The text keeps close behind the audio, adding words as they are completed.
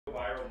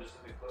just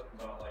a big clip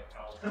about like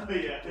how.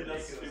 Yeah,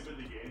 that's stupid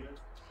the game is.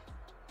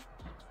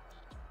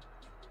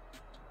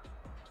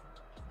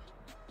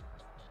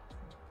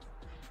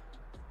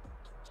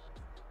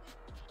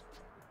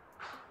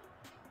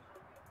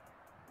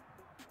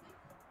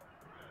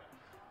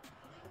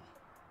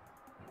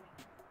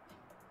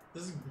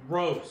 This is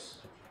gross.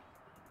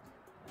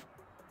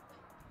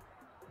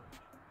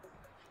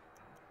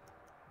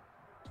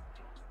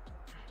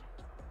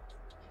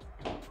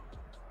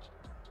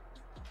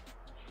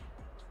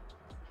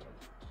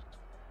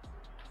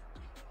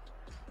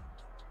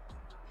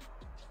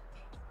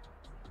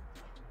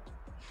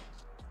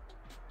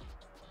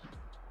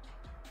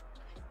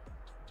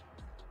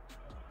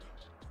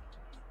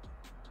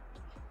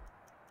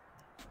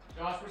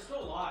 Josh, we're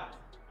still alive.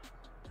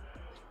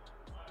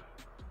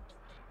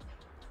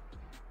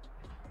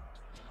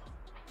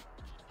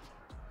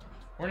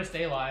 We're gonna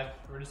stay live.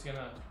 We're just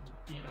gonna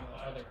be in the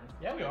other.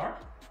 Yeah, we are.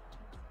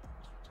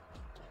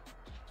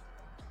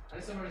 I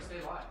just said we're gonna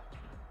stay live.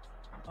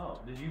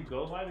 Oh, did you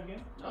go live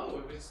again? No,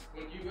 it was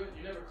when you go,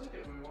 you never click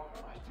it when we walk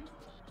by.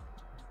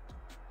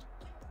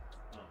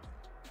 Oh.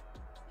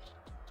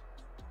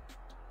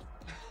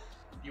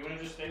 You want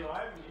to just stay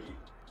live?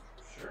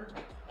 Sure.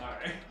 All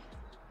right.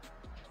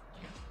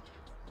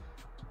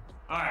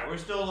 All right, we're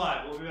still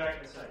live. We'll be back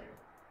in a second.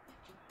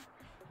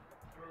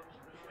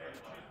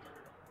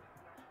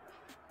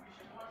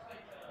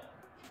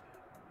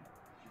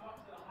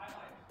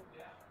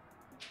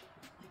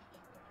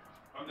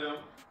 I'm down.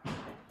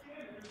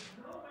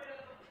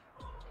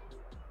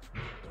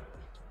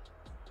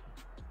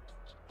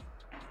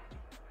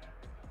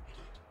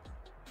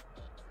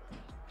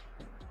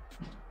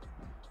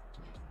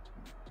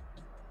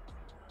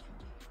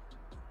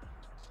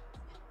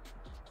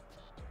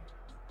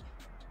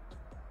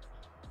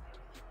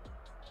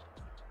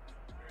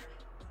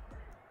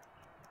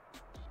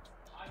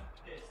 I'm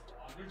pissed,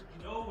 dog. There's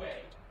no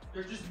way.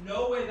 There's just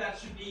no way that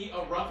should be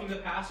a roughing the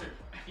passer.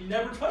 He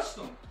never touched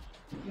them.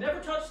 He never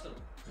touched them.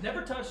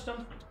 Never touched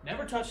them.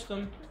 Never touched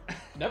them.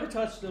 Never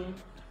touched them.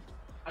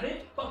 I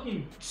didn't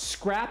fucking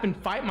scrap and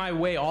fight my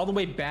way all the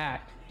way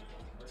back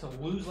to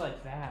lose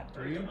like that,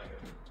 dude.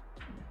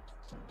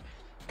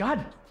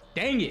 God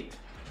dang it.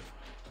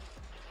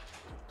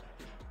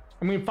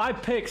 I mean,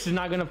 5 picks is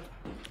not gonna.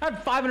 I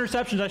had 5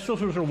 interceptions. I still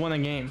should have won a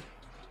game.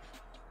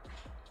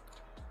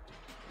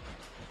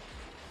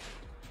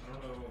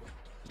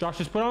 Josh,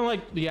 just put on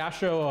like the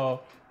Astro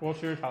World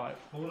Series highlight.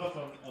 Pull it up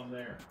on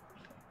there.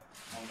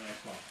 On the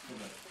Xbox.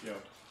 Hold it. Yo.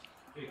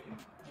 It can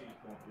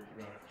pull through.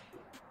 You got it.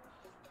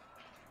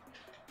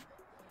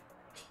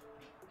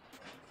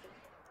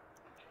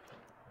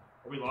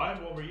 Are we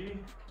live while we're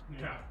eating?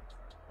 Yeah.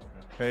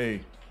 Okay.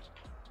 Hey,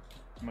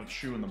 I'm not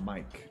chewing the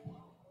mic.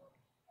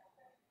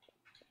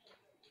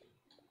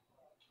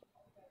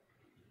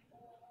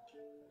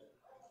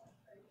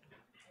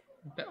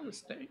 Bella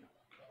steak.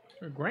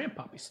 Or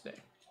grandpappy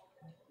steak.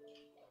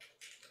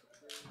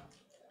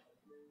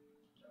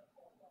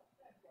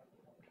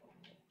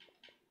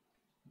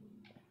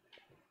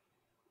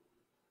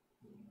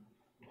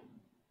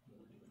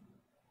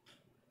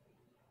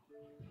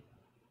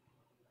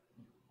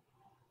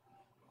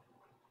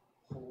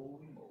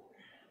 Holy moly.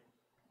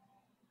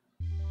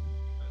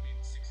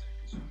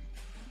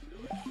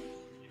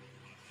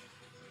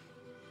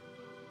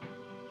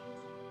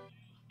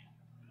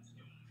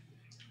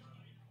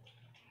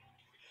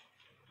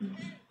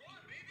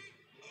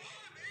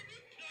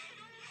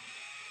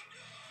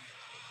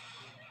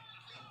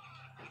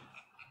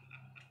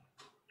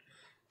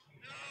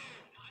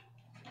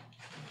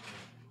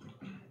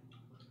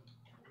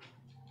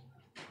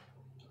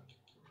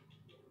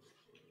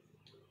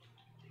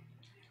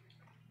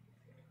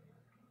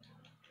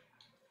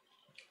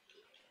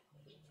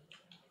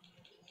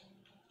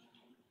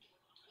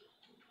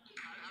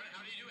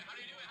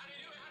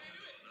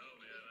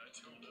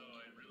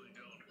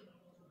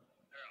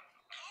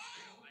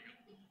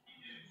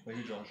 Thank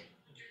you, Josh.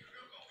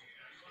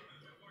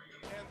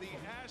 And the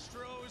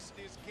Astros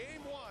is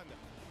game 1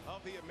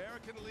 of the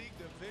American League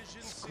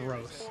Division Series.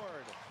 Gross.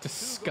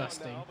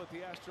 Disgusting. Now, but the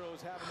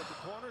Astros have him at the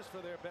corners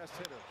for their best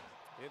hitter.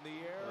 In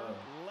the air,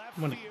 left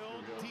Money.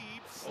 field,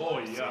 deep. Oh,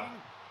 yeah.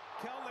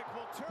 Kelnick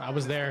will turn. I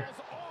was there. Off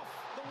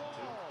the wall.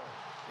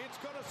 It's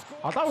gonna score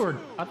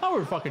I thought we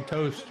were fucking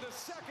toast. in the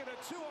second, a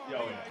 2 Yeah,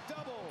 RBI yeah.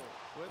 double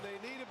when they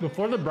needed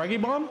Before the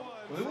Breggy bomb?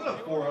 When they went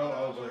up 4-0,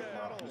 I was like,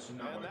 nah, this is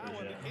not And my that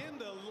one vision. in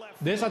the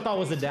left This I field. thought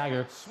was a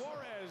dagger.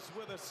 Suarez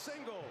with a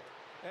single.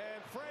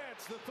 And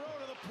France, the throw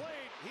to the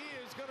plate. He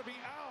is going to be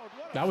out.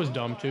 What a That was throw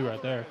dumb by too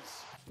right there.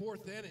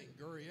 Alvarez. 4th inning,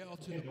 Gurriel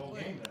to the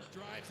plate,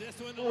 drives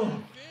this one to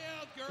left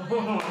field.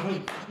 Gurriel gets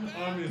it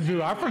back.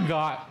 Dude, I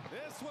forgot.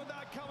 This one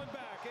not coming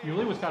back.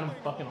 Yuli was kind of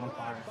fucking on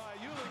fire. By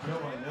Yuli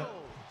Gurriel.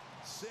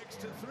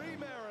 6-3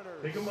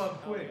 Mariners. Pick him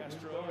up quick. Now the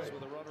Astros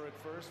with a runner at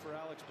first for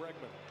Alex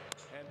Bregman.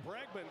 And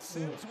Bregman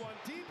sends one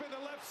deep into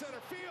left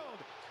center field.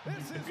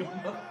 This is way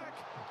back.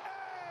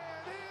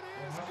 And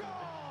it is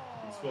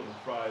gone. He spilled the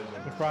fries.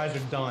 The fries are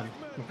done.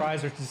 The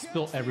fries are just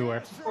spilled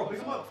everywhere. Bro,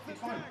 pick him up. It's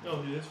fine.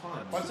 No, dude, it's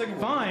fine. 5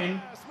 seconds.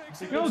 Fine.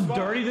 You know how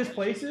dirty this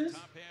place is?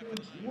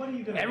 What are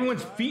you gonna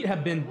Everyone's feet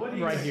have been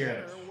right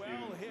here. Well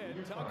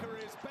hit. Tucker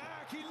is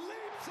back. He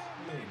leaps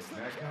and makes the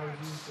Mac, how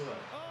catch. is he still at?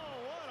 Oh,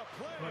 what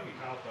a play. Fucking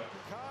Kyle Tucker.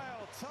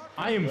 Kyle Tucker.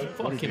 I am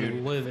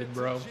fucking livid,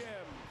 bro. Jim.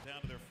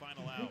 Down to their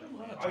final out.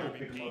 I would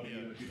pick him up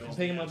even if you don't.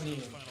 Take him up and eat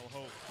him. Final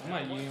hope. I'm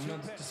not eating. I'm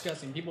not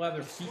disgusting. People have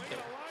their feet Swing there.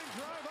 a line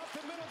drive up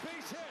the middle,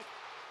 base hit.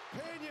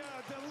 Pena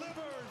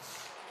delivers.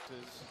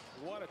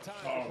 What a time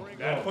to Oh, bring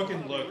that up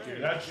fucking Bobby look, dude.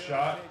 Ray. That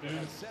shot, Pena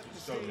dude, set the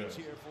so stage good.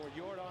 here for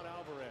Yordan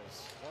Alvarez.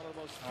 One of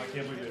the most I can't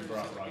feared believe they hitters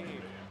brought in the Rocky game.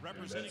 in.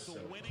 Representing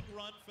the winning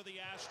run for the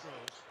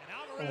Astros. And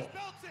Alvarez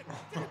belts it.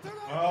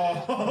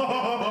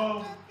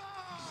 Oh.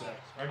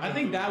 I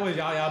think that was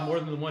Yaya more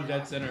than the one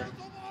dead center.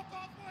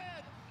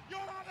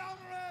 Yordan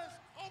Alvarez,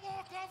 a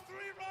walk-off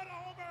 3-run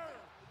homer.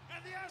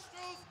 And the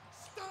Astros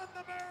stun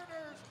the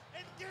Mariners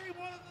in Game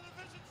 1 of the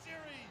division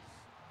series.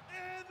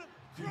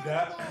 Dude,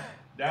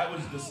 that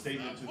was the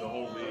statement to the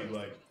whole league.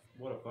 Like,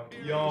 What a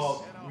fucking.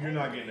 y'all, you're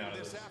not getting out of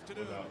this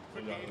without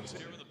this.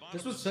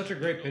 This was such a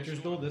great pitcher's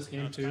duel this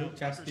game too.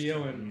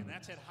 Castillo and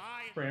That's it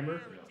high. Framber.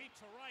 Deep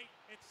to right.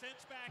 It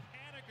sends back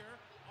Haniger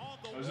on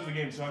the This is the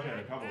game Tucker had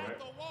a couple, right?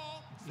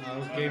 No, it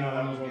was game one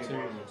of the World Game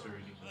Series. one World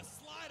Series. A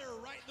slider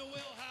right in the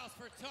wheelhouse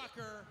for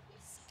Tucker.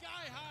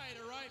 Sky high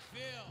to right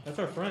field. That's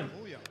our friend.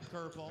 Oh yeah,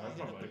 curveball That's hit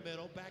my up buddy. the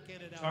middle,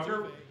 backhanded out.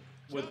 Tucker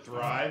would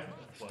thrive.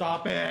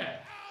 Stop it.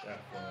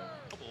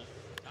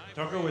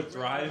 Tucker would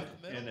thrive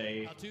in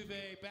a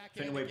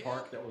Fenway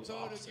Park that was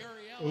opposite.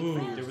 Ooh.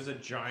 There was a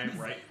giant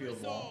right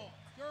field wall.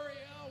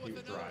 Gurriel He with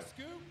would another drive.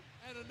 scoop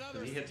and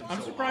another He hits him I'm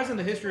so surprised high. in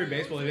the history of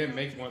baseball they didn't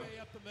make one.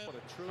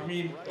 I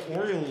mean, the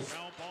Orioles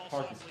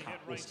park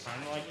was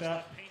kind of like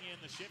that.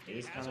 It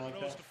is kind of like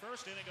that.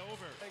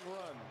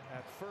 Run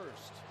at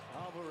first.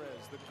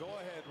 Alvarez, the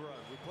go-ahead run.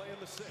 We play in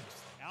the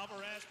 6th.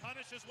 Alvarez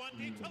punishes one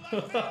deep to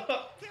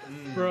left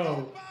field. This Bro. is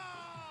goodbye.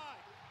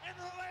 And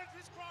the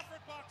Landry's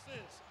Crawford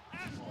boxes.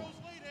 Astros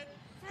lead it.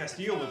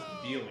 Castillo was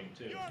dealing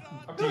too.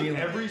 I feel like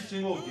every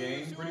single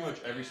game, pretty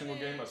much every single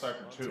game aside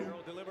from 2, Montero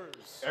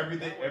delivers.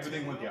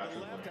 everything went the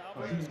Astros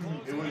way.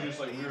 It was just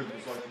like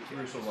we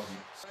were so lucky.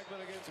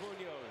 Segment against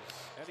Munoz.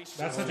 And he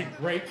That's such a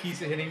great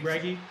piece of hitting,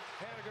 Breggy.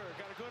 Haniger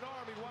got a good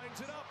arm. He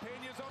winds it up.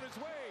 Pena's on his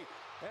way.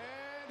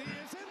 And he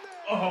is in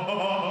there.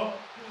 Oh,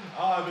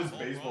 I miss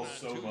baseball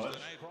so much.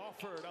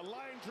 Crawford, a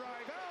line drive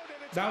out.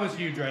 And it's That was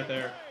huge right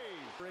there.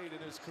 Great in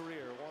his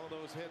career. One of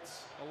those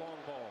hits, a long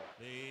ball.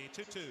 The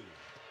 2-2.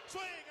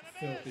 Swing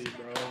and a miss. Filthy,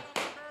 bro. On the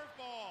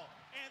curveball.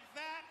 And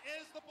that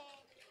is the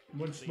ball.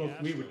 Wouldn't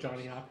smoke weed with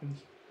Johnny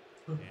Hopkins.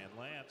 And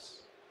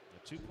Lance,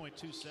 a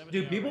 2.27.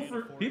 Dude,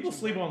 people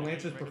sleep on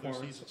Lance's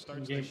performance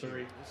in Game 3.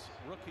 This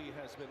rookie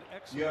has been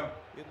excellent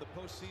in the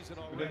postseason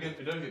already.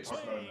 It doesn't get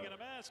talked about Swing enough.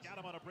 and a miss. Got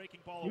him on a breaking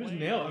ball. He was away.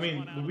 nailed. I mean,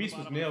 One out of Luis the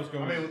was bottom nails of the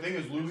I going. mean, the thing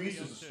is, Luis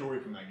is the story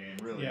from that game,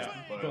 really. Yeah,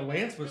 But but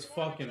Lance was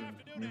fucking.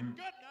 Good night,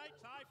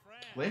 Ty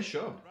France. Lance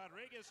showed.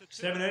 Rodriguez at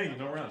 7 innings,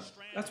 no runs.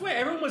 That's why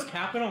everyone was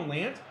capping on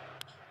Lance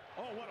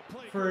Oh, what a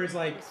play for his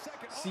like the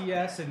second.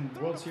 CS and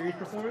World Series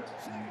performance.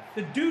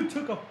 The dude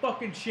took a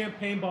fucking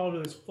champagne bottle to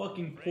his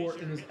fucking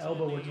port in his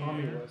elbow where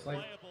Tommy was. Like,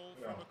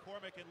 From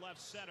McCormick in left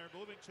center,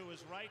 moving to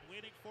his right,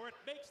 waiting for it,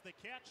 makes the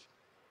catch.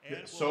 Yeah,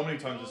 and so will many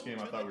times this go game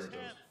I to thought we the were 10th.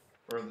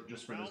 toast. Or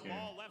just for this Ground game.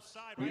 ball left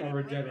side, We right are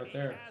in dead front, right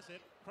there. he has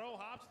it. Crow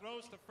hops,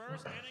 throws to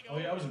first, inning Oh,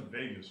 yeah, I was over. in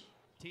Vegas.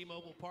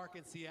 T-Mobile Park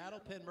in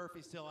Seattle. Penn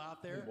Murphy's still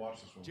out there.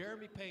 Watch this one.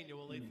 Jeremy Pena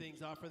will lead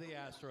things off for the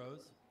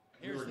Astros.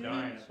 We were the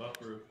dying pitch. at Buck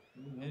Roof.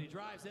 And he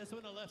drives this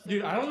one to left.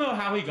 dude, center. I don't know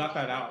how he got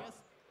that out.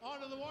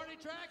 Onto the warning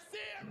track. See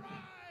it rise!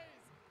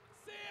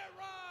 See it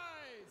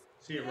rise!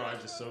 See it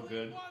rise is so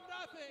good. 1-0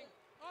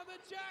 on the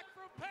jack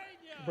from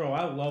Pena. Bro,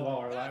 I love all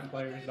our Latin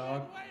players,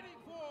 dog. Waiting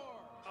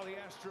for. Now the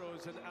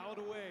Astros an out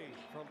away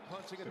from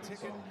punching a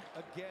ticket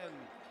again.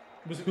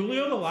 Was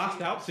Julio the last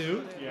out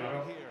too? Yeah.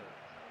 Right here.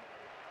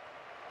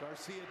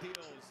 Garcia deals.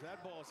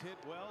 That ball's hit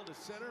well to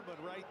center, but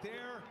right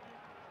there.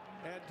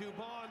 And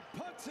Dubon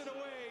puts it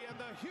away, and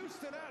the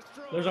Houston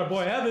Astros. There's our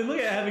boy Evan. Look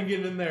at Evan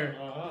getting in there.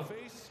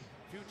 Face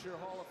future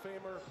Hall of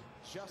Famer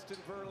Justin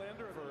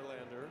Verlander.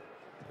 Verlander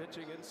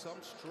pitching in some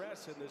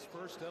stress in this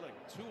first inning.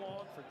 2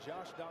 on for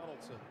Josh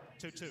Donaldson.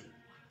 2-2.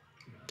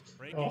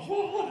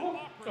 Oh.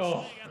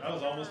 Oh. That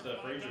was almost a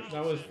Frazier.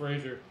 That was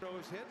Frazier.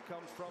 Astros hit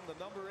comes from the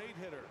number 8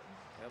 hitter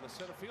and the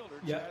center fielder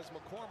Yep. Chas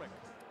McCormick.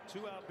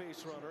 2-out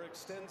base runner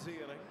extends the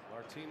inning.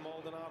 Martin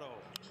Maldonado.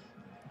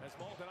 As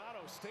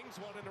Maldonado stings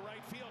one into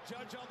right field,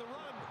 Judge on the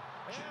run,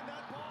 and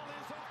that ball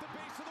is off the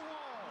base of the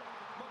wall.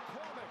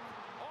 McCormick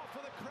off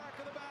of the crack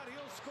of the bat,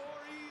 he'll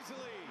score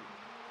easily,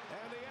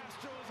 and the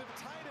Astros have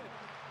tied it.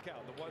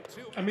 Count the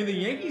 1-2. I mean, the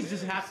Yankees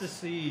just have to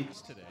see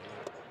Today.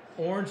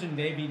 orange and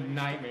navy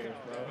nightmares,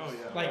 bro. Oh,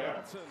 yeah. Like,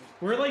 Donaldson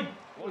we're like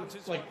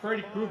watches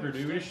Freddy Krueger,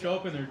 dude. We just show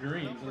up in their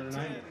dreams and number their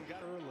 10 nightmares.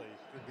 got early.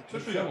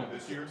 Especially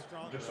this year,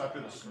 just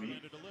after the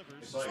sweep,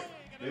 it's like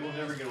they will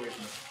never get away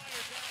from it.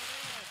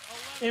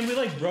 And we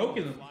like broke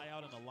them Fly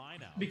out in the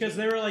line out. because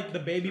they were like the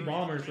baby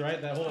bombers, right?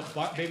 That whole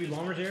baby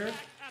bombers era.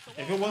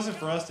 If it wasn't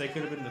for us, they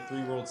could have been the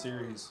 3 World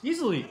Series.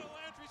 Easily.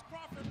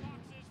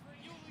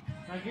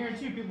 I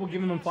guarantee you people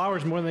giving them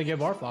flowers more than they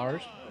give our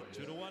flowers.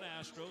 2-1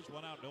 Astros,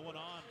 1 out, no one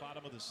on,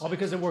 bottom of the All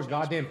because they wore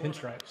goddamn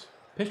pinstripes.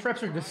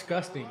 Pinstripes are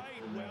disgusting.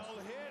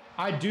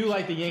 I do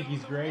like the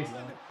Yankees grays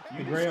though.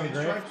 The gray on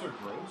gray. Pinstripes are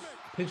gross.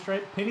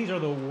 Pinstripe pennies are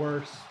the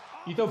worst.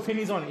 You throw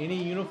pennies on any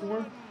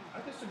uniform I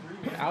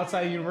disagree.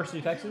 outside of University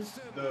of Texas.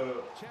 The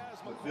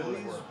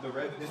Phillies, the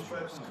red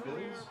pinstripes in the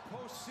Phillies.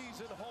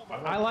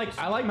 I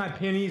like my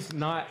pennies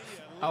not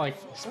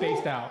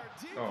spaced out.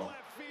 Oh.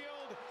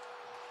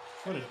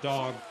 What a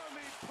dog.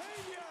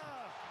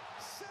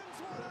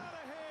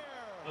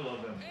 I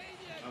love them.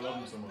 I love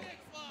them so much.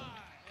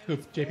 Who,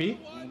 JP?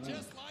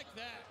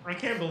 I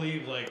can't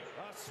believe, like,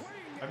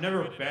 I've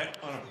never bet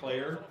on a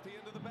player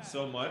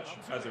so much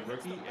as a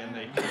rookie, and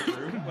they come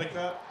through like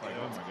that. Like,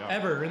 oh my god.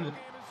 Ever in the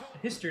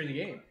history of the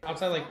game.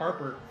 Outside like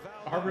Harper.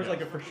 Harper's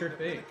like a for sure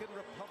thing.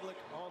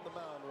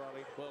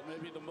 Well,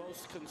 maybe the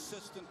most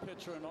consistent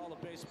pitcher in all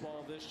of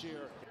baseball this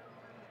year.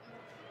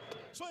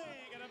 Swing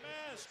and a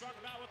miss. Struck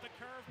him out with the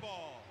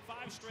curveball.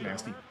 5 straight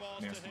Nasty.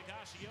 curveballs Nasty. to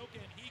Higashioka,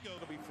 and he goes.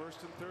 It'll be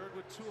first and third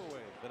with 2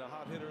 away. Then a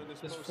hot hitter in this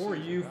Just postseason. for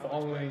you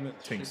following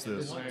Takes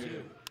this.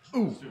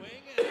 Ooh. From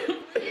way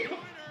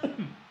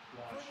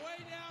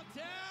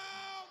downtown.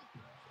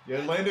 Yeah,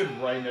 it landed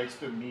right next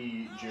to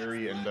me,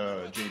 Jerry, and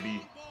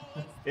JB.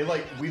 It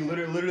like we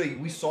literally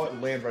we saw it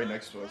land right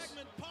next to us.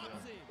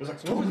 It was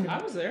like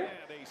I was there.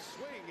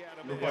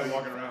 we were probably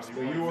walking around.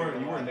 Well, you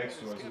weren't next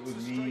to us.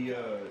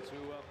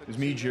 It was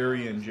me,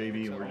 Jerry, and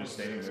JB, and we were just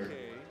standing there.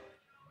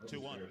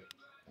 2-1.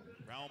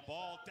 Round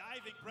ball,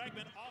 diving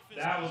Bregman off his.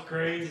 That was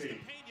crazy.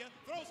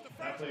 Throws to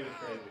That play was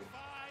crazy.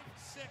 5,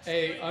 6.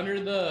 Hey, under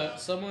the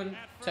someone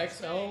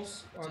text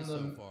Els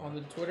on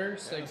the Twitter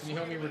said, "Can you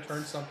help me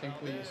return something,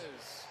 please?"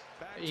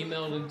 I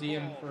emailed and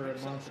DM for a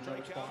month and no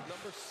response.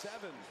 Number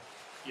 7.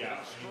 Yeah.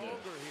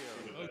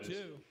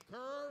 0-2.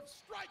 Curve,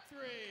 strike 3.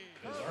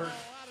 Our Curveball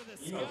out of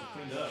the email's sky.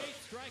 cleaned up. 8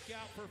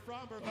 strikeout for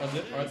Fromberg. Are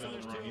the- are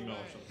the- Wrong email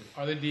or something.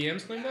 Are the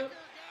DMs cleaned up?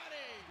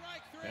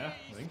 Yeah,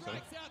 I think so.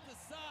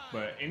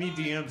 But any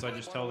DMs, I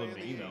just tell them to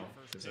email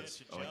because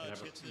that's I like to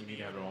have it. We need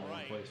to have it all in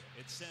one place.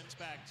 It sends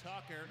back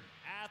Tucker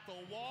at the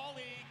wall.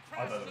 He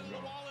I thought crashes it was into the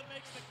gone. wall and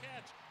makes the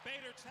catch.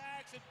 Bader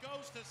tags and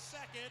goes to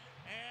second,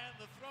 and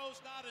the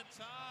throw's not in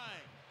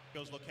time.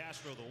 Goes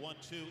Locastro, the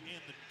 1-2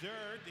 in the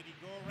dirt. Did he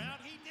go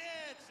around? He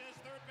did, says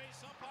third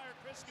base umpire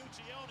Chris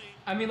Guccione.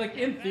 I mean, like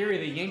in theory,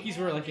 the Yankees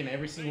were like in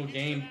every single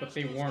game, but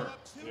they weren't.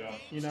 Yeah.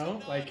 You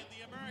know, like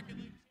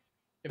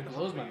it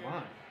blows my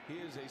mind. He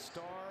is a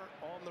star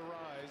on the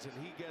rise, and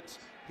he gets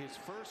his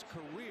first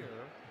career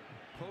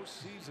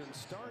postseason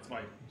start. It's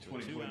my 2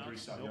 2023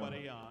 outs, Cy Young.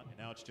 nobody on, and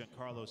now it's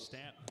Giancarlo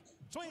Stanton.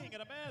 Swing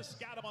and a miss,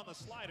 got him on the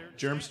slider.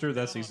 Germster,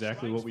 that's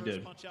exactly what we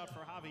did. Punch out for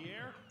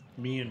Javier.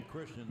 Me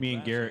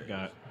and Garrett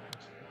got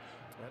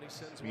And he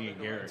sends Me one and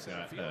into Garrett right center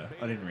got, field.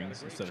 onion Bader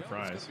rings Ray instead of Jones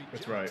fries. gonna be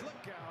That's Judge. right.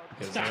 Look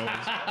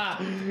out.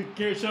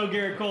 because they always Show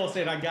Garrett Cole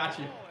saying, "I got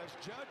you."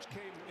 As Judge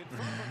came in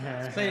front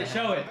of him. Say it.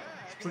 Show it.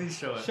 please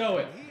show it. Show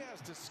it. He has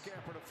to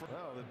scamper to front.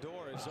 Oh, the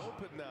door is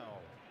open now.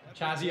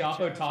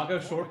 Chaziapo Taco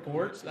short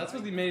porch. That's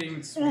what he made it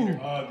even sweeter.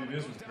 Oh, dude,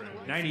 this was crazy.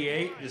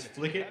 98, just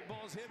flick it. That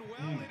ball's hit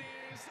well.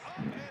 It is up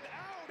and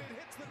out. It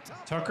hits the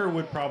top. Tucker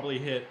would probably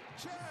hit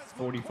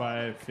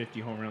 45, 50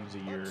 home runs a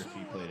year if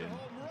he played in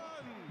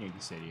Yankee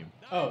Stadium.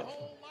 Oh,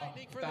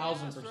 Lightning for the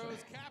 1,000%.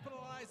 Astros,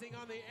 capitalizing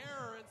on the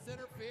error in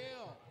center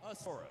field.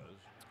 Suarez.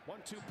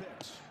 1-2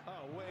 pitch. Oh,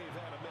 wave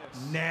and a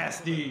miss.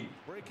 Nasty.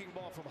 Breaking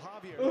ball from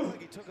Javier. Looked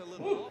like he took a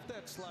little off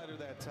that slider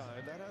that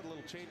time. That had a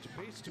little change of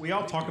pace to We it.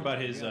 all talk about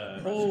his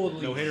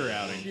Holy no-hitter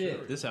outing.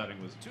 shit. This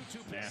outing was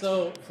 2-2 nasty.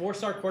 So,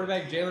 four-star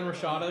quarterback Jalen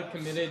Rashada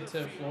committed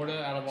to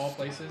Florida out of all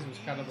places, was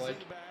kind of like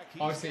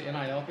obviously an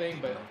NIL thing,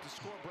 but To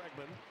score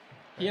Bregman.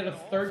 he had a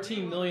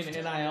 $13 million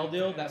NIL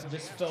deal that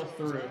just fell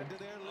through.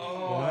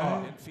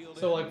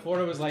 So like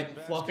Florida was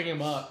like fluffing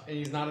him up, and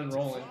he's not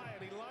enrolling.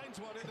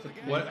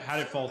 What? How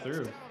did it fall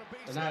through?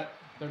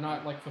 They're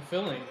not like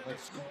fulfilling. Like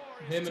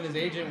him and his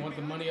agent want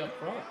the money up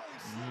front.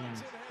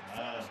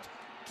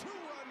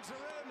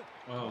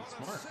 Oh,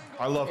 smart.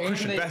 I love And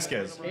Christian they-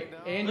 Vasquez.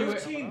 And you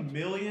 13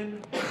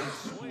 million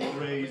is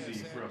crazy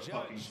for a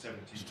fucking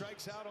 17.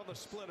 Strikes out on the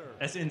splitter.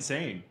 That's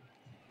insane.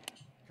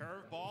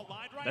 Curveball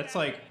line right That's at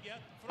like- it.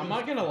 Yet I'm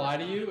not gonna lie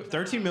to you.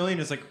 13 million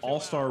is like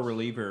all-star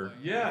reliever.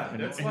 Yeah, in,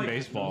 that's in like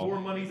baseball. more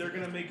money they're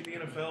gonna make in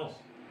the NFL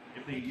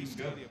if they even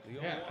go.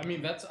 Yeah, I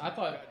mean I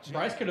thought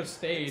Bryce could have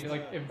stayed.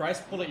 Like if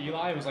Bryce pulled at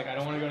Eli and was like, I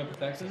don't want to go to the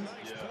Texans,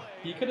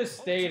 he could have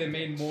stayed and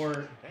made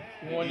more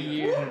 1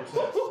 year.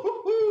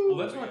 Well,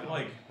 that's not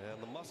like.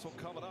 And the muscle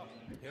coming up.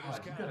 Here's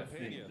God, you gotta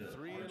think Pena. that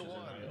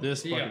 3-1.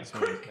 This Yeah. fucking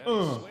swing.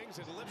 Swings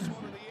and lifts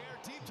one in the air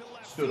deep to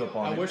left. Stood up I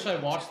on it. wish I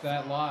watched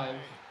that live,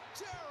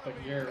 but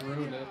Garrett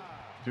ruined it.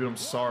 Dude, I'm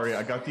sorry.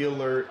 I got the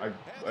alert.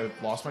 I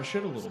lost my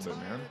shit a little bit,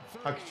 man.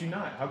 How could you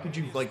not? How could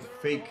you like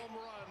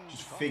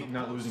just fake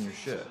not losing your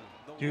shit?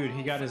 Dude,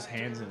 he got his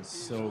hands in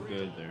so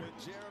good there.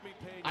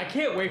 I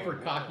can't wait for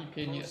Cocky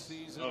Pena.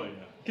 Oh, yeah.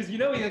 Because you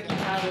know he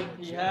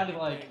had to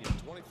like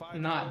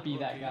not be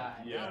that guy.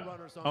 Yeah.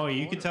 Oh,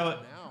 you could tell it.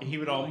 He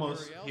would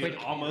almost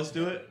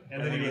do it,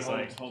 and then he was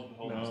like,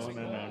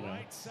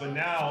 no. But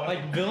now,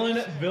 like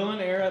villain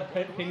era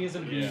Pena's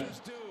gonna be,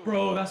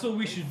 bro. That's what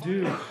we should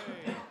do.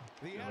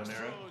 villain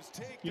era.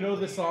 You know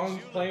the song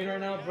playing right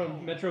now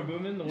from Metro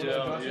Boomin, the one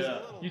that crushes?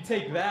 You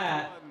take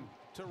that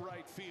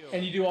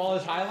and you do all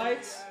his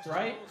highlights,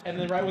 right? And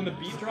then right when the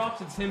beat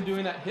drops, it's him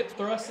doing that hip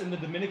thrust in the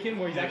Dominican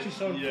where he's actually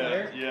showing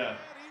flair. Yeah.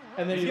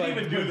 And then you you can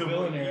like even do the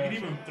villain era. You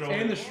can even throw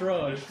and the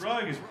shrug. The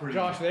shrug is pretty.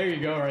 Josh, there you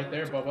go, right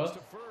there, Bubba.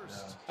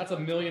 That's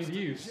 1 million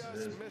views.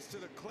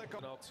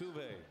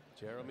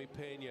 Jeremy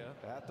Pena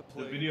at the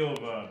plate. The video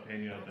of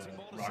Pena at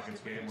the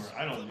Rockets game where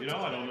I don't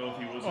know if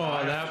he was.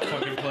 Oh, that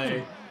fucking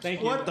play.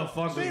 Thank you. What the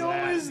fuck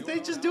was that? They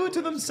just do it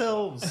to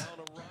themselves.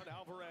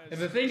 And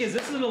the thing is,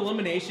 this is an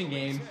elimination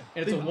game,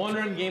 and it's a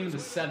one-run game in the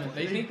 7th.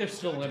 They think they're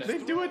still in it. They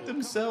do it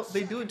themselves.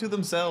 They do it to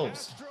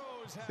themselves.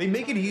 They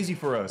make it easy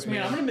for us, Man,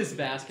 man. I'm gonna miss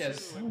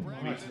Vasquez so Me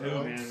much, too,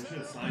 bro. man. We should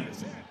have signed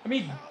him. I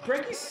mean,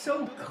 Greggy's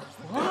so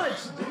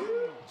clutch,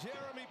 dude.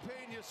 Jeremy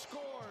Pena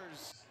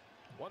scores.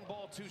 1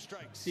 ball, 2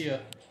 strikes. See ya.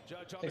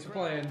 Thanks for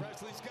playing.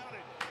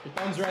 Your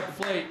thumbs are at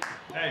the plate.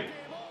 Hey,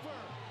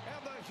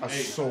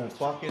 That's so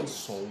fucking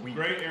sweet.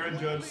 great Aaron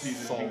Judge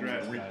season. So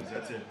Congrats, sweet. guys.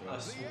 That's it, bro.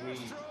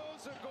 Sweet.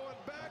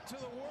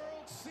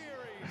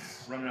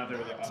 Running out there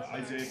with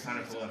Isaiah kind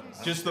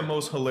of Just the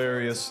most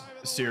hilarious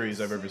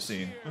series I've ever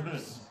seen.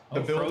 The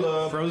build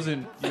up,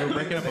 Frozen. You were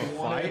breaking up a they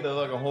wanted fight. the,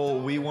 like a whole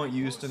 "we want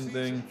Houston"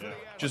 thing.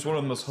 Just one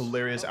of the most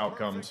hilarious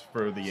outcomes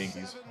for the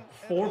Yankees.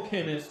 4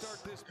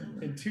 pennants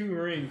and 2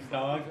 rings,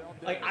 dog.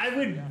 Like, I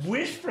would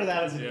wish for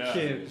that as a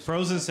kid.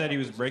 Frozen said he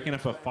was breaking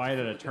up a fight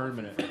at a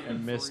tournament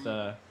and missed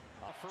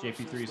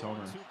JP3's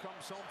homer.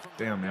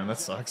 Damn, man, that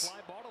sucks.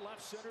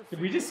 Did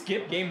we just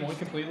skip game 1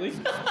 completely?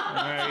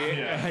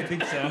 Yeah, I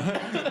think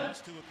so.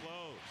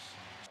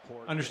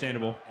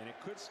 Understandable.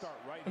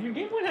 I mean,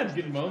 game 1 had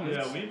good moments.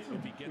 Yeah,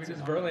 we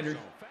Just Verlander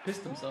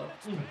pissed himself.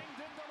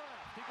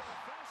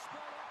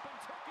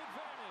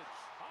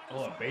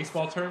 Oh, a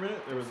baseball tournament?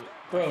 There was.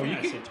 Bro, you I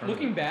say can, tournament.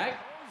 looking back,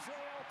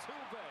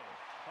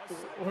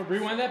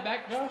 rewind that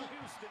back, Josh.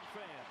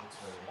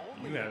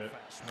 You have it.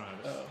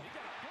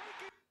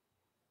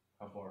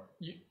 How far?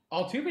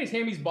 Altuve's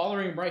Hammy's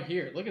ballering right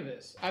here. Look at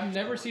this. I've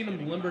never seen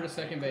him limber to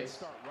second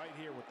base.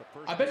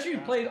 I bet you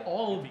played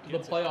all of the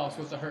playoffs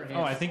with the hurt hand.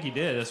 Oh, I think he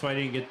did. That's why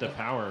he didn't get the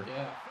power.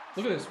 Yeah.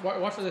 Look at this.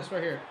 Watch this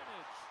right here.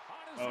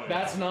 Oh,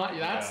 That's not.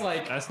 That's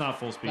like. That's not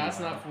full speed. That's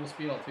not full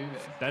speed Altuve.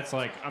 That's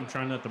like I'm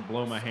trying not to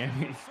blow my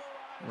hammy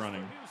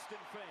running.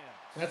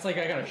 That's like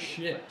I got a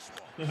shit.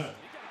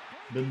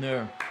 Been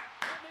there.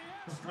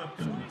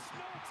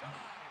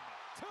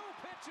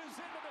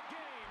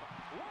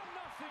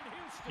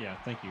 Yeah,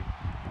 thank you.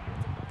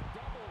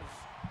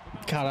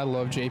 God, I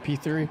love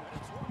JP3.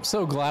 I'm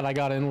so glad I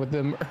got in with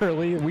them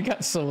early. We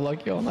got so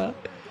lucky on that.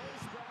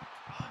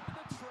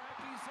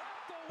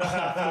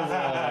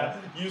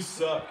 You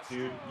suck,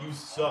 dude. You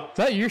suck. Is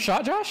that your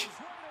shot, Josh?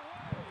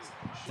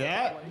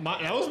 That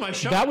was my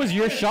shot. That was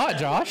your shot,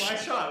 Josh. my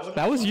shot.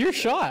 That was your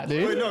shot,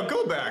 Wait, dude. no,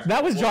 go back.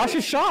 That was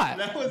Josh's shot.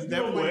 That was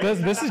never.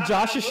 This is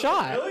Josh's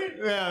shot. Really?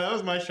 Yeah, that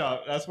was my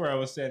shot. That's where I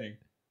was standing.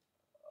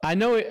 I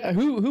know it.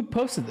 Who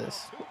posted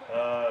this?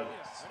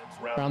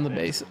 Round the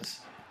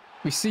bases.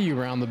 We see you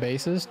round the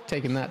bases,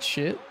 taking that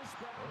shit.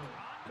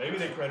 Maybe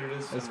they credit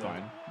us. That's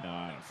fine. No,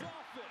 I don't care.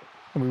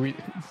 I mean,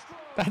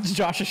 that's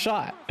Josh's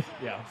shot.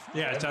 Yeah,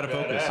 it's out of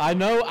focus. I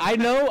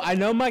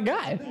know my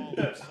guy.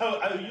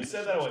 You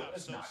said that. I went,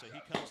 that's not.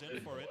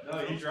 No,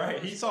 he's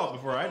right. He saw it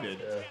before I did.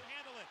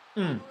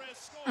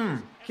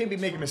 Can't be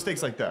making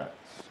mistakes like that.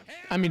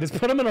 I mean, just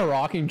put him in a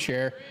rocking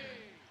chair.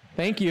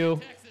 Thank you.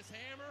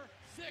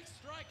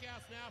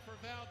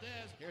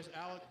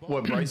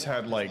 What, Bryce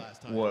had like,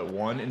 what,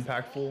 one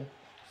impactful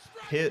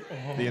hit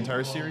the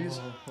entire series?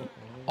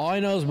 All I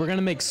know is we're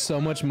gonna make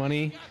so much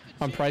money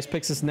on Price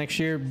Picks this next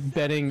year,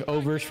 betting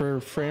overs for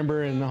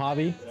Framber and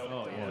Hobby.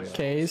 Oh yeah.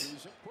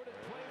 K's.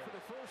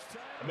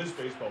 I miss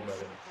baseball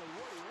betting.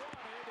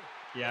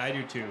 Yeah, I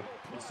do too.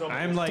 So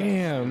I'm like,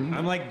 Damn.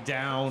 I'm like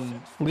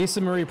down.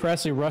 Lisa Marie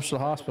Presley rushed to the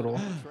hospital.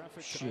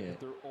 Shit.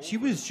 She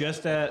was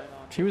just at.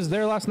 She was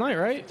there last night,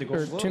 right? To go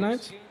Or slows. 2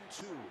 nights?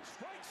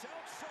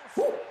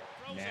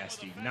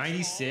 Nasty.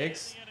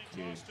 96.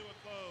 Dude.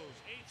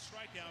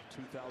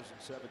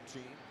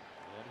 2017.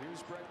 And here's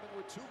Bregman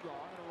with 2 gone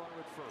and a runner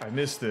at first. I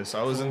missed this.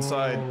 I was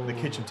inside the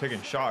kitchen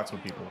taking shots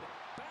with people.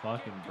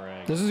 Fucking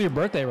brag. This is your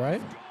birthday,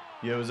 right?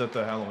 Yeah, it was at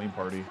the Halloween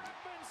party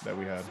that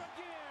we had.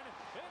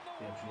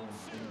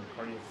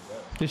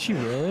 Did she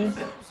really?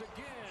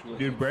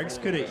 Dude, Breggs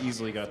could have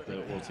easily got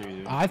the World Series.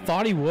 Dude. I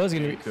thought he was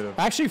gonna be. could've.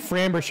 Actually,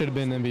 Framber should have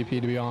been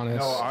MVP, to be honest.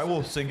 No, I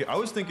was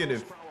thinking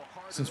if,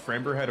 since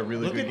Framber had a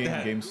really Look good at game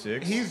that. in Game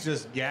 6. He's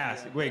just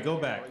gassed. Wait, go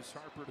back.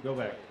 Go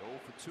back.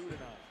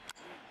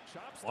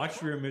 Watch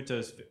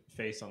Realmuto's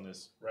face on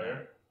this. Right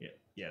here?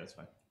 Yeah, that's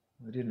fine.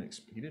 He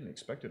didn't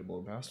expect it to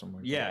blow past him.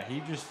 Like Yeah,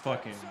 he just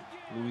fucking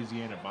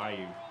Louisiana Bayou.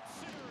 And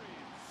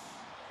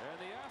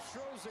the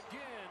Astros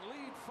again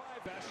lead 5.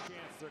 Best chance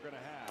they're going to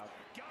have.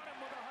 Got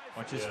him with a high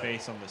Watch his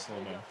face on the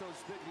slow-mo. those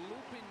big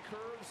looping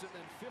curves and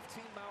then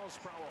 15 miles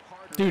per hour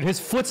harder. Dude, his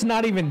foot's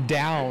not even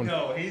down.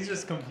 No, he's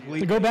just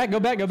completely. Go back.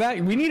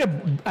 We need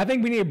I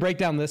think we need to break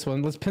down this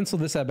one. Let's pencil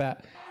this at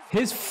bat.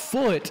 His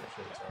foot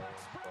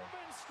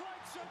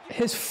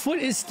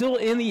is still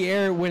in the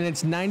air when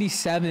it's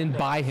 97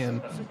 by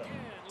him.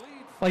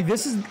 Like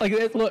this is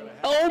like look.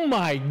 Oh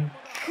my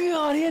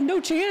God, he had no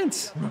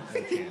chance.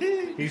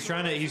 He's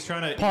trying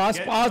to Pause.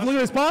 Look at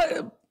this spot.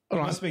 He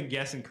must have been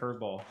guessing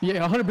curveball.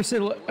 Yeah,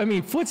 100%. I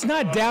mean, foot's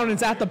not down.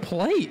 It's at the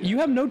plate. You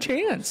have no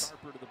chance.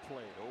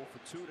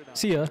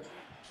 See ya.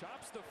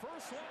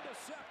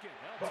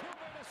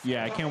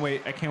 Yeah, I can't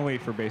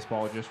wait for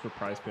baseball just for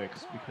prize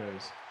picks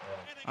because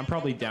I'm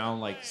probably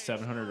down like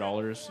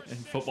 $700 in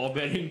football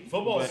betting.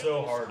 Football is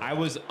so hard. I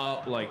was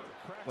up like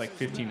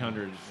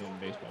 $1,500 in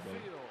baseball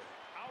betting.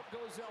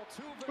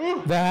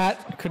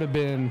 That could have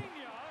been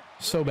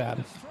so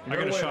bad. I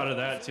got a shot of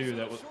that too.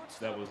 That was.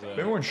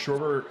 Remember when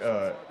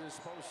Schwarber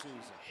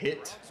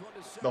hit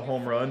the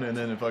home run and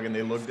then fucking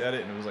they looked at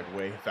it and it was like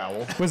way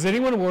foul? Was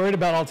anyone worried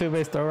about Altuve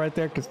base throw right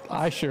there? Because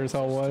I sure as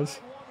hell was.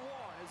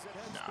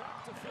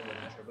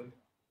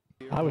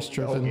 I was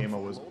The whole tripping.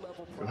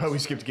 game we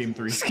skipped game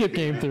 3. Skip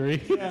game 3.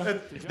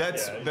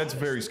 That's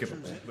very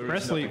skippable.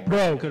 Presley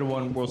Bro. could have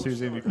won World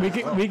Series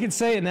MVP. We can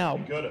say it now.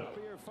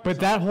 But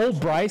that whole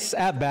Bryce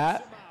at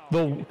bat,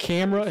 the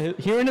camera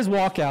hearing his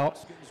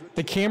walkout,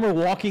 the camera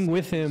walking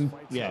with him.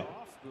 Yeah.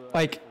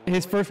 Like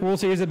his first World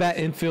Series at bat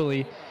in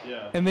Philly,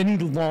 and then he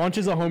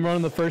launches a home run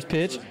on the first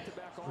pitch.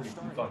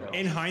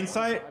 In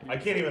hindsight, I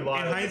can't even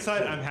lie. In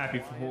hindsight, I'm happy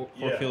for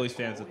Phillies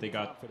fans that they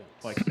got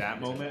like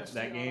that moment,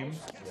 that game,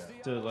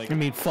 to like. I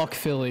mean, fuck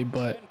Philly,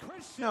 but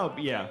No,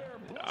 yeah.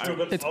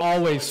 it's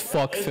always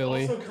fuck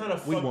Philly. Also kind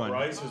of We fuck won.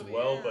 Bryce as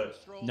well, but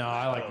No,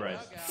 I like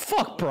Bryce.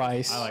 Fuck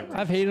Bryce. I like Bryce.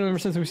 I've hated him ever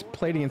since we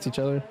played against each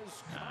other.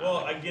 well,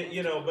 I get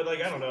but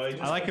like I don't know.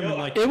 I like him in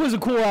like. It was a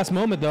cool ass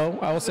moment, though.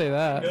 I will say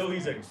that. No,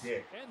 he's a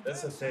dick.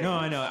 That's the thing. No,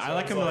 I know. I So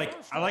like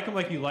it's him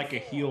like you like a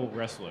heel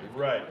wrestler.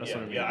 Right. That's yeah,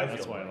 what I mean. yeah,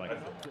 That's feel why I that. like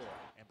him. feel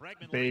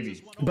that.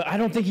 Baby. But I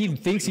don't think he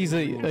thinks he's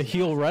a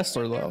heel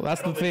wrestler, though. That's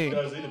I the don't think he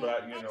thing. does either,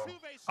 but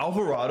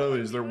Alvarado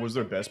was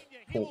their best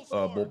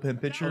bullpen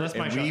pitcher, Oh, that's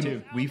my and shot,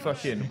 too.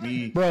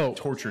 we Bro.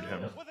 tortured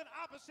him.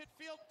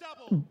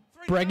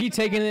 Breggy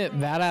taking it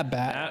that at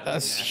bat.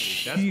 That's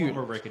nasty. That's huge. what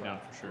we're breaking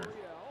down for sure.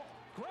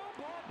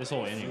 This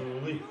whole inning.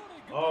 Yuli.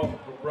 Oh,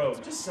 bro,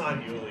 just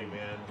sign Yuli,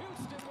 man.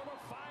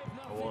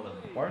 I want him.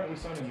 Why aren't we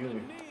signing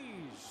Yuli?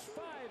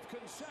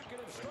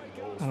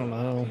 I don't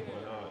know.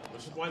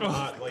 Why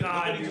not? Like, God,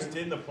 look what he just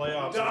did in the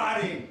playoffs.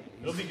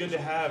 It'll be good to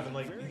have, and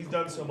like he's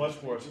done so much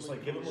for us. Just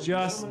like give him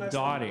Just a nice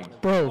dotting.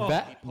 Bro,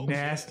 that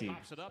Nasty.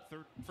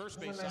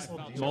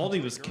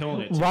 Maldi was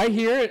killing it. right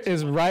here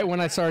is right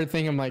when I started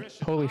thinking, like,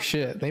 holy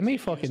shit, they may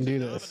fucking do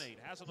this.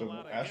 The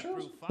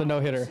Astros? The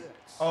no-hitter.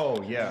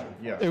 Oh yeah,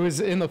 yeah. It was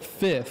in the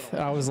 5th.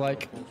 And I was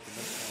like,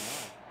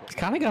 it's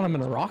kind of got him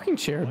in a rocking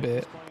chair a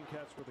bit.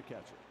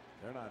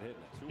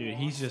 Dude,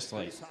 he's just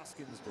like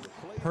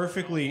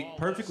perfectly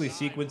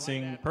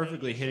sequencing,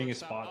 perfectly hitting his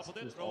spots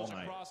just all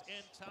night.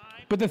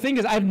 But the thing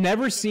is, I've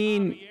never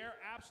seen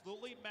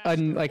a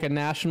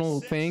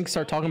national thing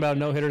start talking about a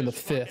no-hitter in the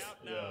 5th.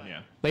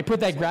 Yeah. They put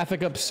that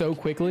graphic up so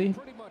quickly.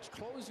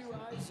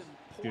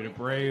 Dude,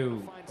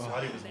 Abreu.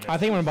 I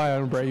think I'm going to buy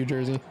an Abreu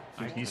jersey.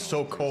 He's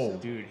so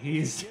cold. Dude,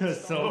 he's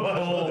just so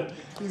cold.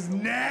 He's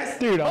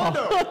nasty. Dude,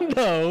 oh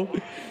no.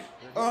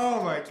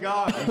 Oh my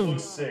god. He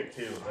looks sick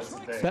too. That's the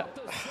thing. That,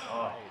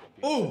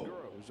 Oh!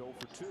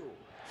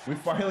 We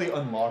finally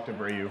unlocked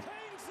Abreu.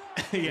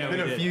 Yeah, It's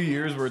been a few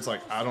years where it's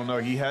like, I don't know,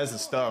 he has the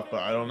stuff,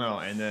 but I don't know.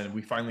 And then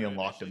we finally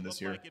unlocked him this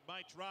year.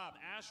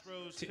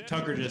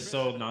 Tucker just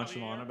so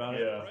nonchalant about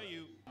it. Yeah.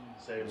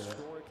 Save it.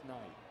 Historic night.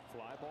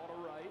 Fly ball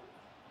to right.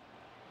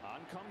 On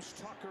comes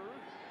Tucker.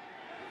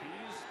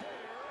 He's there.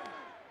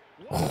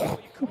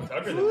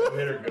 Tucker, the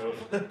no-hitter goat.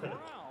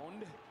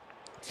 Round.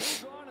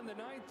 Two gone in the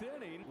 9th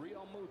inning.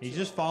 Real Muto. He's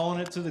just following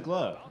it to the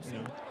glove. You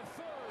know?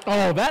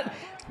 oh, that.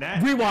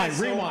 That- Rewind, that's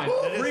so- rewind,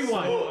 that is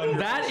rewind. so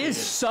That is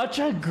such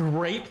a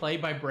great play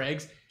by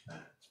Breggs.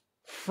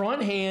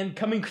 Front hand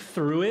coming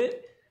through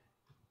it.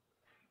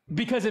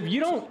 Because if you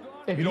don't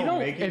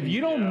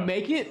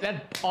make it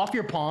that off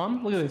your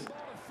palm, look at this.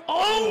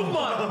 Oh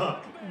my!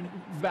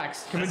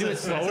 Vax, can we do it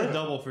That's slower? a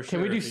double for sure.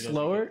 Can we do if he doesn't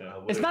slower? get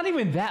that. It's not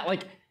even that.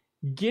 Like,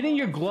 getting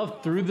your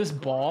glove through this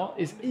ball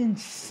is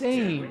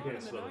insane.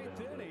 Can't slow it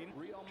down.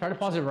 Try to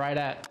pause it right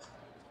at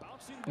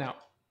now.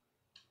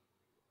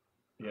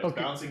 Yeah, it's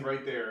Okay. bouncing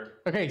right there.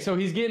 Okay, so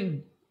he's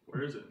getting.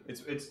 Where is it?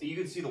 It's you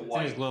can see the It's in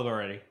white. his glove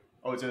already.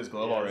 Oh, it's in his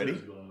glove Yeah, already?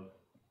 it's his glove.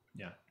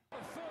 Yeah.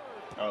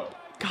 Oh.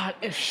 God,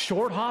 a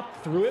short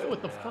hop through it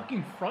with the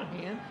fucking front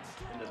hand.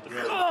 And the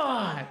throw.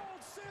 God!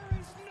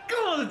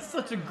 God, it's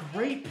such a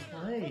great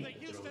play.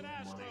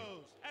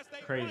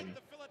 Crazy.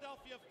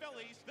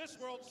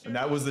 And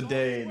that was the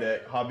day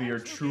that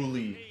Javier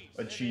truly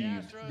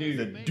achieved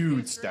the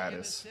dude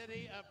status.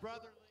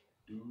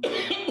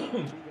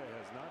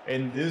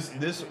 And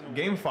this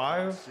game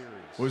 5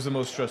 was the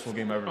most stressful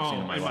game I've ever seen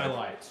in my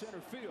life.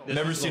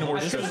 Never seen a more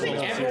stressful I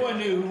think game. everyone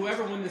knew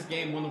whoever won this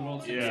game won the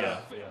World Series. Yeah.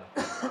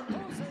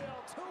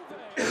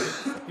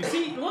 You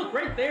see, look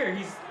right there.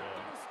 He's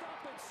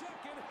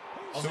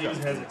Also, he was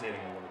hesitating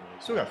a little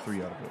bit. Still got 3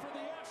 out of it.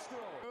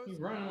 he's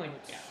running like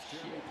shit.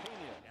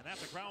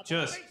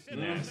 Just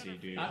nasty,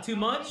 dude. Not too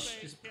much,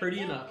 just pretty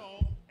enough.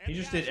 He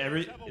just did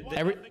every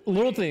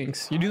Little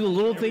things. You do the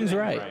little things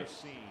right.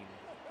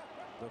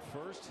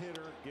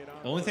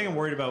 The only thing I'm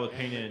worried about with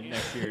Pena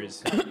next year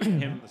is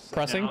him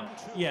Pressing?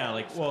 Yeah,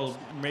 like, well,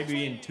 maybe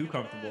being too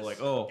comfortable.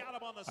 Like, oh,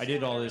 I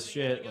did all this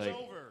shit. Like,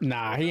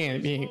 Nah, he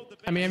ain't.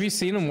 I mean, have you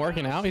seen him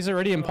working out? He's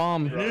already in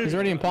Palm. He's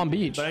already in Palm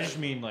Beach. but I just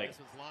mean like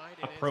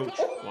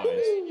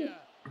approach-wise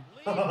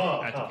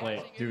at the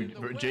plate. Dude,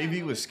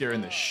 JV was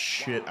scaring the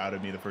shit out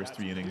of me the first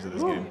 3 innings of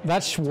this game.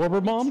 That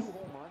Schwarber bomb?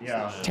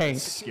 Yeah. Tank.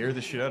 Scared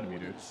the shit out of me,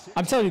 dude.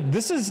 I'm telling you,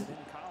 this is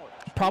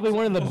probably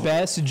one of the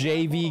best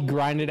JV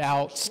grinded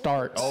out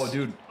starts. Oh,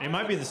 dude. It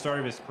might be the start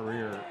of his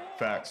career.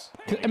 Facts.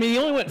 I mean, he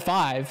only went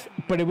 5,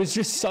 but it was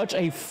just such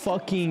a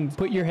fucking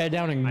put your head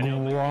down and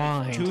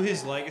grind. To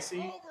his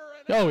legacy,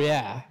 Oh,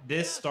 yeah.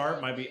 this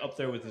start might be up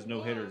there with his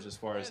no-hitters as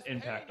far as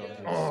impact on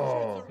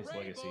his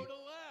legacy.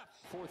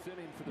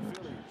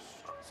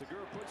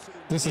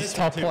 This is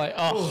tough play.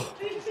 Oh.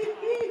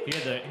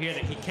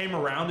 He came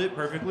around it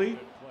perfectly,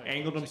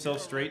 angled himself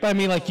straight. But I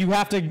mean, like, you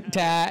have to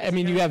I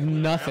mean, you have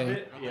nothing.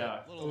 Yeah.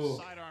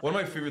 One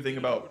of my favorite thing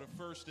about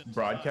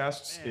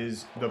broadcasts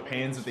is the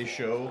pans that they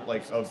show,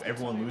 like, of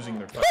everyone losing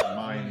their fucking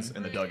minds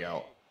in the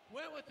dugout.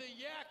 Went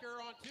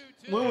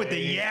with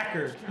the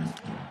yacker.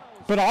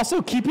 But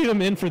also keeping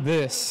them in for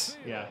this.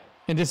 Yeah.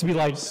 And just be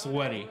like,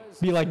 Sweaty.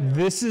 be like,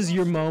 this is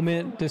your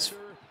moment. This.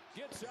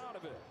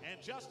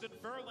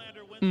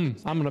 I'm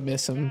gonna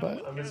miss him,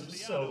 but I miss him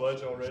so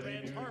much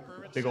already, dude.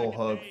 Big old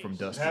hug from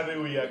Dustin. Happy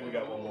we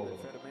got one more.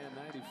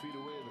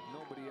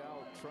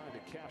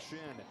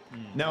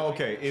 Now,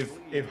 okay,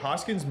 if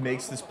Hoskins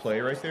makes this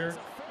play right there,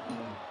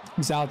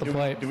 he's out at the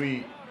plate. do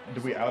we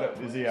out at,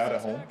 is he out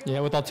at home?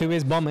 Yeah, with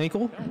Altuve's bum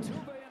ankle.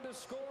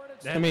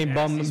 I mean,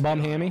 bum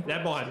hammy.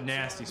 That ball had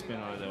nasty spin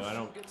on it, though. I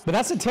don't. But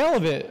that's the tail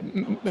of it.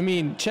 I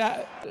mean,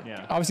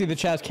 Yeah. obviously the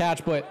Chaz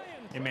catch, but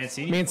And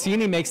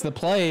Mancini makes the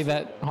play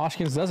that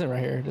Hoskins doesn't right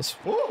here. Just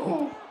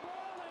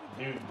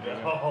Dude,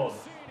 no.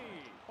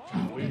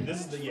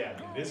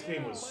 This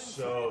game was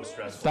so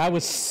stressful. that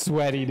was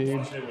sweaty,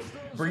 dude.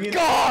 Bringing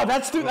God,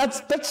 that's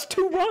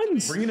 2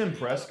 runs. Bringing in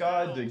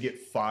Prescott to get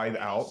 5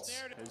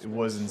 outs, it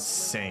was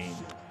insane.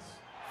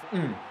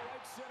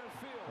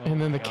 And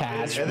then the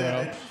catch, And bro.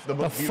 then the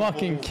The most beautiful-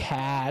 fucking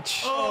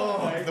catch.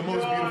 the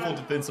most beautiful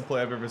defensive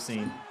play I've ever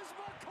seen.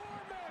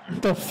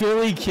 The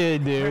Philly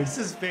kid, dude. That's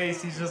his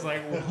face. He's just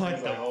like,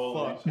 what the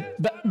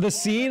fuck? The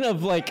scene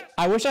of, like,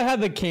 I wish I had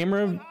the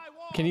camera.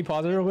 Can you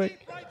pause it real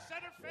quick?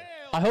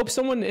 I hope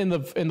someone in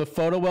the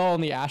photo well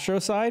on the Astro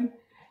side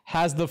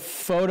has the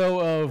photo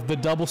of the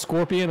double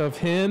scorpion of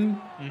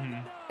him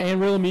and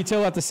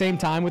Realmuto at the same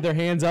time with their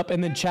hands up,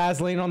 and then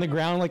Chaz laying on the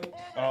ground, like,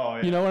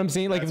 you know what I'm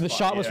saying? Like, if the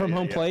shot was from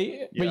home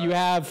plate, but you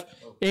have,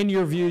 in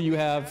your view, you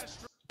have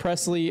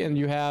Presley and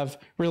you have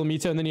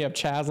Realmuto, and then you have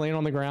Chaz laying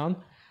on the ground.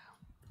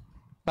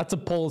 That's a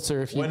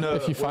Pulitzer if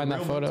you find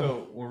that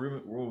photo.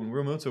 When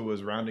Realmuto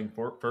was rounding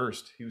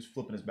first, he was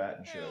flipping his bat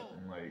and shit.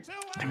 And, like,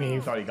 I mean, he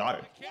thought he got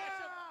it.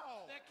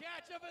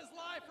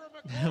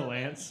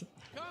 Lance.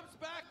 Comes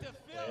back to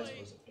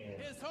Philly,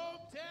 his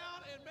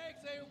hometown, and makes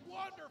a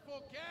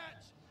wonderful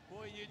catch.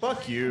 Boy, you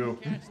Fuck you.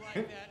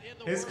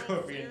 His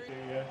scorpion too,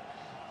 yeah.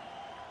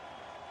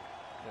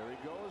 There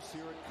he goes.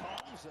 Here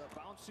it comes. A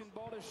bouncing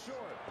ball to short.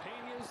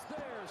 Pena's there.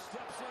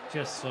 Steps in.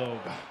 Just so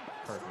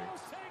perfect.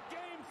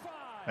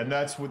 And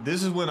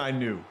this is when I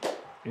knew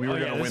we were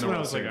going to win the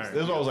World Series.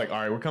 This is when I was like, all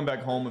right, we're coming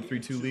back home with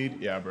 3-2 lead.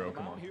 Yeah, bro,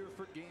 come on. Here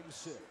for game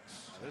 6.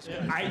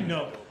 I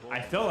know. I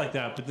felt like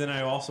that, but then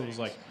I also was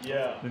like,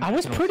 Yeah. I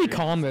was pretty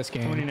calm this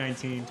game.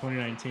 2019.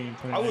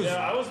 I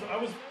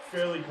was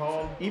fairly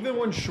calm. even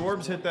when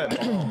Schwarbs hit that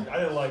bomb. I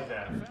didn't like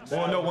that.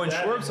 Well, no, when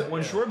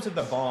Schwarbs hit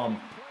the bomb,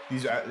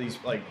 these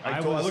like I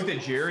looked at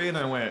Jerry and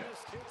I went,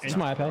 It's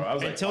my iPad. I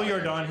was like, until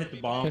Jordan hit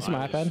the bomb. It's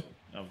my iPad.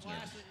 I was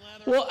nervous.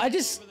 Well,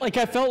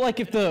 I felt like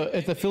if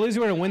the Phillies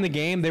were to win the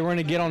game, they were going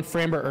to get on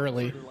Framber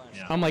early.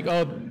 Yeah. I'm like,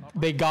 oh,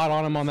 they got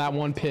on him on that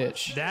one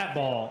pitch. That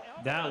ball,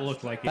 that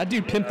looked like That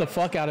dude pimped the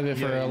fuck out of it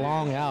for a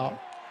long out.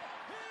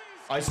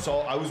 I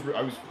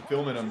was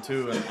filming him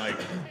too, and like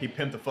he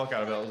pimped the fuck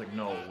out of it. I was like,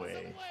 no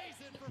way.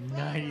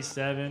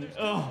 97.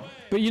 Oh,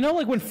 But you know,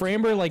 like when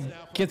Framber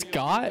like gets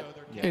got,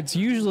 it's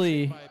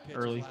usually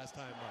early.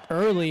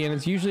 and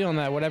it's usually on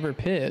that whatever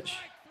pitch.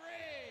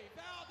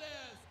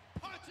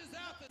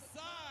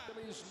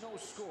 Phillies no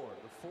score.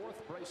 The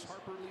 4th, Bryce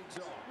Harper leads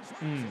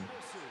off.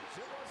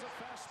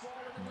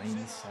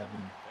 97.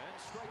 And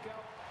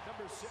strikeout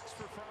number 6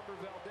 for Framber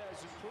Valdez,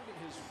 including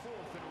his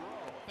 4th in a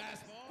row.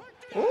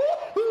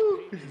 Fastball.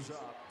 Woo-hoo.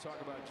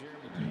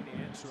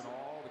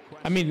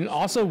 I mean,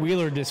 also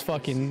Wheeler just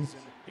fucking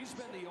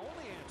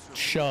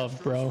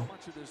shoved, bro.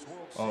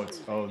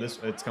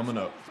 It's coming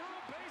up.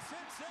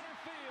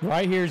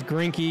 Right here's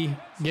Grinke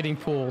getting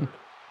pulled.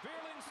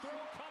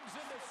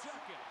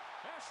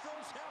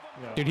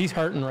 Dude, he's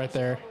hurting right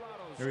there.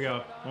 Here we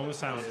go. Moment of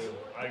silence.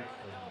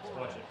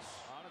 Watch it.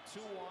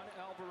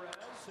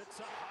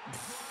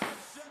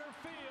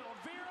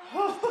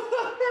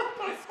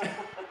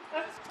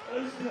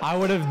 I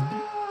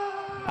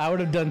would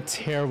have done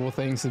terrible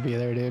things to be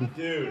there, dude.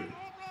 Dude.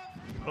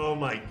 Oh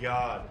my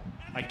God.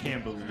 I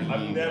can't believe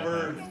I've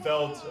never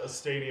felt a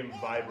stadium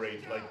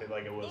vibrate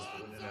like it was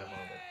in that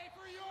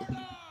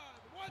moment.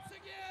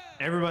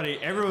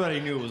 Everybody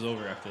knew it was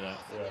over after that.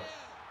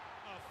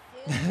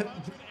 Yeah.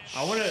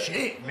 I want to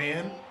Shit,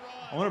 man.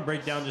 I want to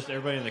break down just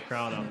everybody in the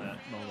crowd on that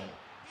moment.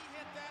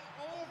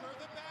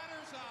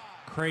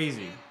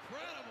 Crazy.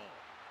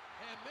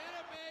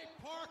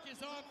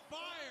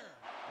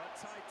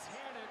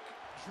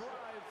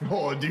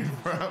 Oh, dude.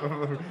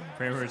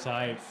 Kramer's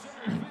hype.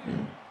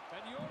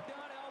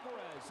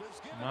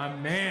 My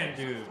man,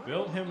 dude.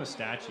 Build him a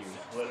statue.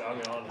 But I'll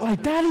be honest.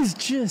 Like, that is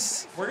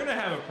just... We're going to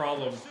have a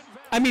problem.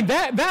 I mean,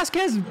 that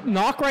Vasquez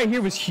knock right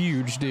here was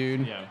huge,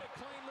 dude. Yeah.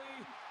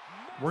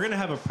 We're going to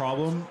have a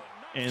problem.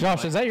 And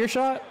Josh, is that your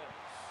shot?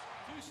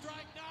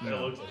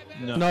 No.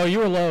 No, you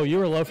were low. You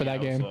were low for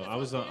that game. I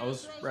was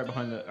right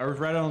behind I was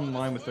right on the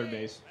line with third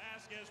base.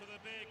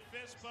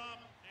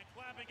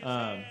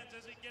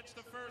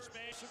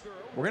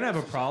 We're gonna have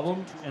a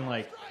problem in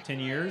like 10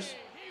 years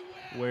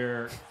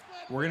where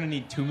we're gonna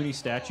need too many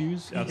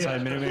statues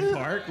outside Minute Maid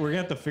Park. We're gonna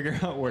have to figure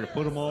out where to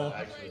put them all.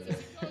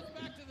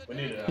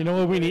 You know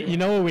what we need? You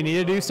know what we need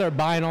to do? Start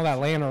buying all that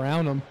land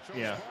around them.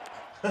 Yeah.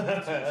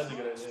 That's a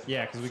good idea.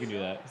 Yeah, because we can do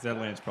that. Because that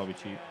land's probably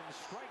cheap.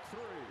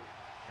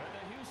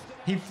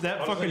 That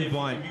Honestly, fucking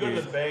bunt. If you go to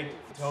Dude. the bank,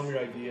 tell them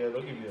your idea,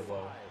 they'll give you a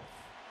loan.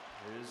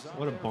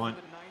 What a bunt.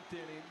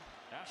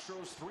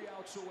 Astros 3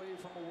 outs away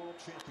from a world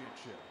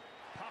championship.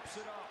 Pops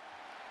it up.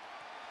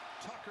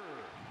 Tucker.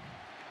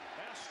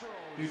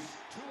 Astros. Dude,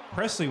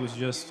 Presley was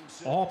just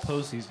all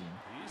postseason,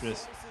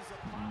 just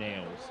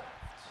nails.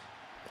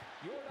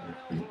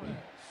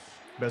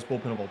 Best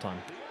bullpen of all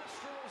time.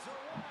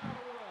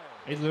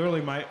 It's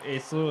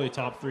literally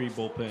top 3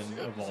 bullpen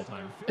of all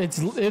time.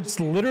 It's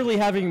literally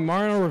having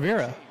Mariano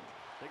Rivera.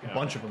 A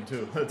bunch of them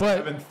too. It's But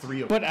having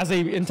 3 of them. but as a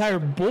entire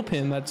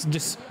bullpen that's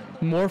just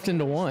morphed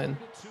into one.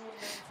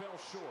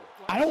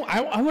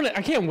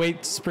 I can't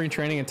wait to spring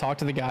training and talk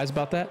to the guys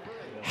about that.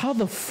 How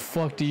the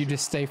fuck do you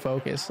just stay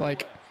focused?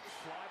 Like,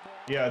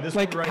 Yeah, this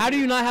like one right how do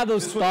you here- not have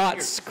those this one right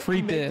thoughts here.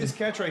 creep You make in? This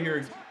catch right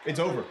here, it's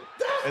over.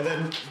 And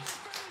then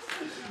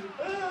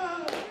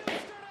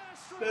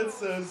That's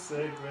so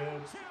sick,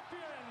 man.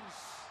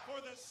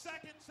 For the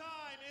second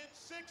time in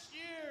 6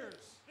 years,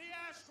 the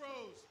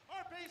Astros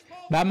are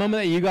baseball. That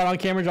moment that you got on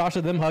camera, Josh,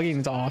 of them hugging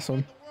is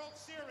awesome. The World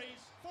Series,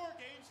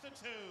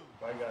 4-2.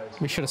 Bye, guys.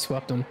 We should have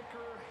swept them.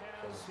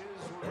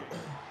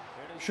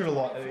 should have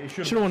lost.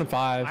 Should have won in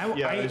 5.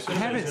 I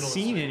haven't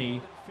seen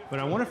any, but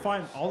I want to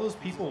find all those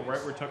people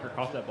right where Tucker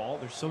caught that ball.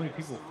 There's so many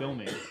people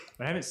filming,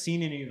 but I haven't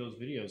seen any of those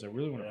videos. I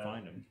really want to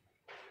find them.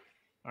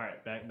 All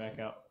right, back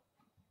out.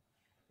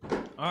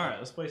 All right,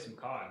 let's play some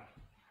COD.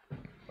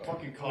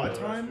 Fucking COD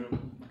time?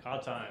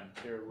 COD time.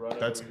 Here, run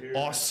That's over here.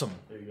 awesome.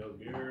 There you go,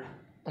 Gear.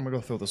 I'm gonna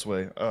go throw this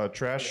away.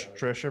 Trash,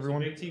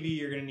 everyone. Big TV,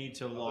 you're gonna need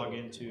to log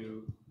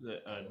into the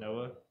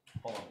Noah.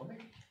 Hold on,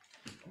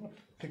 I'm gonna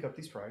pick up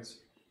these fries.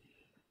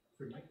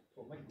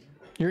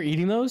 You're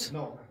eating those?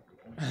 No.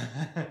 I'm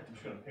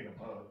just gonna pick them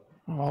up.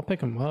 Oh, I'll pick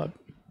them up.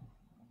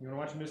 You wanna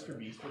watch Mr.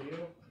 Beast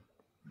video?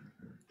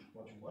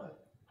 Watching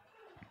what?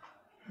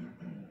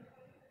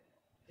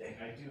 Dang,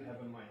 I do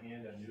have in my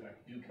hand. I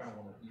do kind of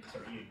want to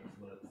start eating them,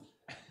 but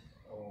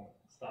I won't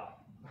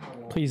stop.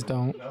 Please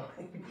don't. No,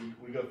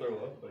 we go throw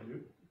up. I do.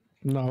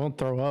 No, I won't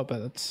throw up.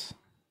 But it's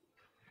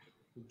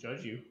Who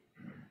judge you?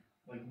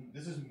 Like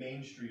this is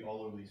Main Street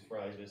all over these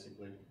fries,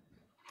 basically.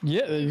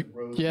 yeah.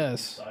 Road,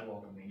 Yes.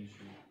 Sidewalk on Main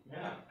Street.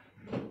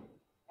 Yeah.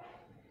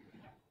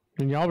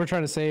 And y'all were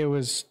trying to say it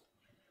was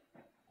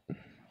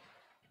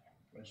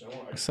Which I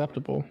want.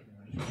 acceptable.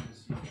 I just wanted to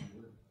see if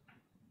you would.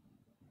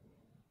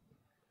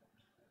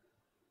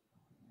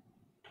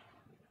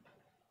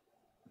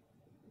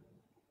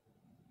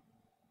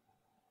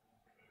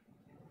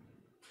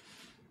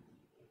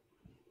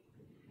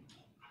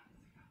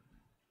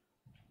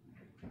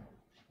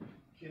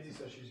 Kenzie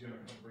says she's gonna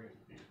come bring us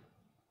beer.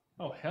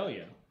 Oh hell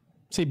yeah.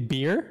 Say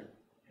beer?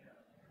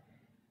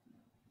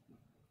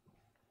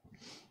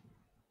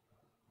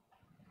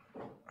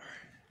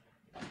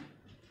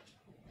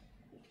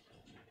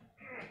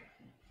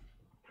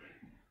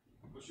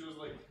 But she was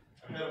like,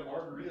 I had a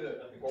margarita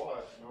at the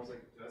quad, and I was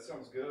like, that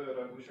sounds good.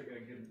 I wish I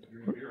could get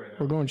green beer right now.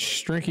 We're going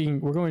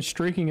streaking. We're going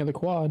streaking at the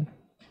quad.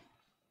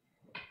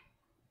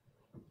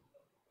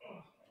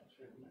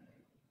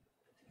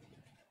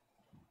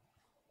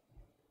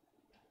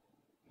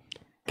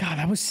 God,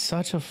 that was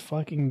such a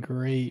fucking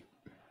great.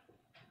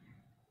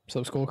 What's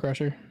up, Skull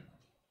Crusher?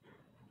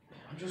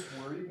 I'm just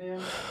worried,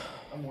 man.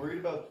 I'm worried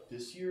about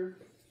this year.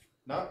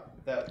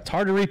 Not that It's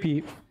hard to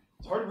repeat.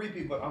 it's hard to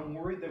repeat, but I'm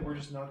worried that we're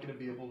just not going to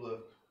be able to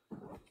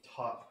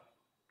top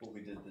what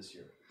we did this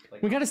year.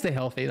 Like, We got to stay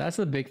healthy. That's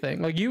the big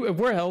thing. Like if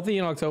we're healthy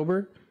in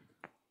October,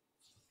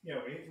 Yeah,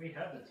 we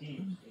have the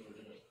team.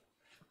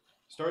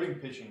 starting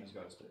pitching has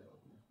got to stay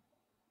healthy.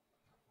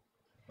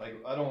 Like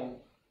I don't.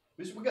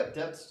 We got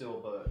depth still,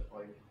 but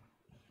like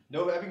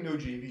having no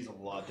JV is a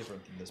lot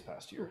different than this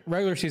past year.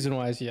 regular season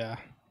wise, yeah.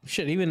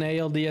 Shit, even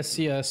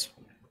ALDSCS.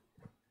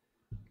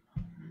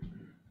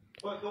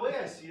 But the way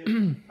I see it,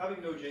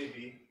 having no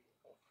JV,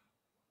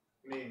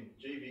 I mean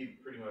JV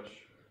pretty much.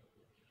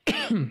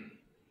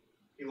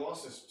 He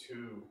lost his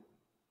 2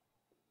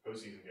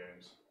 postseason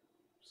games,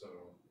 so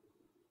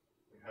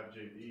you have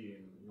JV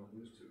and you don't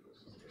lose 2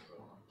 postseason games.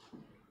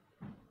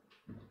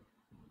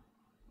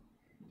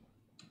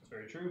 That's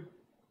very true.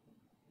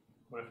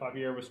 What if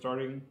Javier was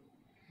starting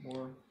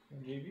more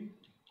in JV?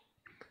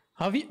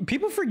 Javi,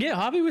 people forget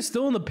Javi was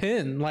still in the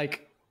pin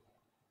like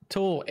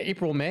till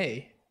April,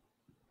 May.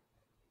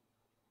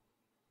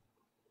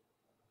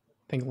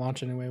 I think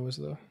launch anyway was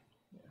the.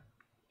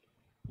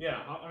 Yeah,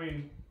 I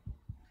mean,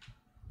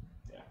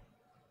 yeah.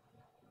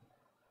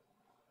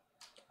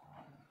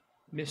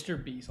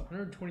 Mr. Beast,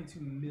 122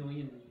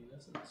 million views.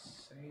 That's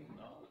insane.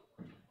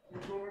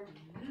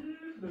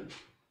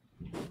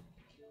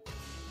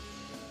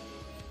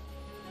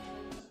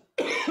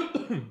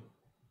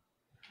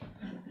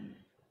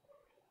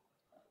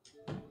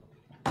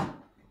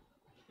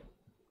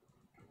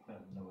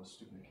 Noah's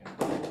stupid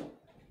account.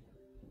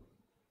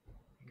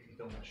 You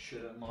don't have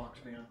shit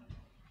unlocked, man.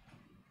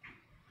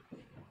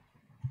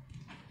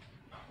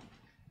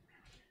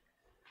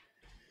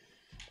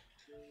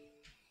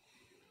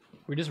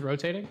 We just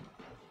rotating?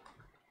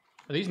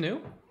 Are these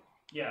new?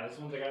 Yeah, this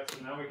one's I got,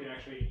 so now we can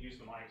actually use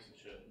the mics and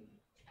shit. And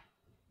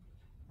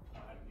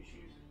not have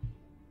issues.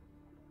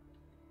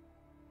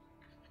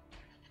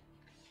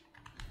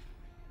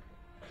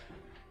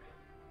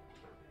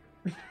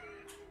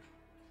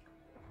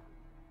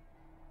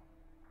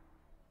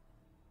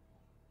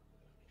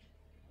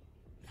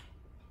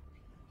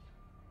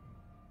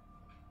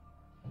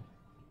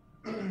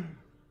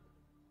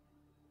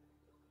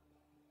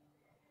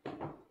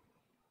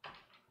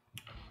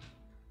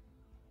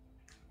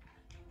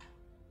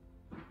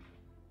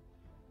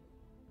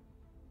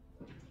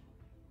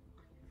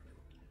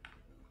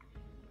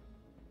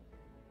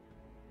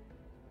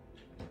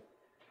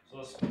 So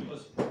let's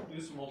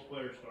do some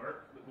multiplayer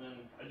start, but then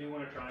I do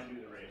want to try and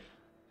do the raid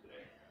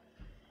today.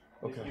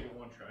 Let's Okay. give it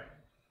one try.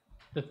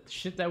 The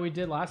shit that we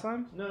did last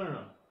time?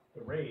 No.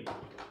 The raid.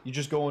 You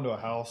just go into a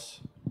house.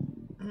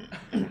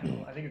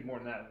 I think it's more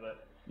than that,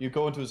 but You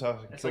go into his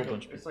house and it's kill like a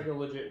bunch of it's people. like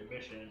a legit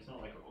mission. It's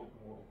not like an open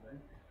world thing.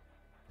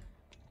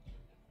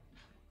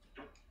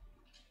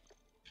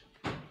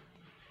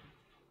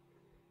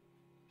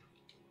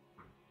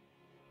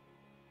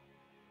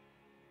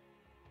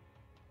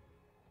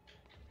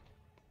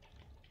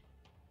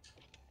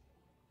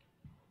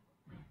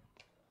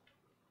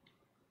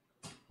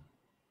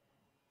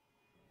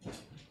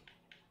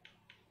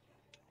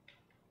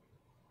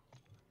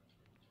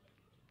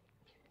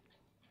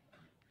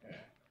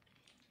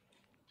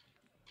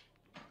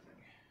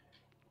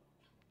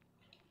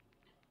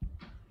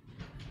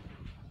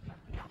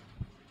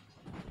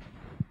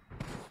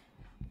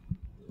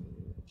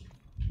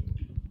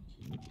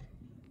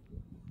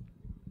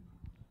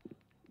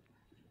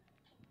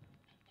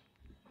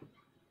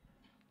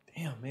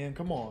 Damn, man,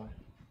 come on.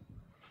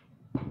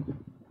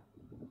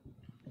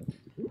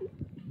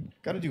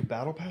 Gotta do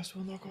battle pass to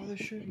unlock all this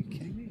shit? Are you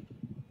kidding me?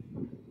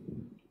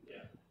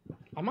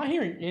 I'm not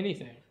hearing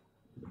anything.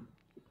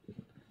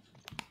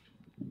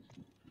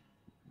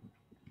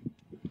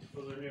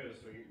 Those are new,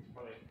 so you can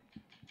probably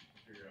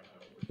figure out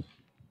how it works.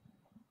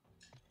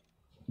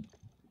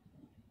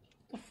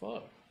 What the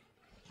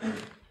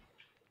fuck?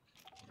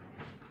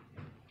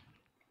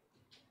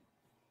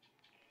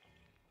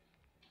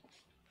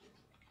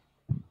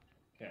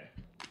 Okay.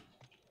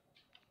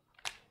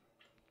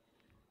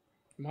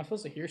 Am I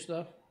supposed to hear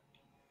stuff?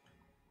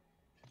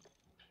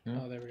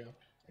 Oh, there we go.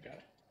 I got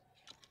it.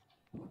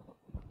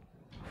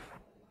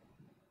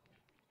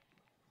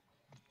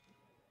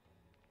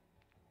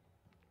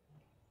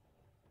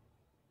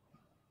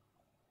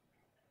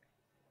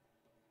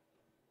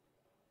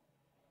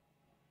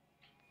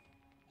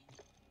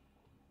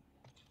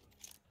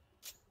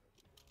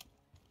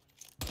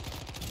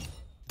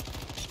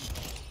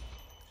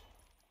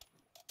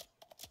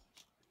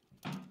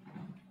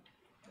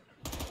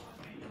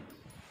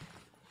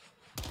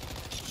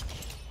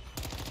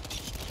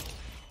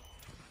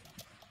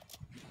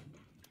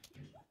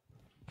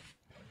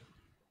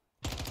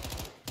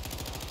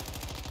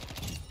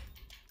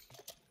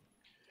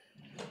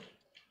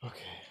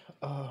 Okay.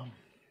 I'm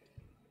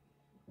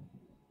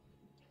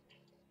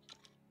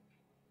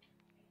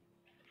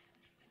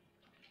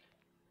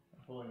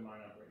pulling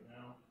mine up right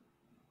now.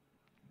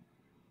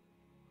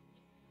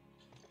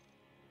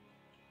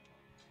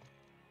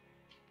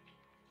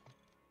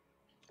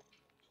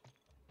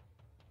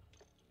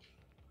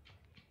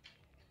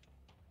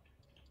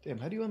 Damn,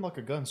 how do you unlock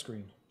a gun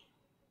screen?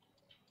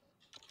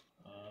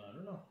 I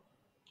don't know.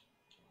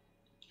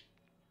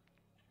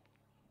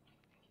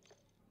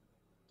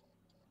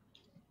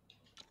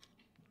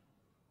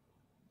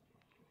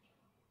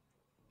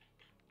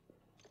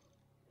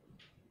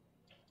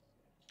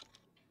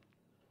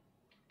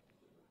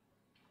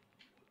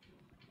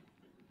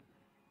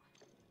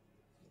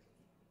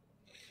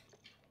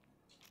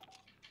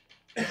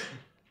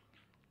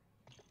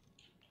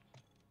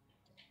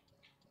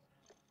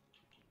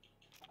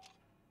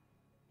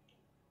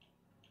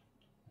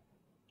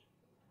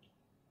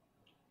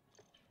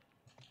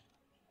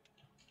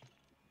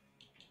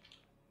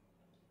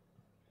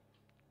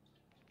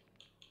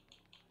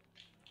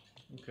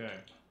 Okay.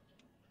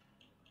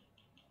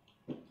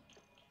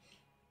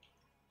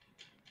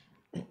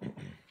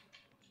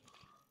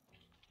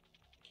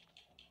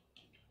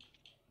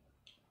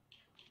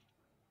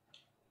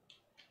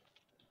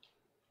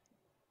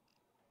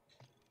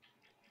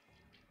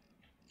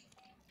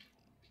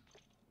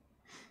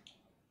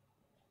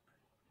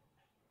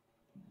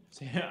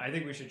 So, yeah, I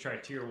think we should try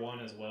tier 1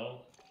 as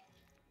well,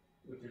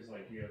 which is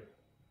like you have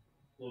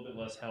a little bit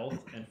less health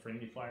and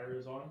friendly fire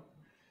is on.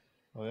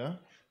 Oh yeah?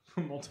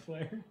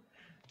 Multiplayer.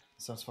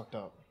 Sounds fucked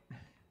up.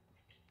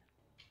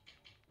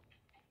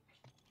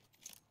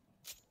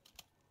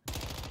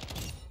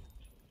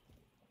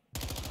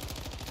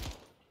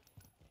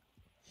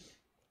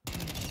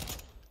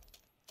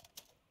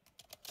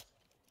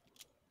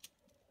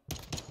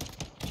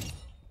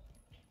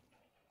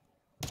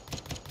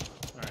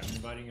 Alright, I'm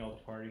inviting y'all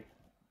to party.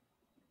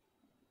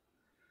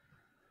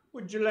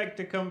 Would you like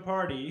to come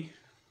party?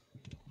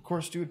 Of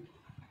course, dude.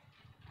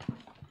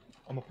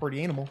 I'm a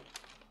party animal.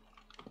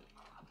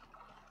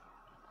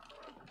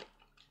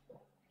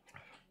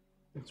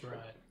 Let's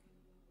ride.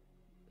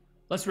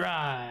 Let's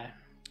ride.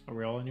 Are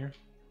we all in here?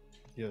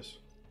 Yes.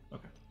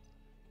 Okay.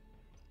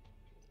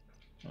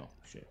 Oh,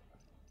 shit.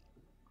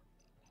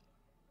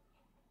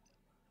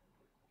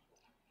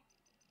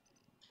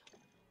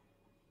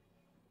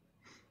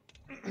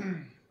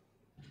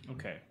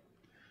 Okay.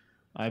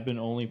 I've been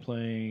only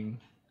playing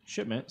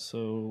Shipment,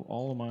 so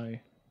all of my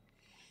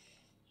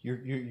You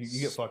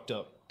get fucked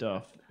up.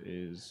 stuff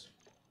is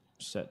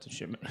set to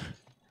Shipment.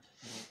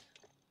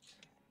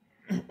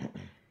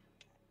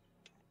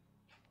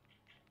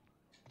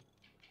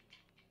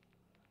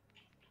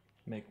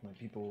 Make my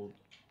people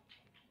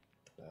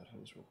the bad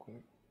hose real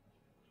quick.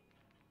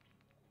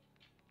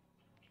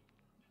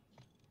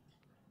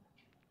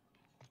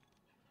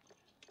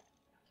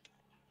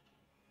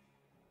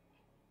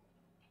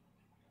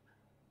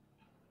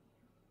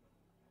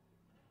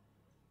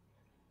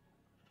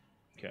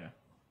 Okay.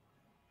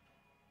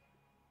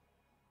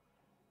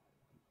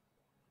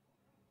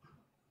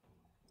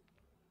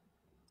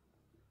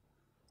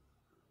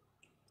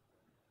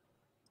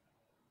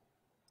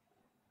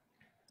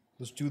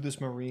 Let's do this,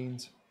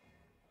 Marines.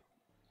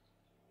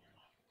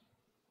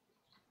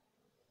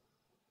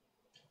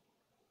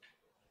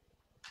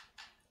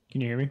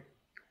 Can you hear me?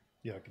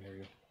 Yeah, I can hear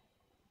you.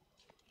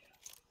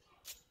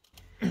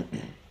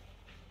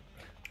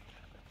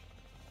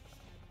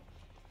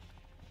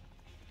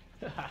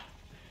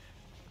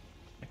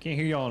 I can't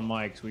hear y'all on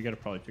mics. We gotta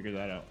probably figure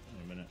that out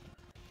in a minute.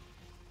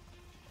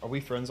 Are we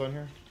friends on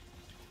here?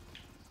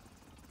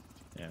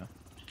 Yeah.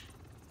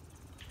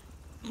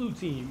 Blue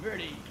team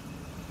ready.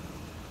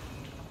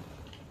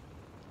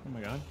 Oh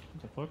my god.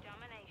 What the fuck?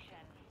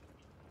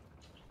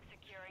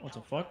 What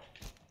the fuck?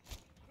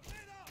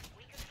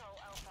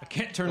 I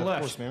can't turn Of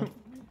left. course, man.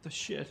 What the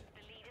shit?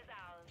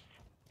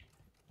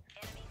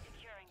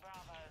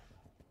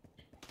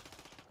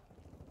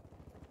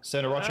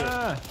 Center, watch it.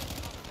 Ah!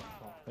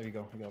 There you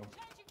go. You got him.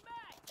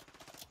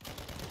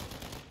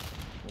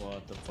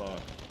 What the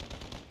fuck?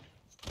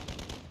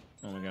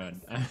 Oh my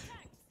god.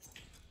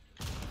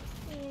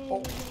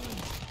 Oh.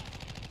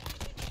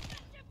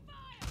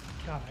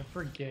 God, I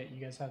forget you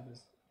guys have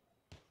this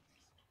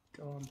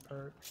gun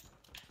perk.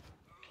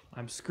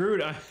 I'm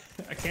screwed. I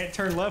can't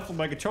turn left with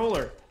my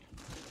controller.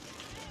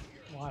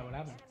 Why? What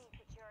happened?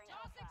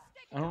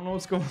 I don't know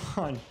what's going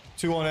on.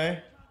 2 on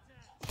A.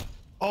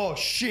 Oh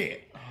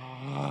shit!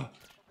 I'm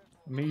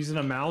using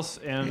a mouse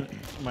and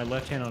my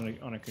left hand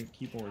on a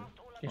keyboard.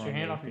 Get your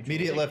hand off your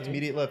Immediate left.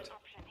 Immediate left.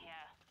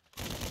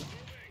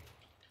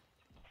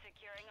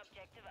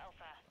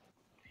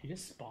 He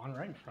just spawned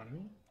right in front of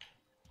me.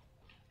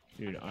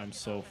 Dude, I'm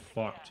so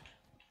fucked.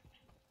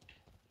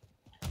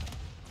 I'm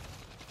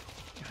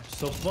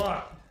so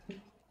fucked.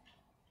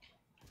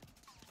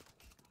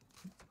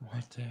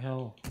 What the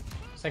hell?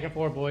 Second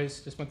floor,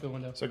 boys. Just went through the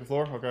window. Second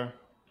floor. Okay.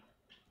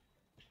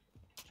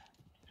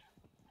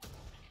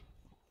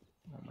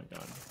 Oh my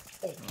god.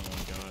 Oh my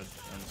god.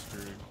 I'm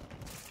screwed.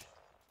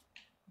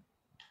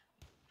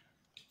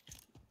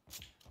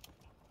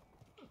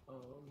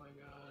 Oh my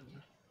god.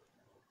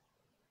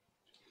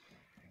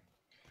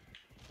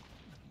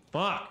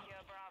 Fuck!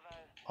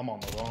 I'm on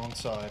the wrong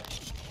side. I don't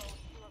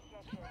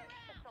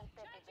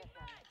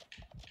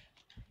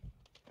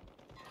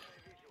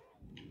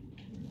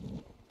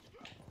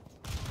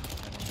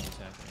know what's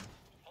happening.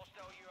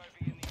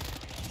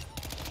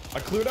 I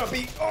cleared out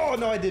B. Oh,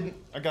 no, I didn't.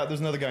 There's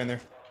another guy in there.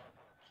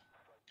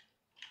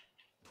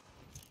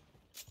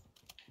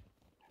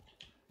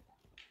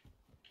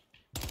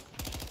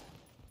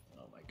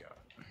 Oh my god.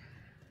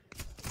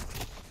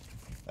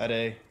 At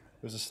A,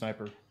 there's a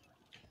sniper.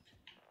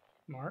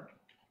 Mark.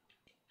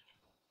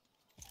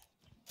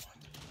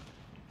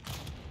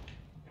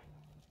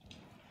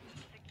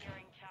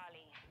 Securing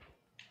Charlie.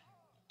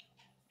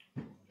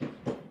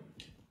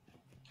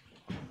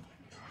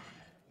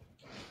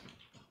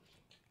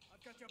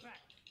 I've got your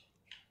back.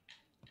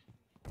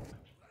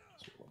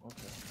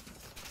 Okay.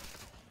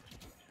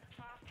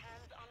 Fast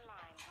hands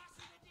online.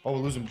 Oh, we're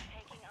losing.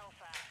 Taking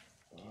Alpha.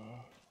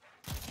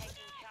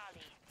 Taking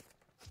Charlie.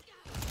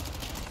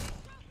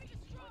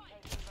 We're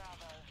taking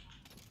Bravo.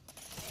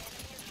 The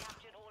enemy has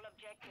captured all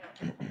objectives.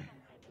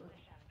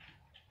 Position.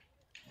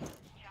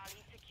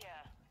 Charlie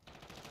secure.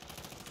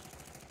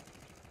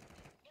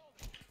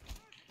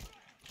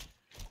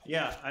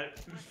 Yeah,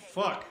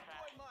 fuck.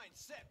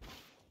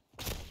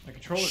 My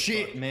controller.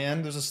 Shit,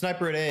 man. There's a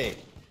sniper at A.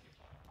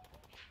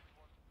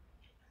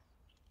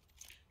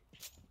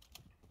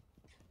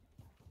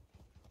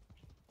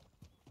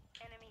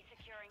 Enemy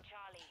securing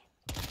Charlie.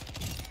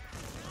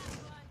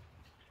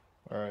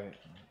 Alright.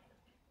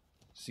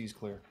 C's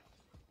clear.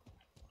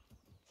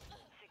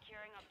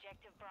 Securing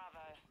objective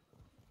Bravo.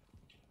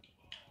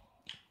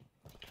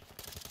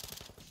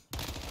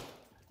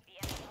 The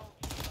enemy holds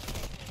the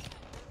objective.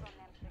 Move on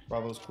them.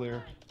 Bravo's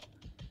clear.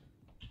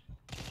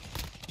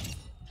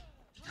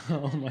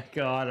 Oh my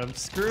god, I'm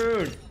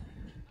screwed.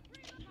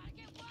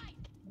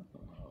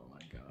 Oh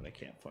my god, I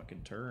can't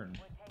fucking turn.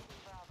 We're taking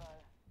Bravo.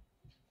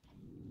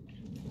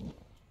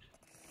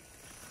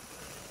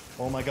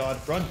 Oh my god,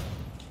 run!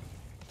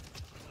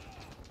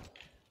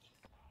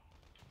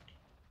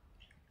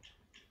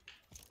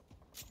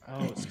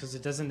 Oh, it's because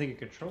it doesn't think a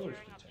controller's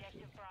Securing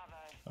protected. objective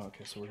Bravo.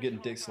 Okay, so we're getting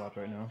dick slapped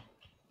right now.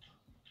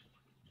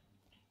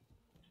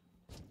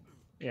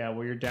 Yeah,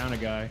 well, you're down a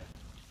guy.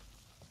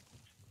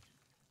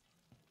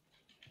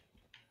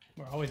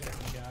 We're always down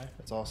a guy.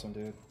 That's awesome,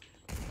 dude.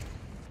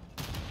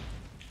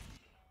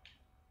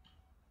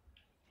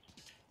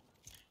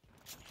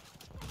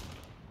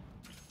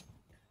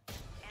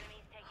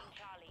 Enemies taking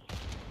Charlie.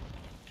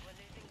 We're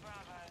losing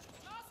Bravo.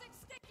 Tossing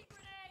sticky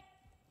grenade.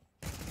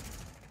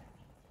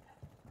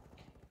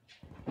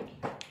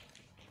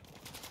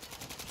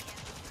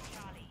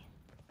 Charlie.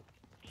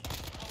 The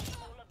enemy holds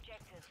all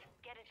objectives.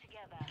 Get it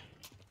together.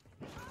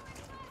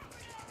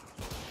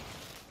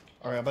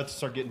 Alright, I'm about to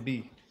start getting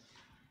B.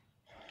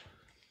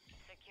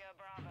 Secure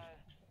Bravo.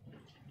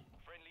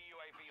 Friendly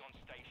UAV on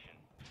station.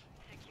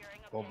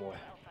 Securing Oh objective boy.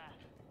 Alpha.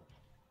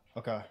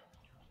 Okay.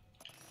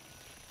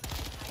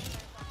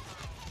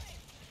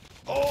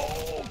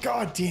 Oh,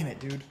 god damn it,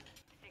 dude.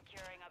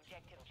 Securing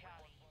objective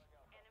Charlie.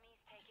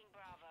 Enemies taking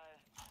Bravo.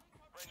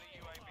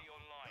 Friendly UAV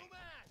online.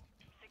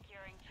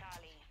 Securing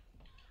Charlie.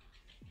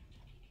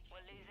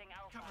 We're losing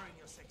Alpha. Covering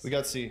your six. We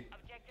got C.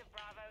 Objective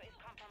Bravo is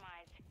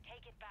compromised.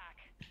 Take it back.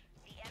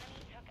 The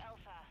enemy took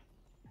Alpha.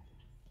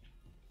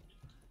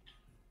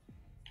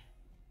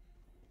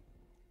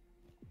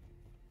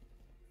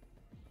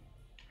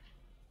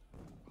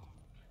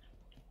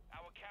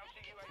 Our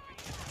counter UAV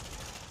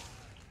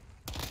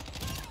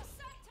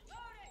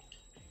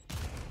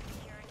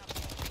Securing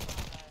objective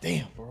Bravo.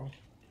 Damn, bro.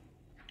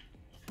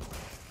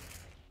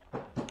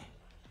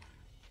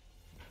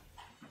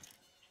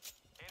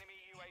 enemy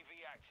UAV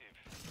active.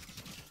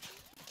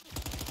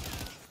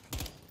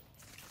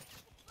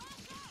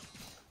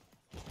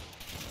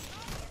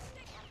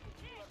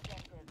 Two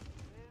objectives.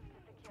 Move to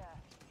secure.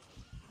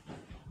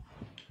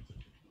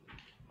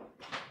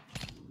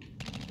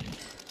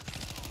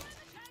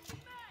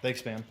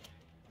 Thanks, man.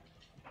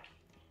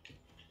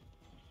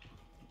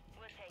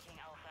 We're taking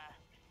Alpha.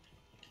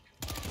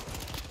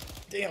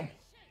 Damn.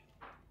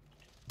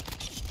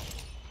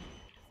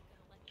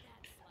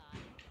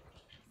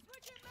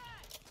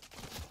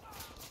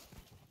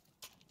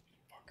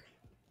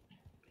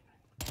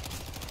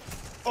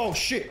 Oh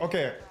shit,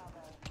 okay.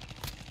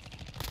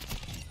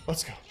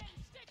 Let's go.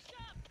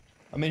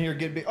 I'm in here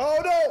getting B. Oh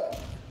no!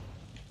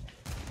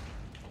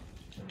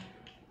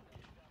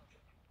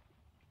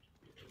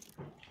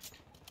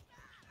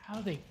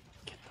 How do they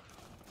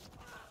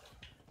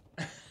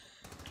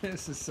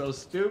This is so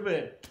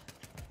stupid.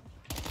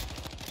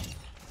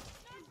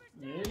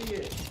 You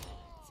idiot.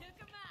 Took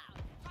him out.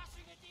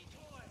 Tossing a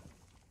decoy.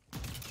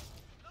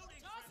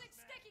 Tossing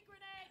sticky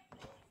grenade.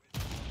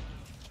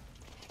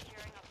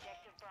 Securing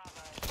objective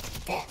Bravo.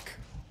 Fuck.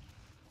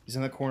 He's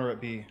in the corner at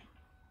B,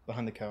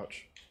 behind the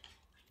couch.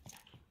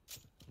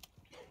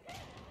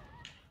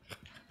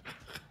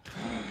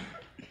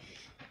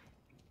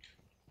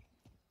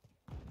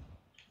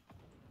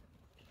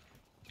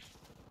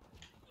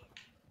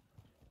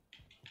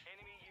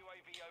 Enemy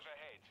UAV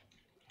overhead.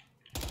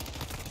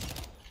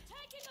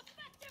 Taking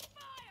effective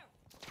fire.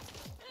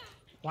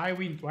 why are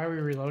we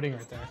reloading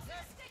right there?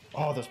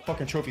 Oh, there's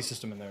fucking trophy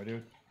system in there,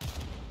 dude.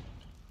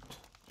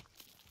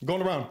 I'm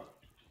going around.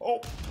 Oh!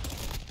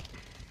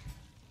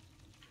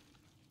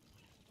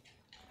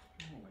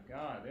 Oh my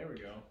god, there we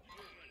go.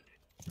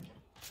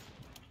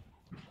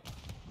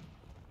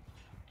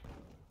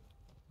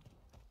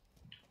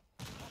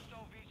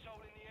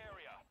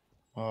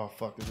 Oh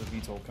fuck, there's a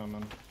VTOL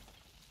coming.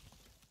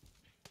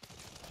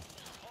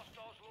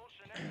 Hostiles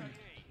launched an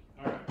SAE.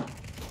 Alright.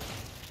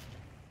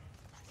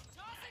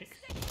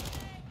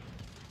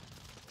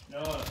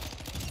 No.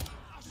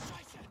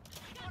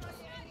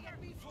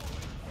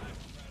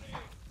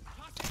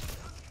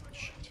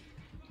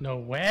 No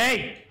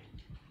way!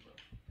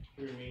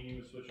 Me and you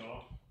would switch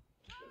off.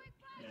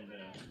 And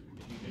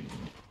you can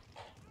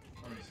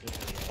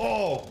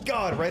Oh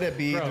god, right at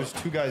B. Bro. There's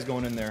two guys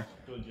going in there.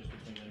 go just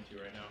between them two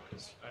right now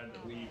because I had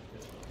to leave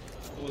because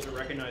I wasn't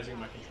recognizing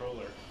my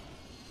controller.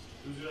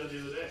 Who's that the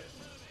other day?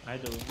 I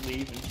had to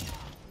leave and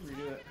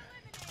redo it.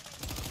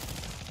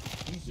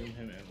 Can you zoom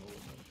him in a little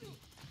bit?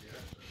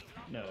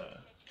 No,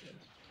 yes.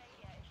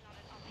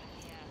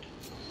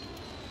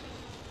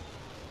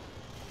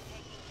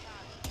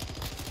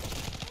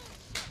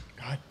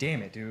 God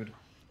damn it, dude.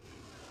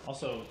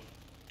 Also,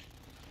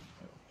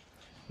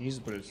 he needs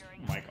to put his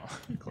mic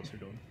on closer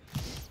to him.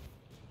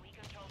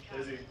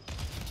 Izzy.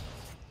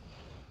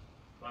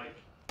 Mike.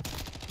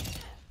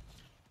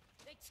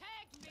 They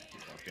tagged me.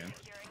 Okay.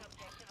 Securing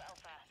objective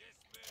Alpha.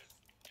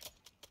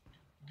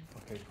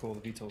 Okay, cool.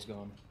 The VTOL's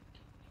gone.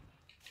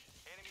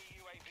 Enemy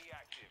UAV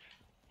active.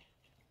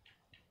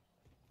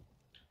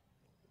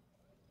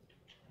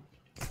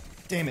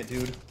 Damn it,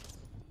 dude.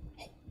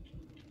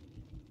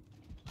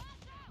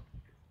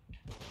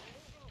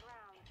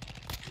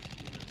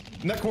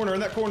 In that corner, in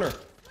that corner.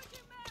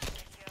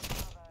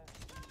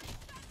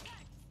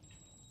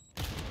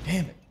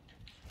 Damn it.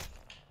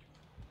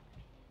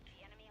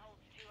 The enemy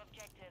holds 2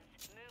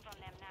 objectives. Move on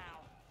them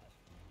now.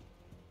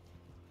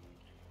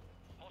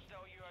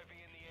 Hostile UAV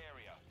in the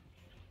area.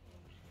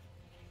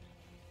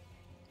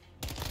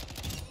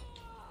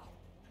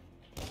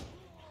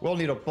 We'll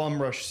need a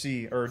bum rush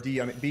C or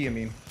D. I mean B. I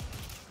mean.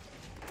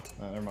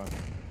 Never mind.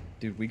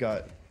 Dude, we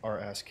got our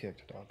ass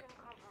kicked, dog.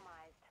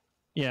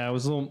 Yeah, it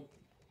was a little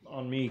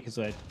on me because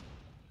I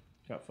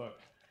got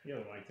fucked. You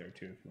have a mic there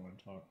too if you want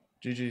to talk.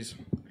 GG's.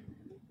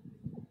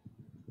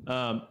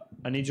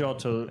 I need y'all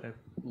to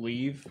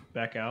leave,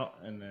 back out,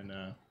 and then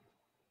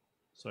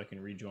so I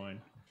can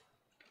rejoin.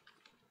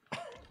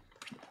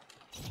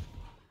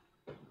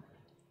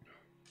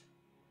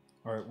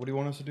 All right, what do you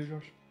want us to do,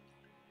 Josh?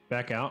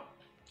 Back out.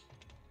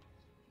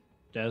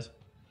 Des.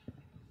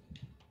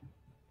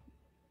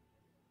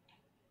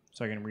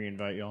 So I can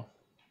re-invite y'all.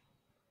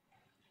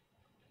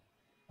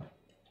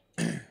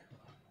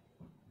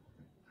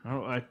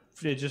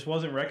 It just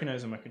wasn't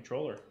recognizing my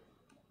controller.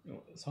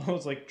 So I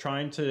was like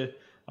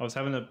I was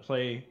having to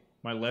play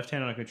my left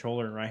hand on a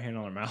controller and right hand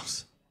on a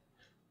mouse.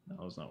 That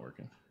was not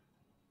working.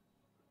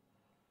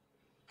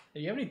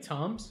 Do you have any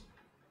Tums?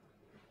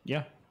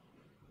 Yeah.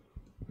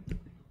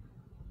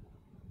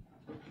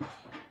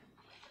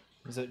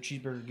 Is that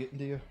cheeseburger getting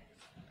to you?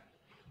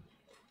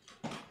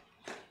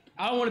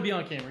 I don't want to be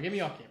on camera. Get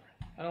me off camera.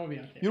 I don't want to be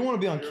on camera. You don't want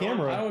to be on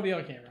camera. I don't want to be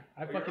on camera.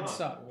 I fucking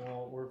suck.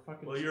 Well, we're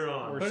fucking. Well, you're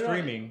on. We're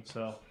streaming,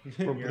 so.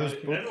 There's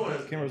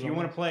both cameras If you on.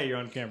 want to play, you're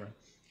on camera.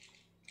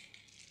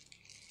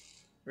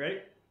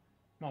 Ready?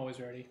 I'm always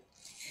ready.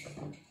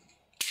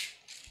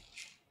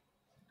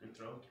 Good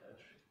throw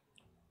catch.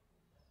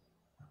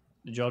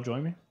 Did y'all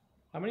join me?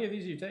 How many of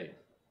these do you take?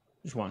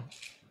 Just one.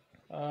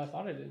 I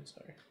thought I did.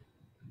 Sorry.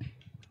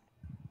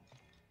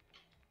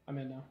 I'm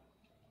in now.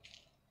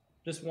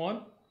 Just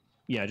one?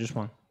 Yeah, just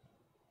one.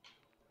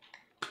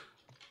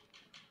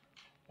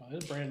 Oh,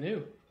 this is brand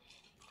new.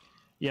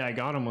 Yeah, I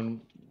got them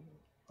when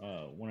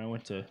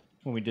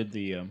we did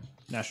the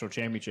national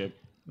championship.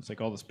 It's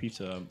like all this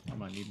pizza. I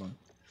might need one.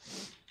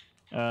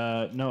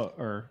 No,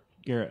 or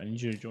Garrett, I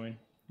need you to join.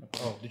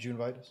 Oh, did you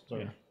invite us?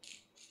 Sorry.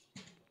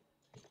 Yeah.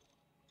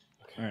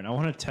 All right, I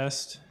want to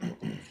test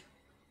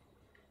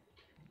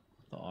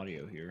the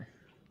audio here.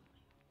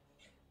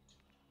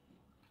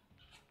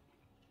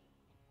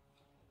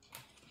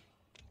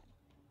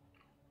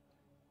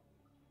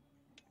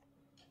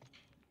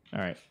 All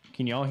right,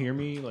 can y'all hear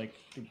me like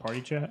through party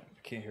chat?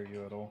 I can't hear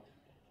you at all.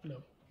 No.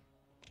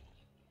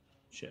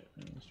 Shit.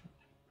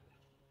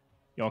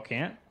 Y'all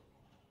can't?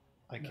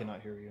 I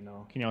cannot hear you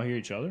now. Can y'all hear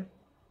each other?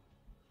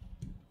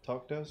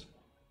 Talk, Des?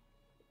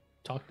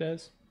 Talk, Des?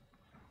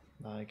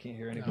 No, I can't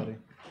hear anybody.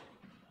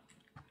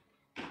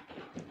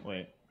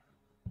 Wait.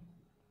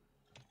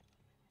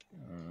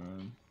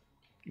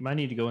 You might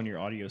need to go in your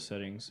audio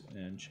settings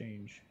and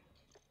change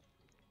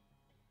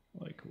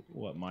like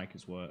what mic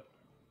is what.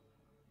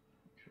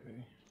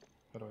 Okay.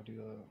 How do I do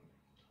that?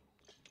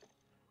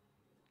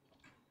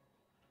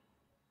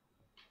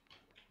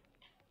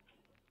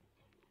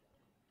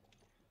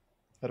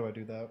 How do I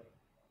do that?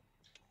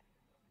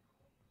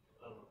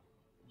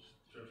 Just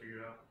trying to figure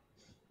it out.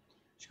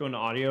 Just go into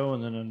audio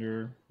and then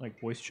under like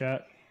voice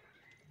chat,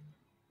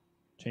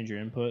 change your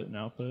input and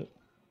output.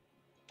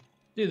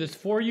 Dude, this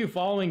for you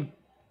following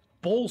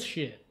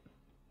bullshit.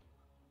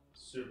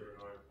 Super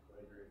hard.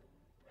 I agree.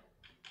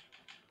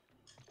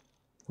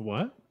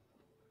 What?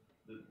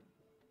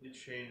 They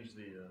changed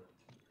the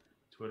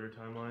Twitter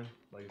timeline.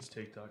 Like it's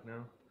TikTok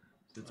now.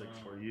 So it's like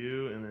for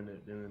you and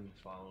then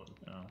following.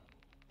 Oh.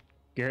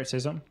 Garrett, say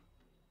something.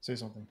 Say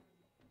something.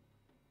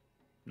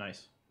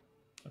 Nice.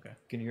 Okay.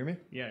 Can you hear me?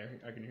 Yeah,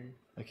 I can hear you.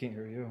 I can't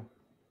hear you.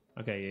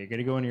 Okay, yeah, you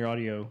gotta go in your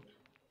audio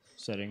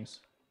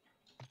settings.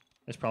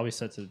 It's probably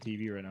set to the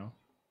TV right now.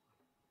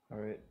 All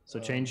right. So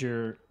change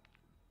your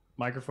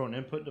microphone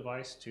input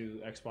device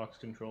to Xbox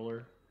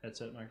controller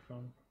headset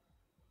microphone,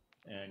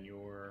 and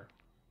your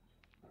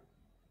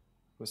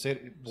say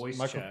it, voice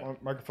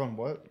microphone.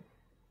 What?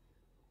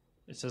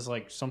 It says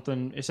like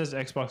something. It says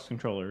Xbox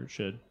controller. It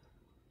should.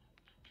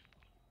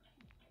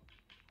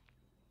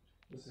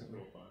 This is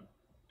real fun.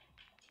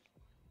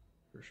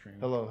 For stream.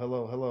 Hello,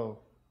 hello, hello.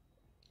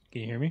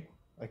 Can you hear me?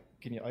 I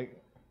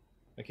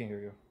can't hear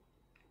you.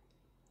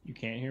 You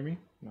can't hear me?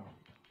 No.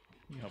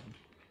 You help me.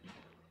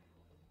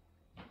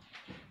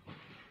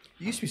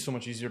 It used to be so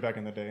much easier back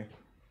in the day.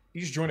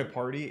 You just join a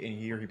party and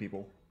you hear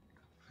people.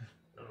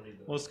 I don't need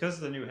that. Well, it's because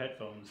of the new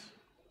headphones.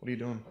 What are you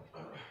doing?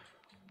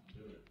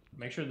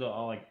 Make sure the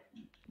like,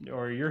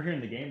 or you're hearing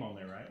the game on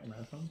there, right? On the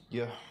headphones.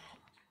 Yeah.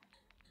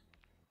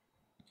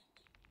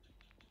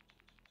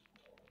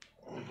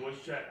 The voice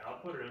chat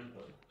output or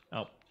input?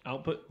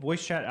 Output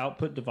voice chat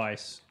output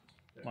device.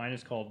 Mine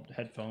is called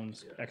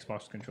headphones,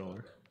 Xbox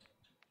controller.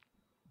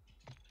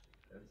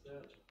 That's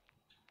that.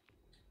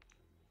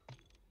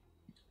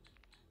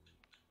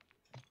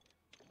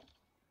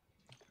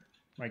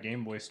 My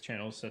Game Voice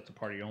channel is set to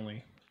party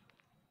only.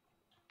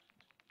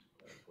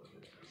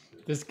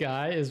 This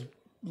guy is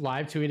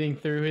live tweeting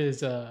through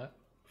his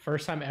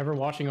first time ever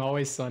watching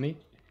Always Sunny.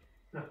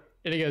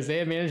 And he goes, they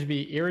have managed to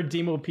be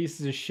irredeemable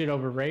pieces of shit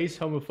over race,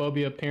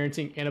 homophobia,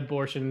 parenting, and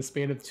abortion in the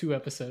span of 2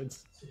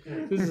 episodes.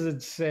 This is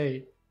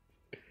insane.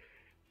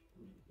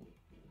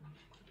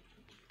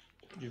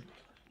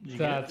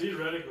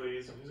 Theoretically,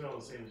 he's all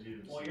the same as you.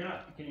 Well, you're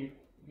not.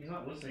 He's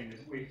not listening.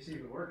 Just wait to see if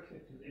it works.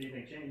 If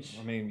anything changed.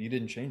 I mean, you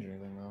didn't change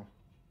anything though.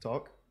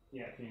 Talk.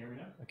 Yeah. Can you hear me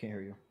now? I can't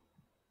hear you.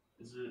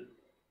 Is it?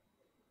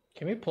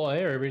 Can we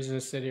play, or are we just gonna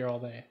sit here all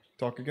day?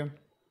 Talk again.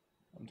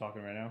 I'm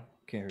talking right now.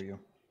 Can't hear you.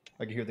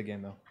 I can hear the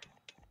game though.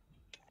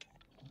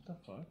 What the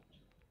fuck?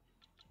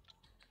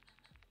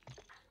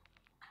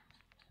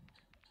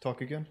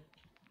 Talk again.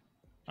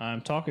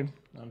 I'm talking.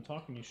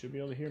 You should be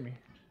able to hear me.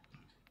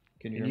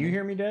 Can you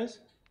hear me, Des?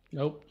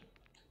 Nope.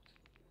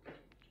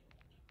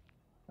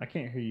 I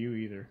can't hear you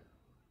either.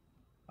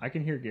 I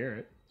can hear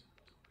Garrett.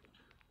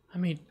 I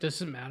mean,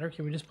 does it matter?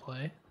 Can we just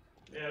play?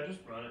 Yeah, just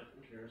run it.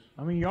 Who cares?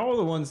 I mean, y'all are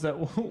the ones that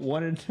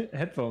wanted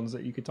headphones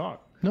that you could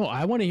talk. No,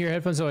 I want to hear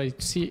headphones so I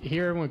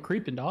hear everyone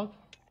creeping, dog.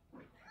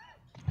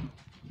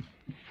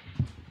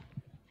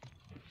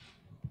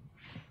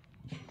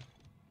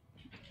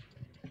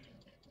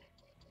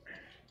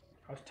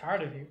 I was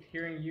tired of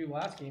hearing you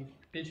last game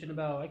bitching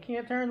about I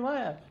can't turn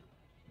left.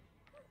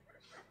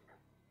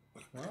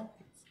 Well,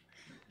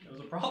 it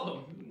was a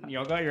problem.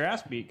 Y'all got your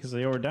ass beat because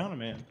they were down a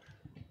man.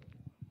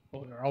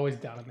 Well, they're always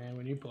down a man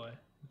when you play.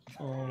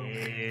 Oh,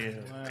 yeah.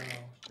 Wow.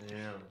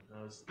 Damn,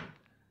 that's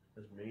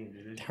mean,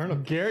 dude. Turn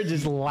up. Garrett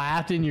just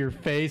laughed in your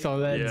face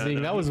on that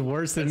zing. That was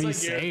worse than me like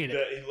saying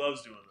it. He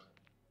loves doing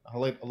that. I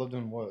love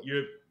doing what?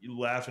 You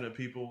laughing at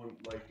people when,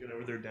 like,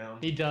 whenever they're down.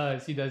 He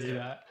does do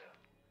that.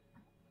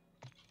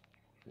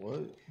 What?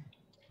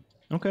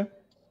 Okay.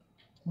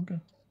 Okay.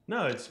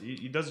 No,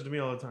 he does it to me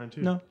all the time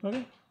too. No.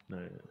 Okay. No.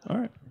 All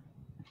right.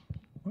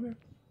 Okay.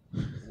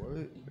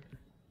 What?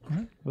 All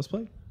right. Let's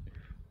play. And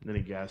then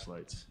he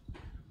gaslights.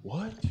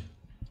 What?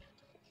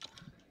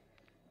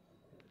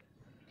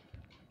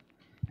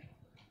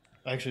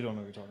 I actually don't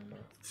know what you're talking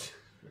about.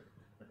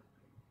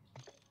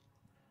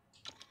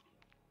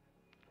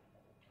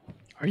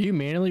 Are you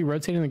manually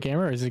rotating the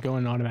camera, or is it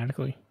going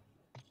automatically?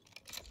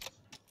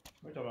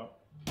 What are you talking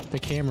about? The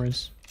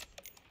cameras.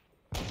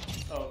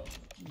 Oh,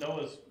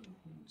 Noah's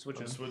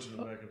switching. I'm switching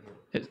them back and forth.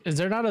 Is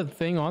there not a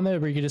thing on there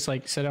where you could just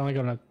like set it like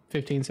on a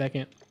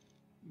 15-second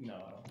No, I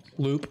don't think so.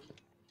 loop?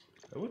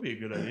 That would be a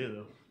good idea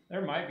though.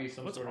 There might be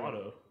some What's sort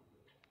auto? of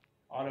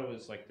auto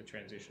is like the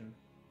transition.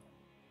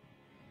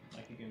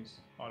 Like you can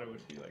auto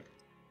would be like,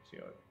 see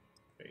how it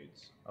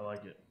fades. I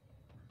like it.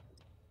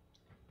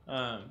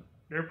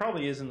 There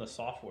probably is in the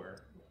software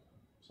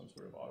some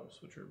sort of auto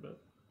switcher, but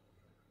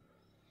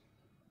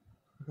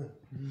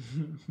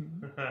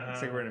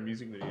it's like we're in a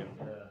music video.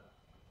 Yeah.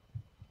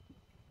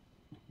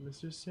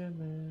 Mr.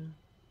 Sandman,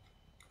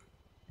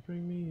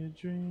 bring me a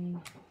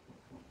dream.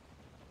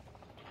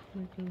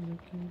 Make a look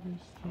at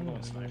this I'm going thing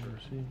I've sniper. never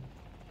seen.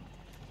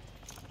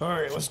 All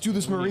right, let's do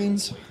this,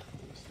 Marines.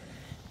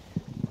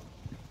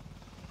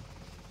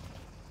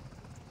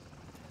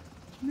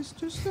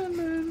 Mr.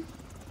 Sandman.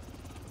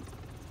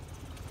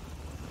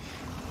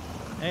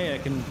 Hey, I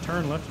can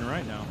turn left and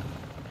right now.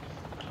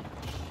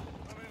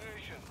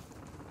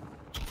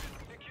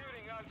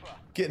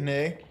 Get an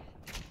A.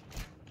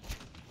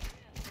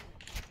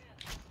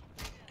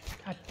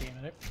 God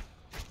damn it.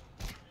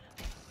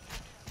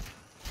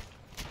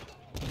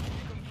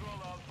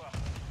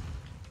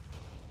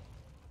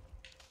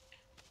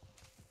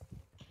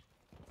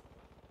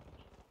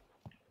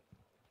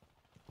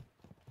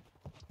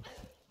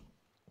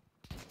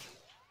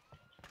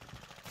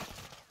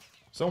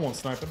 Someone's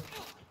sniping.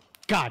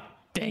 God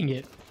dang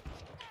it.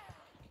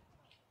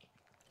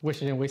 Wish I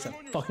didn't waste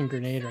that fucking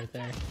grenade right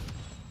there.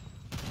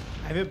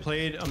 I haven't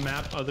played a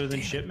map other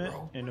than Shipment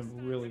in a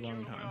really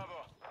long time.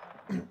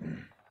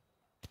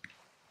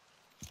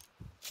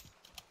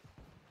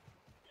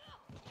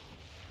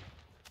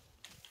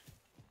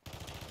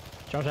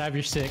 Josh, I have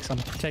your 6. I'm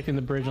protecting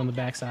the bridge on the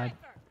backside.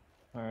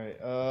 All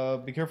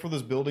right. Be careful of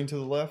this building to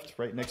the left,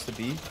 right next to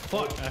B.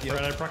 Fuck! I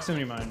forgot I had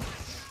proximity mine.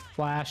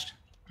 Flashed.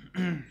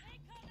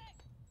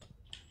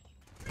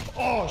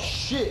 Oh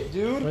shit,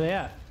 dude! Where they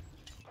at?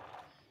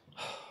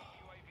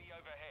 UAV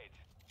overhead.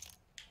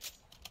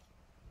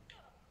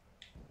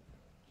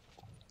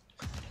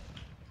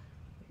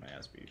 My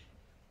ass beat.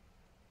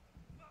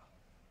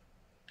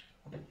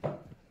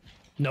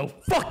 No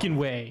fucking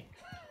way.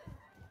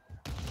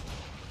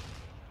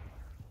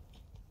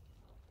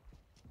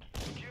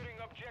 Securing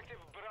objective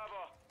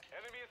Bravo.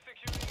 Enemy is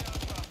securing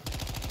Alpha.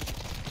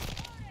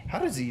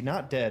 How is he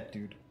not dead,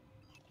 dude?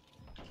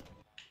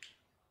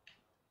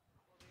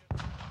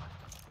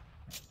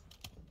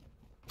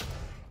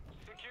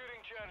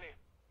 Securing Charlie.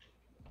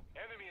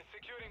 Enemy is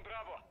securing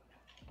Bravo.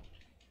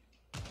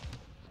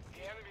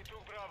 The enemy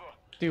took Bravo.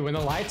 Dude, when the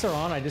lights are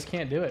on, I just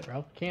can't do it,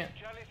 bro. Can't.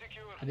 Charlie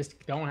secure. I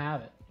just don't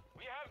have it.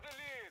 We have the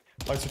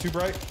lead. Lights are too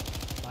bright.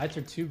 Lights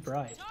are too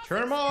bright.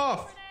 Turn them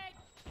off.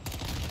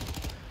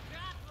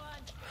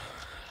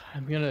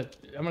 I'm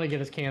gonna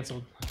get us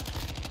canceled.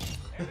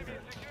 Enemy is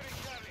securing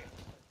Charlie.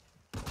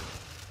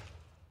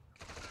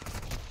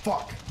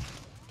 Fuck.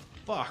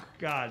 Fuck.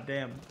 God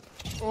damn.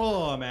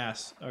 Oh, I'm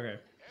ass. Okay. Enemy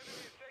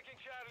is taking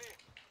Charlie.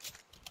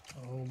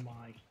 Oh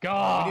my We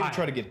god. need to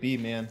try to get B,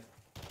 man.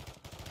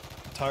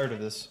 I'm tired of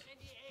this.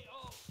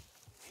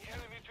 The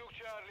enemy took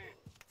Charlie.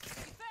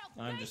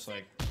 I'm just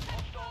like,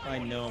 I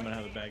know I'm gonna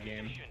have a bad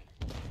game.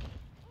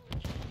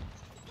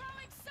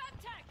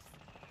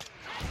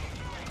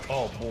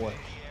 Oh boy.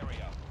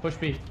 Push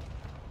B.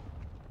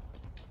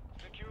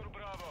 Secure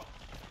Bravo.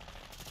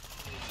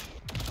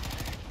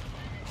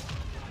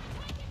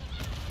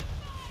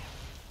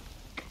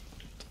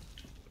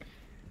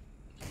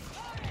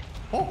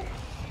 Oh.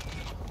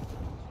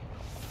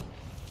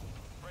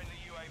 Friendly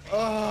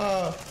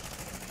UAV.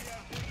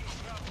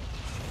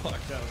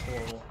 Fuck, that was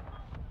horrible.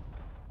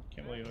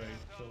 Can't believe I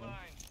killed him.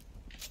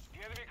 The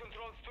enemy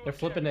controls two They're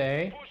flipping to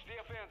A. Push the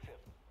offensive.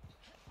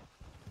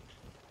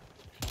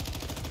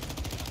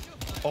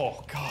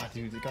 Oh god,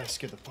 dude, the guy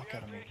scared the fuck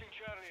out of me. Taking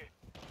Charlie.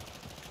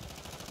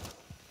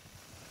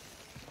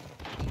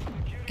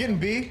 Getting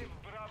B.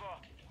 Bravo.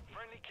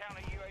 Friendly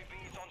counter UAV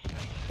is on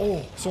station.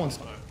 Oh,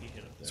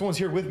 someone's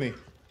here with me.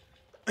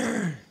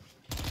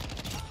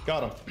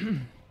 Got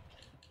him.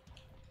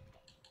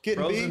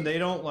 Getting Frozen, B. they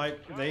don't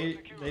like, they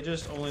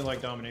just only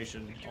like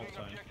domination all the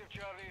time. Objective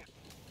Charlie.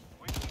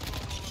 We control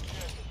all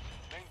objectives.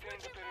 Maintain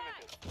the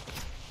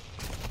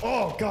perimeter.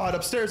 Oh god,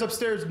 upstairs,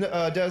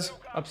 Des.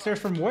 Upstairs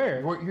from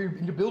where? You're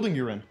in the building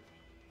you're in.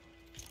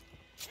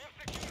 We've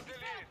secured the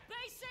lead.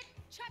 Basic,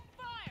 check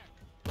fire.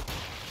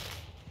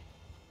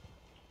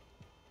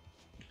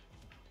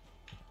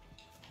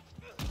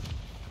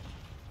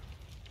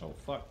 Oh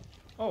fuck.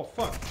 Oh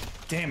fuck.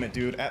 Damn it,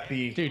 dude, at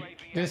B. Dude,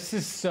 this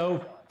is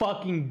so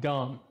fucking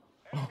dumb.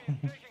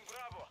 Taking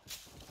Bravo.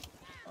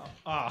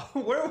 Ah,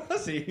 where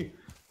was he?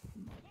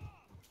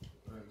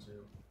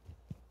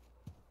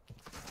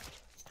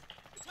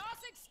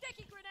 Tossing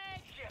sticky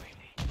grenade.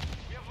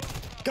 We have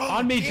lost Bravo.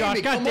 God On me, damn Josh.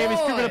 it, God come damn it,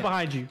 screw it on. up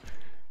behind you.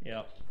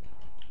 Yep.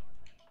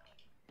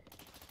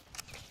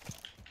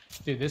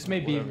 Dude, this may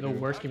be the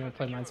worst game I've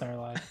played my entire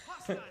life.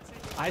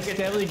 I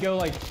steadily go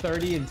like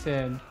 30 and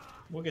 10.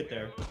 We'll get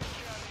there.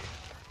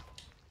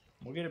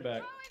 We'll get it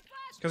back.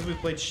 It's because we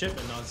played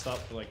Shipment nonstop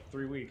for like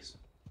 3 weeks.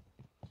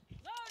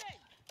 Loading.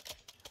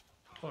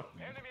 Fuck,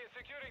 man. Enemy is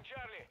securing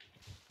Charlie.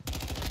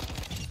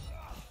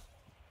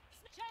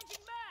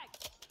 Changing mag.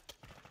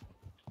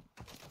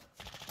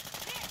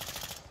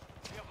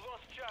 We have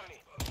lost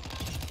Charlie.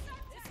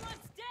 This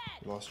one's dead.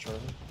 We lost Charlie.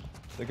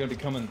 They're gonna be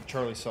coming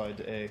Charlie's side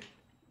to A.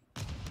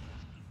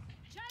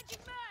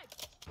 Changing mag.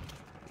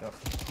 Yep.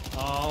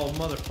 Oh,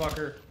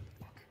 motherfucker.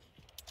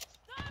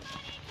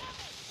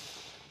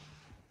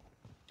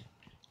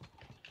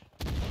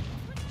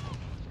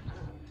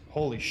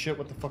 Holy shit,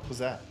 what the fuck was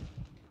that?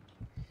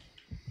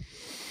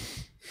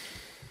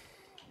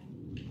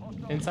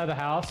 Inside the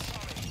house.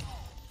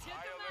 High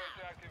alert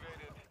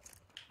activated.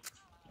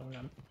 Oh,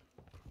 God.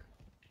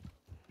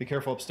 Be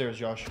careful upstairs,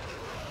 Josh.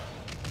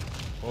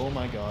 Oh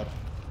my god.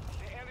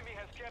 The enemy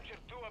has captured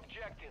 2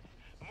 objectives.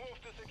 Move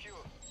to secure.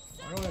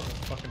 Why do I have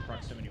a fucking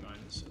proximity mine?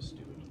 This is so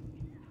stupid.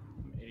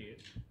 I'm an idiot.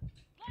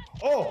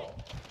 Oh!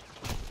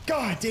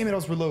 God damn it, I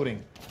was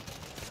reloading.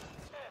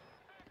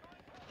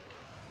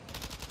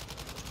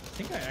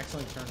 I think I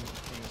accidentally turned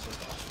aim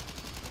assist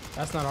off.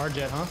 That's not our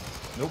jet, huh?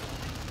 Nope.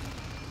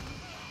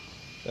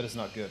 That is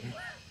not good.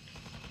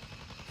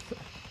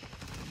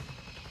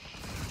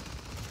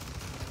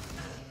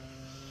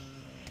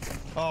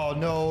 Oh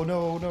no,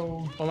 no,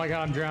 no. Oh my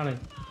god, I'm drowning.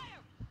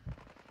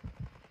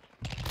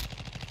 I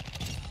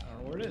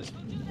don't know where it is.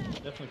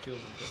 It definitely feels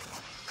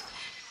different.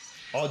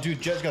 Oh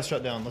dude, Jet's got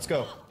shut down. Let's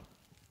go.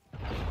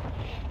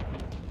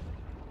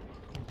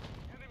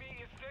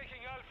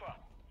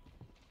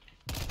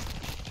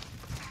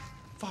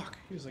 Fuck.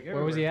 He was like,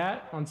 Where was he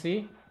everywhere. at? On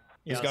C?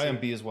 This Yeah, guy see. on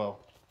B as well.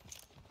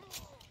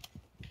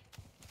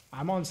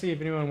 I'm on C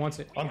if anyone wants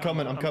it. I'm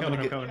coming to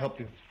coming. help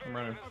you. I'm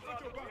running.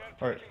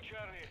 All right,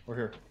 we're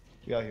here.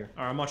 We got here.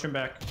 All right, I'm watching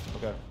back.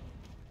 Okay.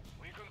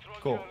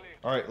 Cool.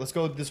 All right, let's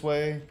go this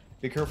way.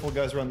 Be careful,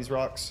 guys, around these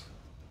rocks.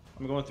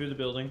 I'm going through the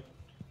building.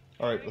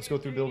 All right, let's go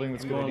through building.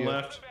 Let's I'm go going idea.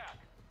 left.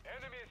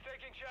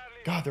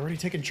 God, they're already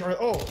taking Charlie.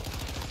 Oh,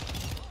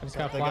 I just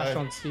got that flashed guy-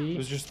 on C. It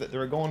was just that they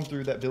were going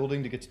through that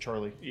building to get to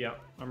Charlie. Yeah,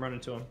 I'm running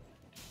to him.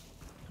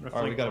 I'm gonna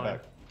All right, we flank got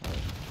it behind.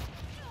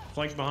 back.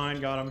 Flank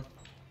behind, got him.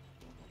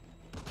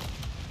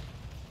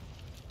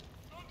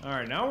 All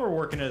right, now we're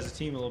working as a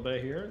team a little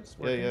bit here. It's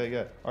Yeah, working.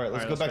 yeah. All right,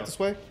 let's All go right, back let's this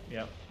way.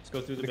 Yeah, let's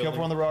go through the Be building.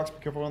 careful on the rocks.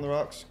 Be careful on the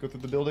rocks. Go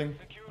through the building.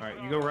 All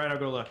right, you go right, I'll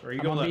go left. Or you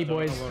I'm go on left. B,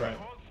 boys. I'll go right.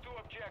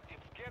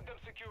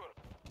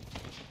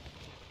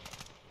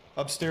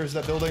 Upstairs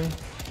that building.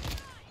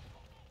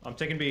 I'm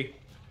taking B.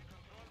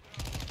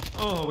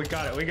 Oh, we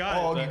got it. We got it.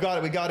 Oh, but- you got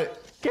it. We got it.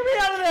 Get me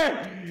out of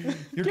there!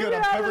 You're Get good. me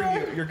I'm out of covering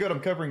there! you. You're good. I'm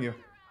covering you.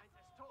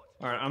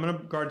 All right, I'm gonna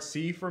guard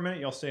C for a minute.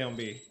 Y'all stay on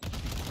B,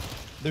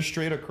 They're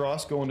straight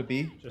across going to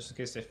B. just in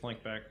case they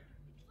flank back.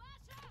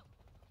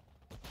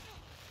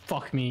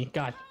 Fuck me.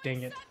 God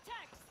dang it.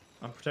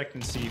 I'm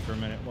protecting C for a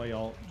minute while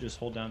y'all just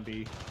hold down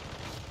B.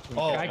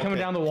 Oh, Guy coming okay.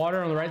 down the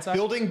water on the right side.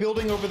 Building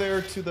over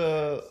there to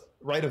the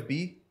right of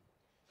B.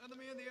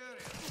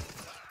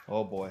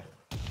 Oh boy.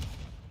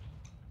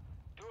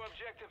 Two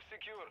objectives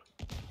secure.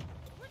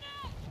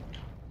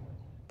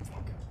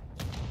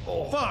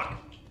 Oh Fuck!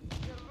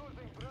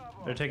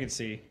 They're taking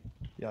C.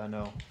 Yeah, I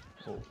know.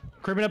 Oh.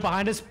 Cribbing up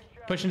behind us,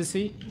 pushing to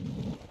C.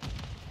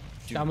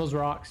 Down those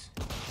rocks.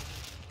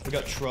 We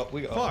got trouble.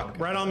 We got, Fuck! okay.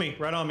 Right on me.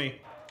 Right on me.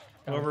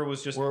 Whoever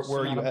was just. Where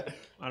are you at?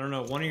 I don't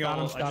know. One of Got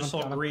y'all. him, I got just him, saw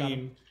got him, got green,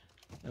 him.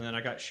 and then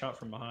I got shot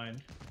from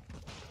behind.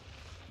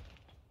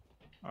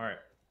 All right.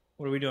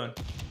 What are we doing?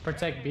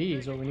 Protect B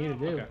is what we need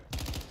to do. Okay.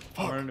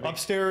 Fuck. Running to B.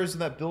 Upstairs in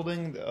that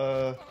building.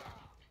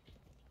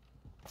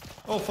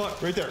 Oh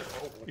fuck! Right there.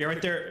 Yeah,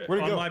 right there.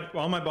 Where'd he on go?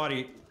 on my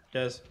body,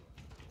 Des.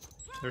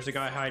 There's a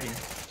guy hiding.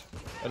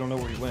 I don't know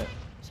where he went.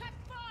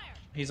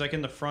 He's like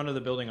in the front of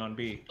the building on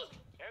B.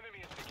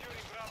 Enemy is securing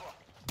Bravo.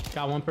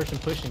 Got one person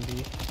pushing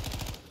B.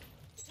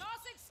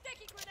 Tossing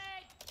sticky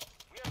grenade.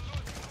 We are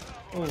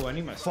losing Bravo. Oh, I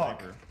need my Fuck.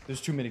 sniper.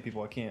 There's too many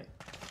people. I can't.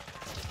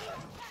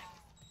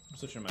 I'm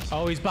switching to my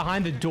Oh, he's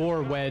behind the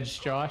door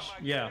wedge, Josh.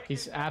 Yeah.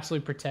 He's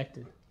absolutely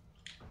protected.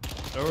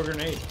 Throw a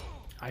grenade.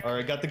 All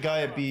right, got the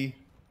guy at B.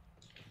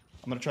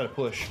 I'm gonna try to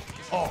push.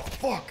 Oh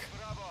fuck!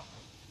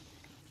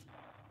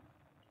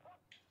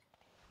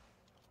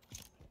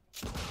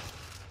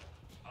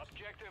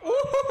 Objective.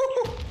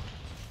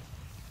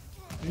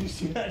 Did you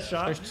see that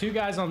shot? There's two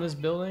guys on this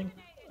building.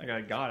 I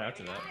got God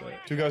after that, but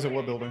Two guys at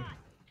what building?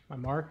 My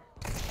mark.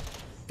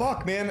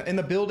 Fuck, man! In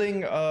the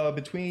building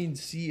between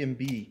C and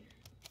B.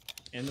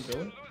 in the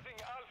building.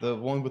 Losing Alpha. The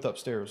one with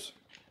upstairs.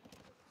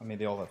 I mean,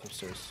 they all have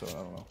upstairs, so I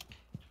don't know.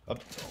 Oh,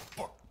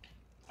 fuck.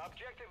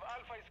 Objective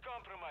Alpha is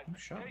compromised.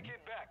 shot Take me?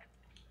 it back.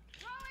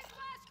 Throwing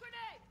flash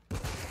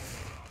grenade.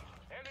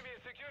 Enemy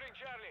is securing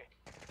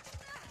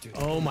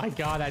Charlie. Oh my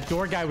god, that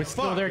door guy was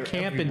still Fuck, there they're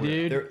camping, everywhere.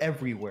 dude. They're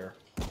everywhere.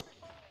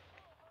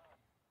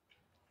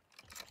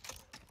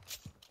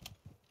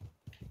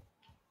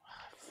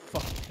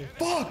 Fuck. Dude.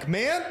 Fuck,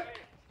 man!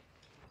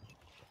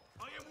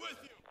 I am with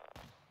you.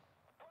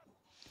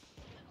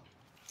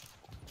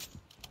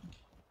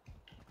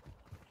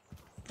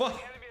 Fuck!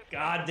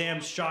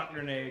 Goddamn shot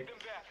grenade.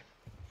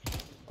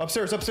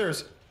 Upstairs,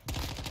 upstairs.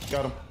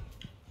 Got him.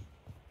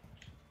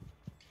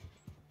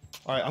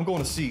 All right, I'm going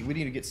to C. We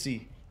need to get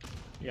C.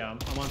 Yeah,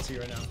 I'm on C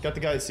right now. Got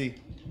the guy at C.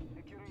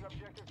 Securing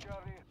objective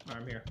Charlie.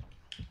 I'm here.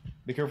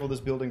 Be careful of this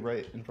building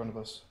right in front of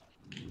us.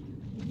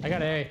 I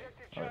got A.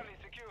 Objective Charlie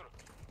secure.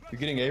 You're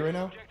getting A right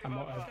now?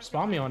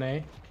 Spawn me on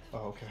A. Oh,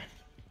 okay.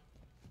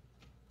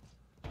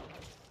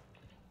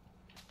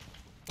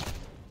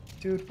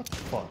 Dude, what the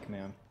fuck,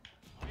 man?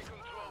 We control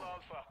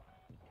Alpha.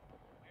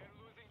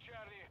 We're losing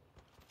Charlie.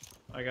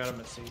 I got him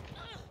at C.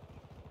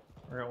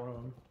 I got one of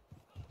them.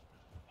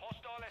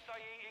 Hostile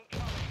SIE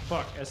incoming.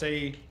 Fuck,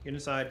 SAE, get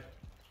inside.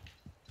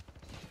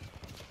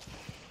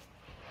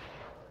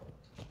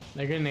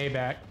 They're getting A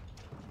back.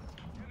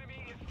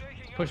 Enemy is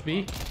taking Push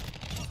B.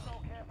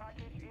 Hostile care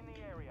package in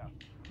the area.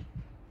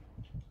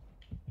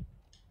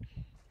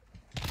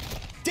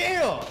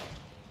 Damn!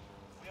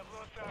 We have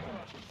lost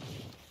Alpha.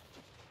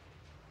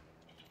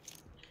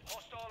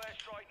 Hostile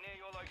airstrike near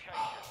your location.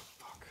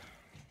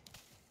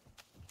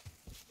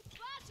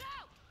 Flash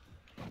out.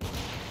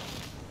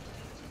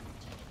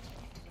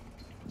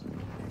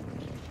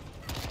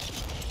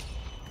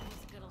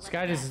 This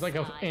guy just is like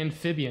an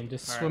amphibian,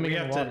 just All right, swimming we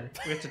in have the water.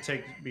 we have to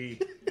take B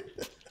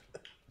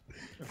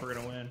if we're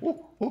gonna win.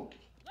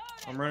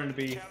 I'm running to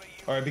B.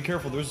 All right, be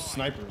careful. There's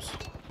snipers.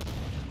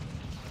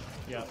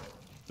 Yeah.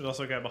 There's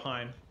also a guy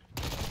behind.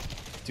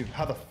 Dude,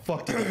 how the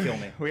fuck did they kill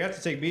me? We have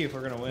to take B if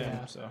we're gonna win,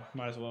 Yeah. so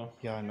might as well.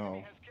 Yeah, I know.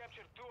 Has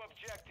captured 2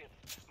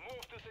 objectives.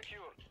 Move to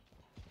secure.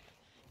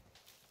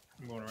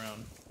 I'm going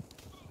around.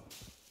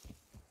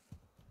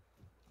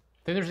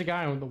 Then there's a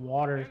guy in the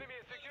water. Enemy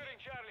is securing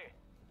Charlie.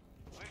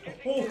 We're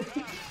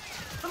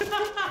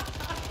getting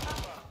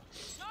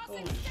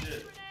Holy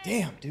shit.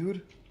 Damn,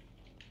 dude.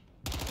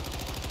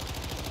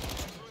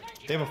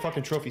 They have a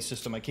fucking trophy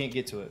system. I can't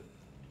get to it.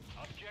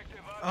 objective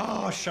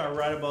Oh, shot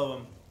right above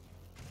him.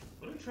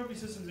 What do trophy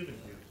systems even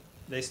do?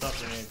 They stopped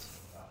grenades.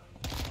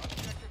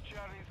 objective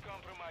Charlie is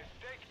compromised.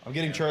 Take I'm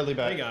getting Charlie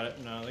back. They got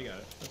it. No, they got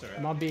it. That's I'm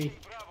alright. on B.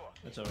 Bravo.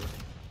 That's over.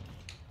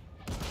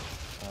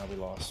 We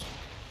lost.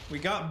 We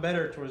got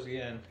better towards the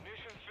end.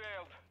 Mission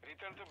failed.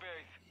 Return to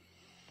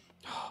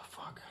base. Oh,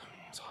 fuck.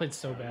 Played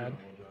so bad.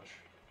 Oh, Josh.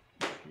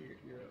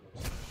 You're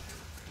up.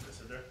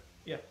 Is it there?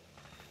 Yeah.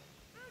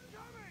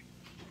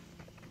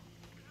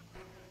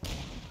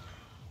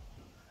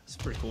 It's a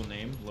pretty cool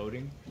name.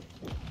 Loading.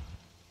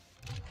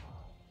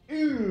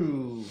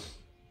 Ooh.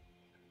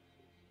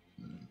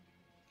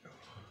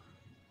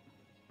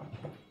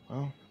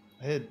 Well,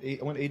 I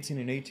went 18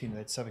 and 18. I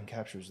had 7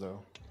 captures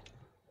though.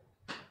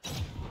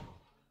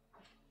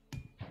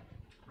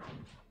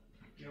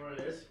 You know what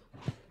it is?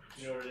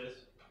 You know what it is?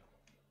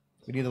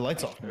 We need the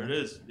lights off. There Man. it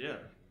is. Yeah.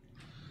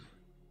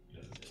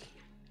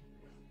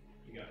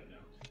 You got it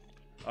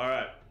now. All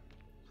right.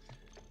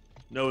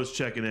 Noah's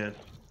checking in.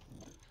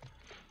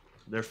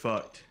 They're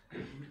fucked.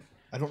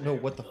 I don't know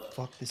what the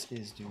fuck this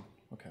is, dude.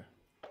 Okay.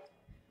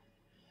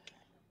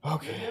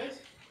 Okay.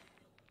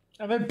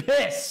 I'm in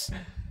piss.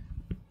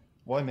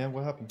 Why, man?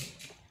 What happened?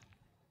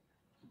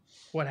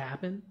 What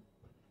happened?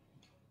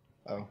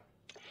 Oh.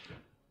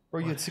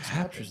 Bro, you had 6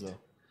 captures though.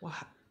 What?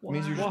 It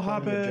means you're just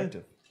playing the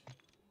objective.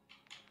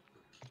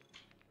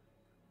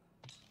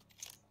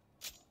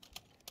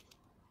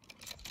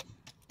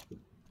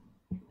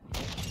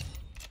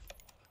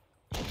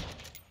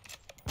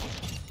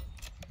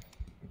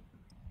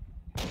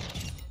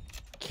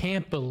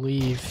 Can't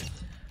believe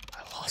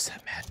I lost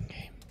that Madden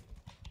game.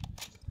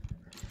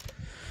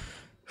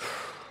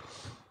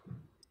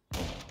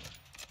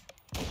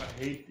 I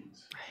hate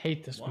these. I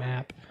hate this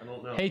map. I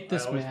don't know. Hate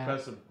this I always map.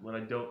 press them when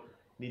I don't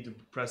need to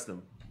press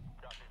them.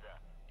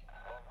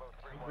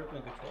 I'm gripping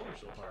the controller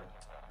so hard.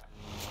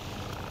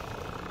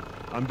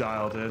 I'm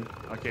dialed in.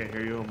 I can't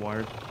hear you. I'm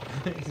wired.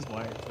 He's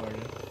wired for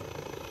you.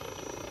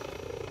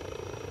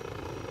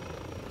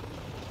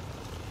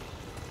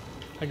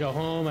 I go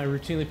home, I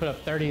routinely put up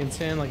 30 and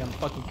 10 like I'm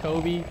fucking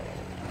Kobe.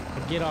 I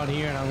get on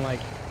here and I'm like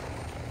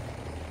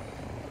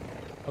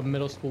a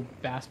middle school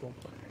basketball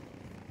player.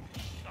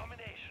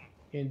 Domination.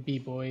 In B,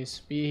 boys.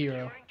 Be a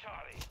hero. Securing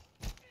Charlie.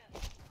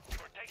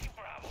 We're taking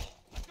Bravo.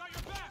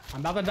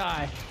 I'm about to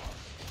die.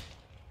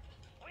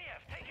 We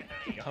have taken the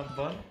lead. Have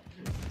fun?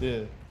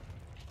 Yeah.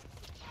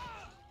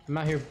 I'm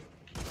out here.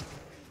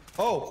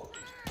 Oh!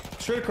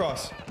 Straight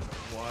across.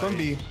 Why? From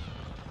B.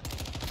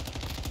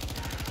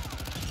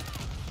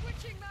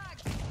 Switching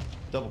mags.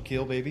 Double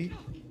kill, baby.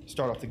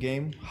 Start off the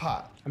game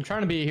hot. I'm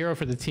trying to be a hero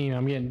for the team.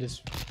 I'm getting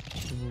just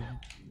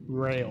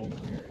railed.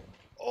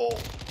 Oh!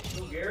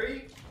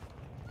 Gary?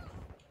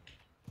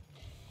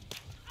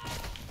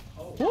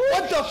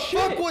 What the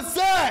fuck was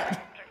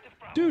that?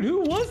 Dude, who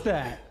was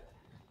that?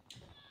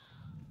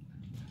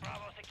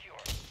 Bravo secure.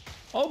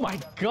 Oh my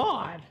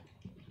god.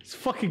 It's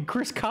fucking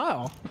Chris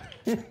Kyle.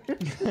 I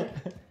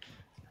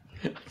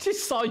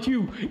just saw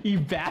you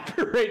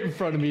evaporate in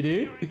front of me,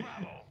 dude.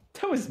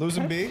 That was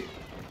Losing B.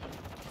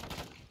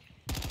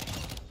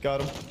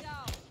 Got him.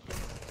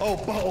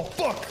 Oh, oh,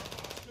 fuck!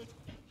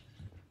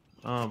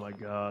 Oh my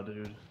god,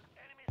 dude.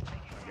 Oh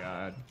my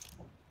god.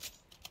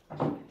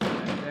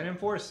 That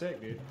M4 is sick,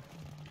 dude.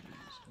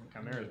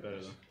 Chimera's better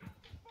though.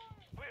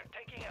 We're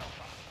taking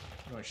Alpha.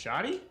 You want a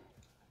shotty?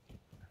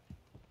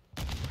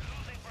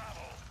 Losing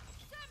Bravo.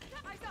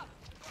 Eyes up.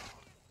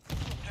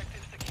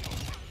 Objective secure.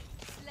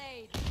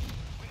 Slade.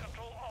 We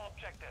control all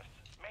objectives.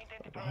 Maintain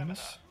the Behind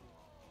perimeter.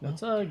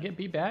 us? Let's get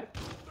B back.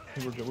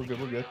 We're good, we're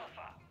good, we're good.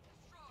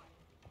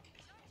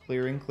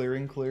 Clearing,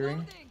 clearing,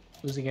 clearing.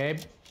 Losing Abe.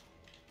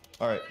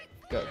 Alright,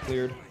 got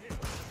cleared.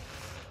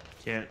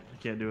 I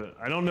can't do it.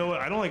 I don't know.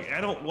 I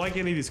don't like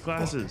any of these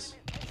classes.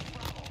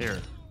 Here.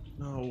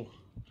 No.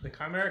 The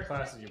Chimera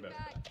class is your best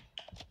bet.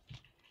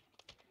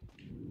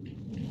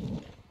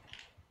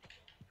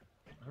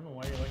 I don't know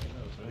why you're liking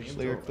those. What do you-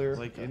 Clear, clear.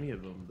 Like any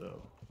of them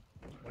though.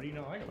 What do you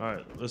not like? All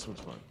right, this one's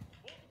fun.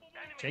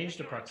 Change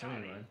the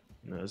proximity line.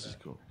 No, this is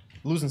cool.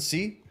 Losing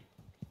C?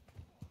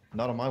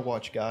 Not on my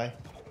watch, guy.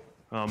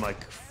 Oh my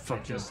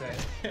fucking. Just say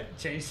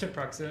change the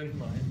proximity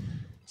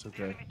line. It's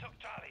okay.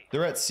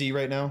 They're at C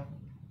right now.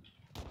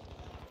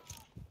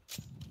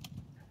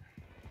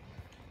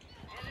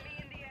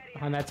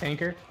 On that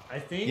tanker. I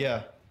think.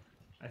 Yeah.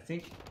 I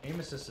think aim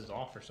assist is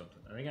off or something.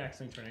 I think I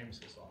accidentally turned aim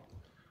assist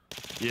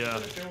off. Yeah.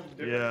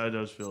 Yeah, it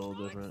does feel a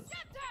little different.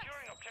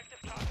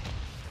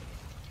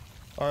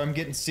 Alright, I'm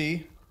getting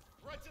C.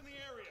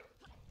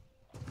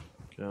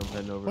 Okay, I'm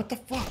heading over. What the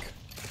fuck?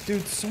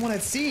 Dude, someone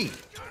at C!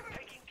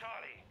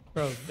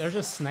 Bro, there's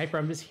a sniper.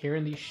 I'm just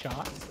hearing these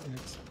shots and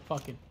it's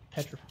fucking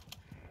petrifying.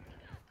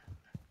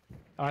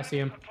 Oh, I see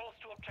him.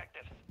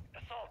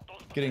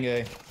 Getting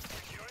A.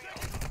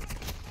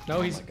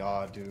 No, he's. Oh my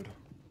god, dude.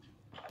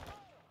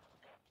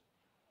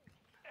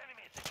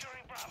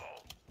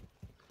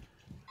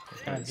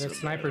 God, that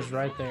sniper's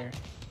right there.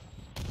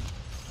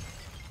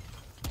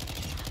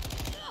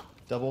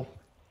 Double.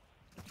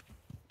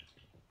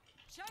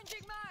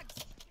 Changing mags.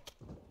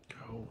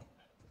 Go.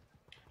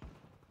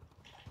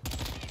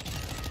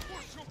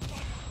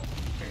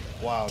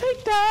 Wow.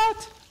 Take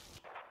that!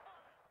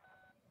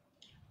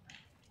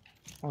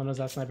 All I know is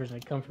that sniper's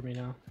gonna come for me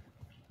now.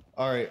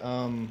 All right.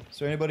 Is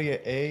there anybody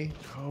at A?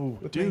 Go,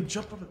 with dude. me?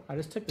 Jump up. I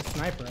just took the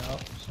sniper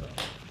out, so.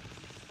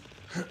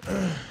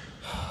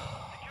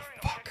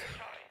 Fuck.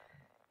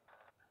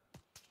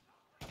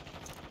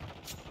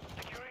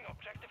 Securing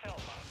objective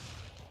Alpha.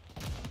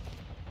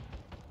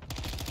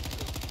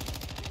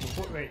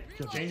 Wait,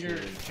 change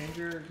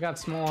your I got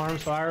small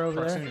arms fire over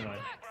there. proximity line.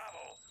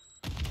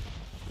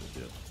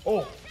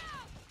 Oh.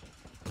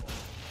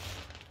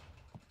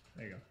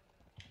 There you go.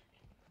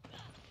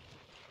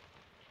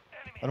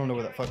 I don't know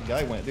where that fucking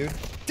guy went, dude.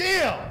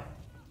 Damn.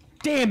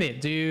 Damn it,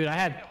 dude. I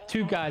had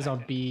 2 guys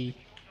on B.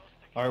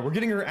 All right, we're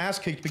getting our ass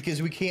kicked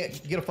because we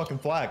can't get a fucking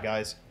flag,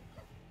 guys.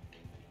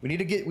 We need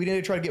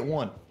to try to get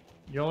one.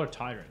 Y'all are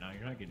tied right now.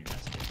 You're not getting your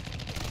ass kicked.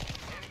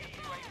 Enemy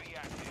UAV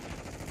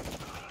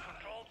active.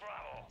 Control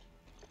Bravo.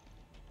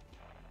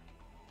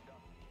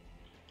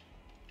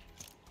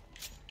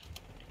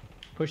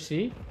 Push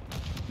C.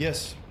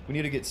 Yes, we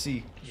need to get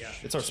C. Yeah.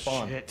 It's our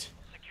spawn. Shit.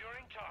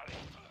 Securing Charlie.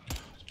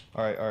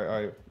 All right, all right,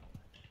 all right.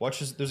 Watch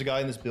this. There's a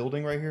guy in this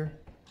building right here.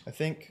 I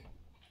think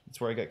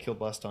that's where I got killed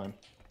last time.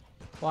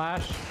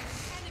 Flash.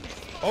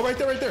 Oh, right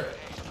there, right there.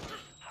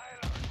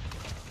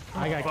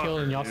 I got killed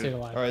and y'all stayed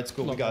alive. All right, it's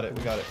cool. We Love got that it. for We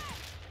me. got it.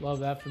 Love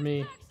that for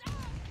me.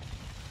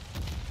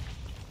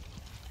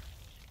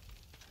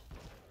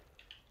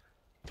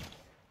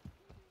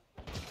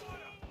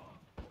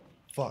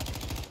 Fuck.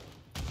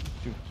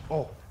 Dude.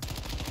 Oh.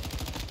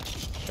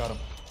 Got him.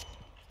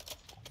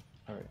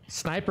 All right.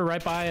 Sniper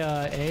right by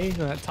A,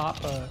 that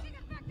top.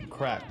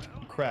 Cracked.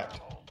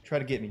 Cracked. Try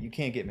to get me. You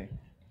can't get me.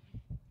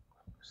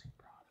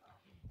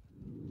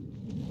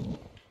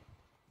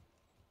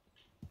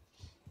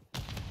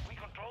 We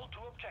control 2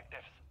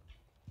 objectives.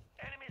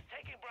 Enemies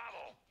taking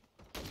Bravo.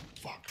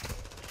 Fuck.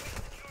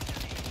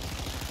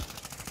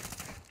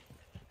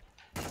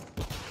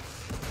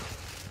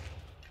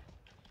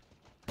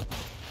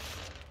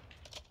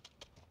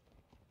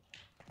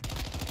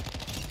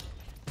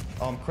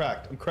 Oh, I'm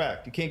cracked. I'm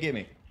cracked. You can't get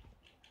me.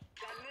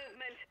 Got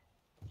movement.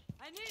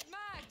 I need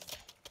mags.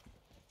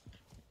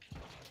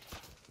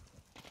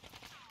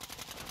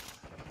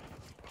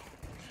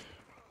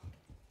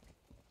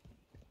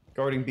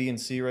 Guarding B and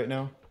C right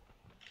now.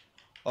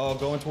 Oh,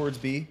 going towards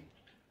B.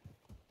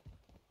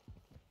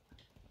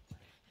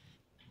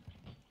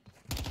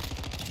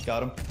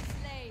 Got him.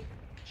 Slade.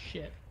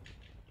 Shit.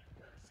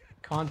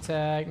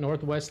 Contact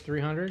northwest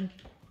 300.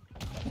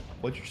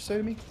 What'd you say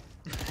to me?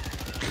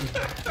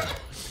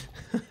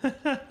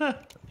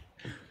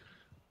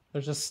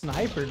 There's a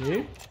sniper,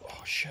 dude.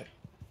 Oh shit.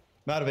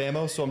 I'm out of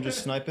ammo, so I'm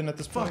just sniping at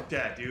this point. Fuck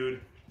that,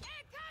 dude.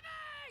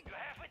 You're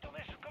halfway to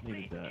mission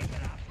Needed complete.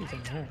 that. He's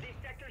in there.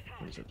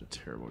 It was such a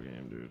terrible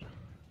game, dude.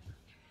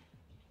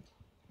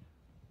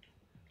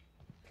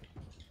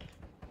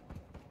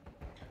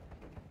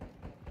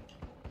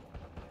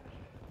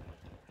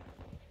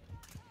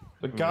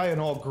 The guy in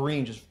all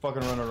green just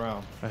fucking running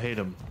around. I hate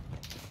him.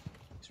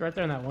 He's right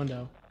there in that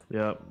window.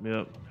 Yep,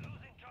 yep.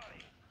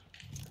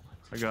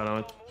 I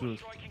got him.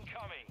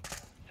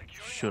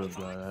 Should have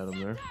got at him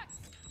there.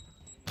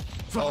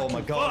 Oh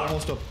my god,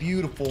 almost a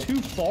beautiful.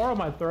 Too far on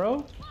my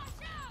throw.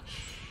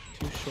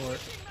 Too short.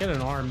 Get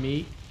an arm,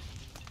 meat.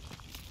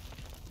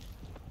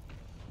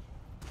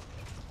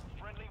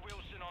 Friendly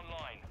Wilson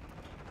online.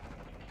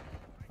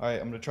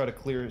 Alright, I'm gonna try to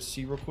clear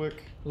C real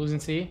quick.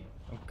 Losing C.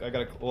 I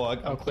gotta. Well,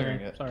 I'm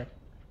clearing it. Sorry.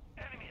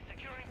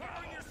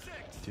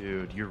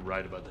 Dude, you're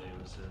right about the aim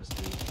assist,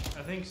 dude.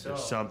 I think so.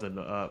 There's something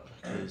up.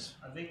 'Cause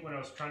I think when I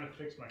was trying to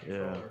fix my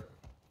controller,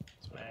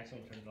 I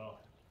accidentally turned it off.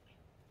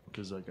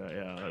 Because like,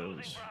 yeah, it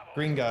was.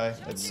 Green guy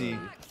at C.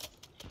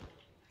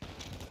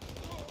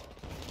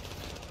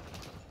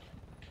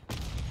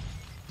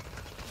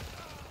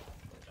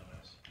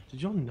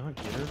 Did y'all not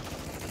get her?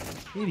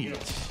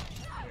 Idiots.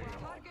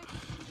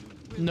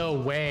 No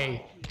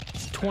way.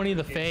 It's 20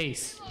 to the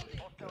face.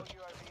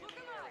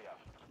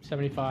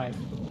 75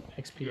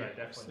 XP. Yeah,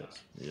 definitely does.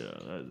 Yeah,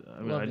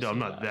 I mean, Love to I'm see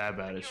not that. that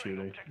bad at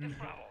shooting.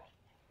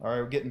 Alright,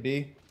 we're getting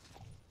B.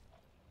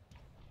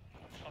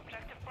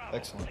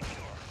 Excellent.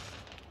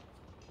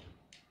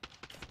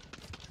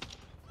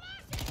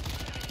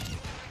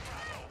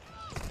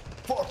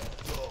 Fuck!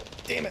 Oh,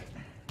 damn it!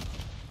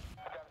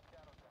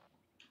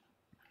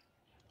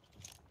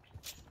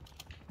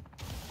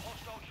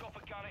 Hostile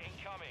chopper gunner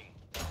incoming.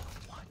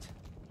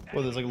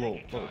 Well, there's like a little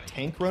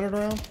tank running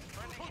around.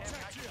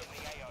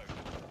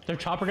 Their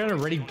chopper gun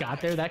already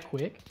got there that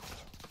quick?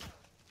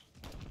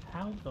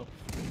 How the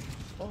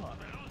fuck?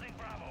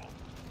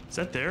 Is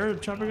that their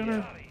chopper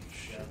gunner?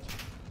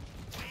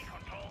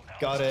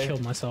 Got A.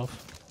 Killed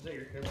myself. No.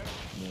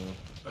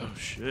 Oh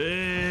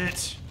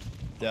shit!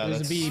 Yeah, There's a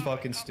that's B.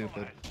 fucking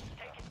stupid.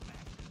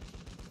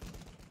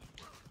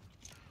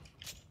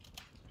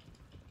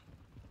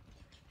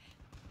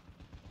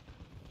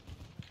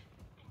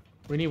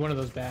 We need one of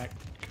those back.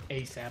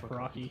 ASAP,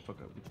 Rocky.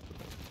 Fuck up.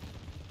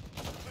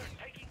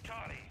 Taking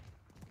Charlie.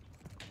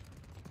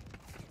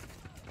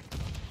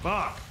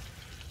 Fuck.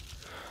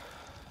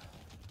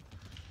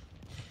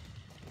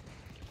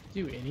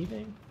 Do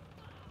anything?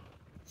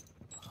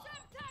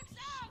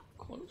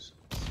 Close.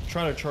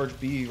 Trying to charge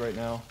B right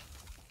now.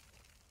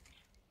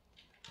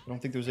 I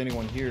don't think there's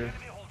anyone here.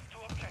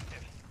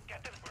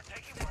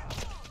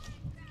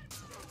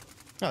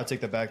 No, I'll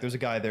take that back. There's a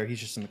guy there. He's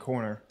just in the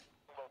corner.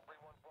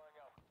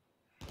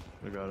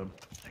 I got him.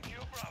 Secure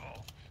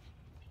Bravo.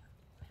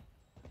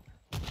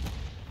 We're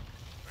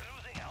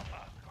losing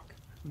Alpha.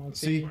 Come on,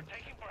 See?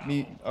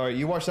 Me. All right,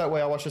 you watch that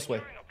way. I'll watch this way.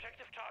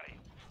 Objective Charlie.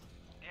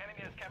 The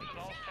enemy has captured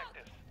all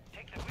objectives.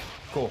 Take the wheel.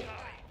 Cool.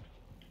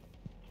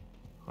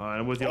 All right,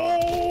 I'm with you.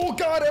 Oh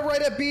God! I'm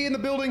right at B in the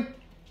building.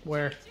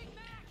 Where?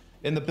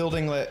 In the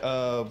building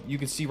that you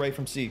can see right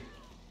from C.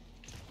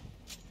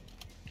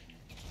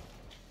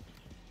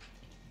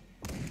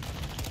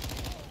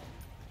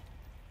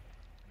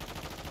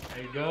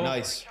 There you go.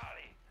 Nice.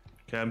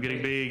 Okay, I'm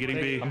getting B. Getting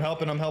B. I'm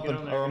helping. I'm helping. Get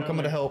on there, Or I'm get on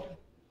coming to there. help.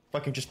 If I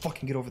can just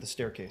fucking get over the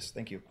staircase.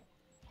 Thank you.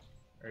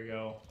 There you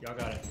go. Y'all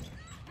got it.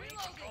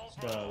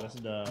 Let's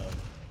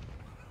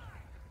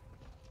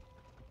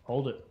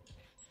hold it.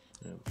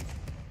 Yeah.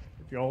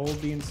 If y'all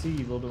hold B and C a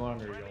little bit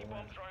longer, y'all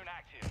win.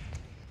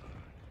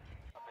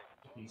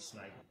 He's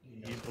sniping.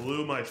 He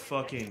blew my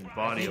fucking I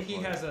body think he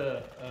apart. has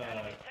a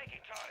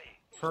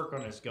perk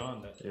on his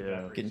gun that.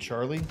 Yeah. Getting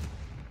Charlie.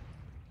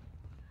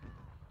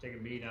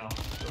 Taking B now.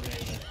 Grenade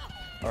it.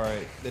 All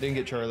right. They didn't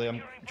get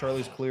Charlie.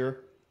 Charlie's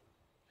clear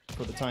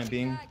for the time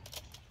being.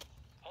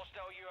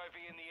 Hostile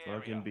UAV in the area.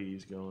 Fucking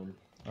B's going.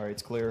 All right,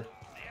 it's clear.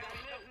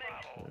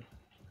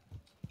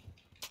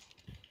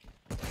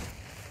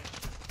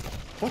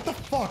 What the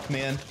fuck,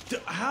 man?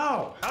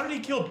 How? How did he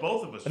kill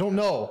both of us? I don't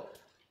know.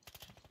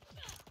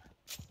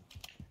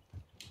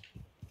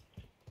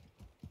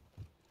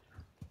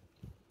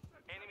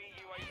 Enemy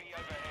UAV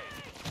overhead.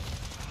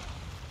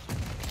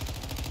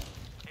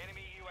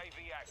 Enemy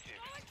UAV active.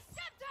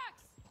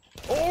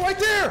 Oh, right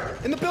there!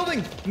 In the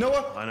building!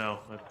 Noah! I know.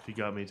 He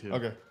got me too.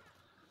 Okay.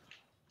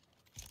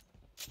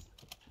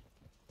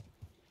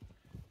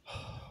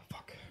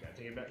 Gotta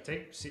take it back.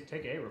 Take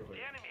A real quick.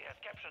 The enemy has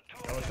captured two.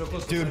 Y'all are so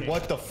close to Dude, winning.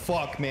 what the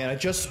fuck, man? I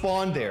just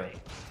spawned there.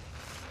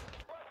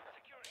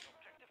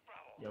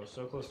 Yo,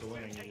 so close to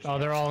winning. You just Oh,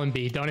 they're all in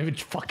B. Don't even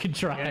fucking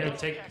try yeah,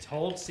 it.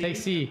 hold C. Take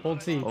C.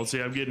 Hold C. Hold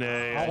C. I'm getting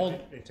A. I'll hold.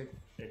 Hey, take.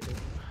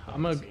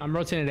 I'm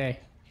rotating A.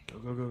 Go,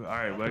 go, go. All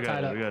right, I got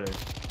Tied it. up. We got it.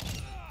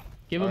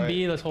 Give him All right.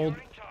 B. Let's hold.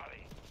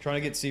 Trying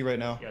to get C right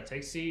now. Yeah,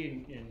 take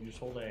C and just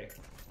hold A.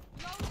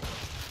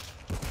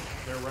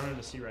 They're running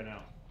to C right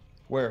now.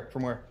 Where?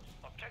 From where?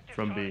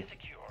 From B.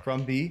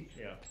 From B?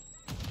 Yeah.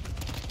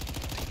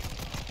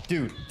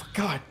 Dude,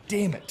 god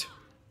damn it.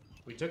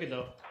 We took it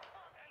though.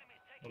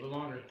 A little bit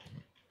longer.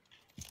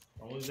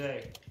 Don't lose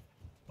A.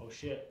 Oh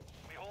shit.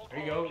 There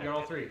you go. You got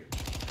all three.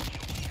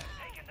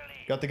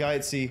 Got the guy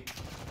at C. There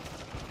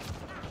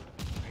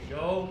you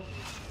go.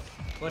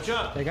 Clutch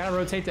up. They gotta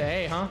rotate to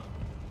A, huh?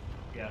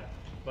 Yeah.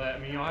 But I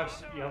mean, you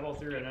have all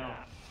three right now.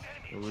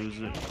 We'll lose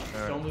it. All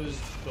right. Don't lose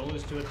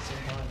two at the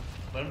same time.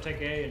 Let them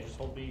take A and just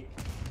hold B.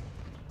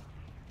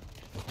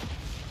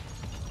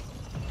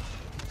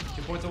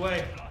 2 points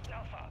away.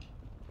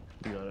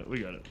 We got it. We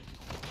got it.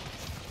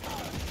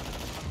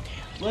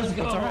 Let's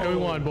go. That's all right. We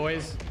won,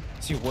 boys.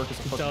 See, work is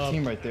fucking Dub.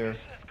 team right there.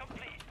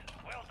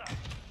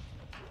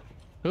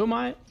 Who am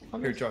I?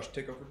 Here, Josh,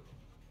 take over.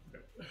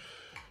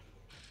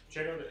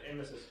 Check out the aim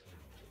assist.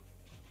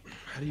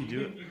 How do you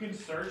do it? You can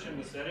search in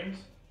the settings.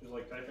 Just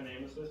like type in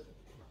aim assist.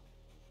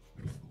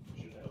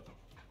 Should help.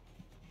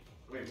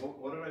 Wait,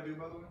 what did I do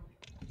by the way?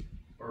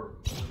 Or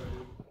what did I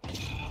do?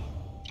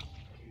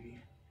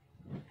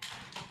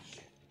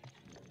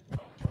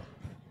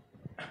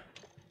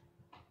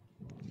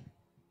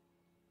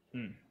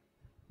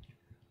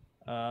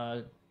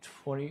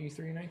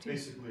 23-19.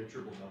 Basically a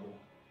triple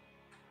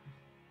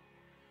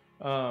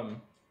double.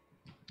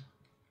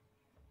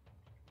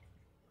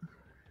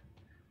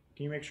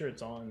 Can you make sure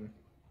it's on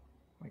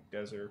like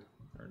Desert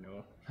or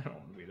Noah? I don't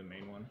want to be the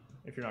main one.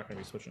 If you're not going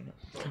to be switching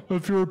it.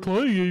 If you're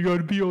playing it, you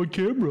gotta be on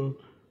camera.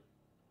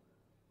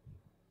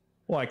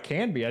 Well, I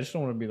can be. I just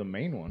don't want to be the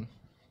main one.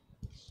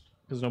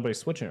 Because nobody's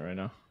switching it right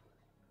now.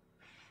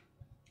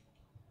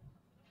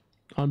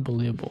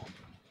 Unbelievable.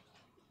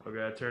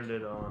 Okay, I turned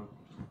it on.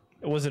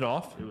 Was it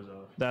off? It was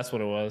off. That's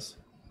what it was.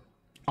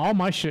 All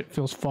my shit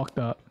feels fucked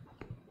up.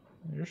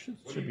 Your shit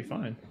should be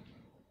fine.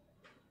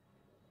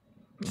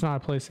 It's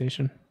not a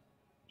PlayStation.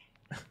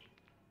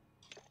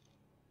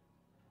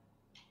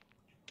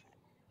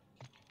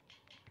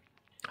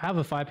 I have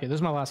a 5 here. This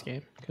is my last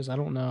game because I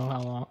don't know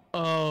how long.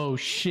 Oh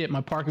shit!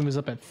 My parking was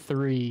up at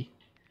 3.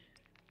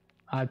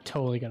 I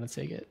totally gotta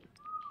take it.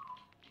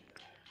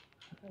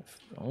 If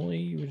only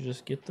you would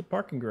just get the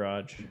parking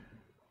garage.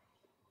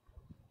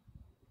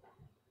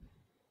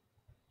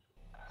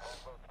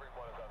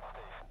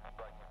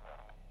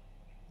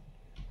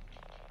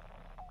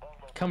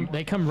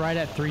 They come right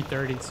at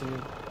 3:30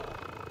 soon.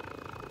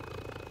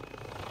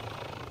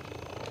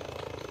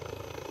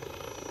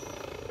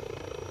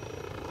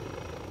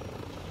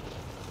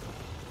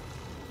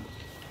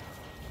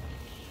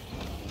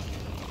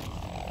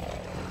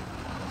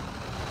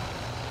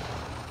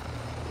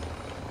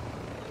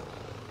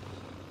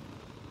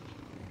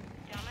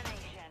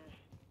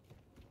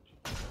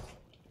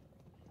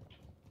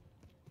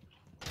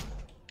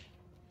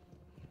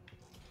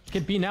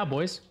 Get B now,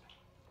 boys.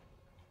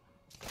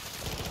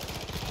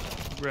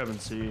 Grabbing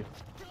C.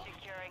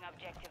 Securing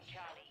objective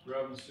Charlie.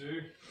 Grabbing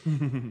C.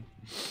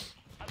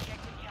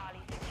 Objective Charlie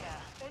secure.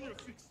 On your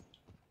feet.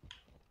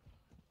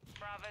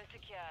 Bravo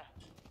secure.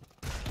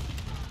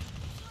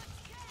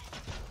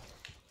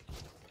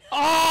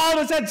 Oh,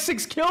 that's had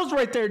 6 kills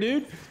right there,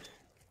 dude.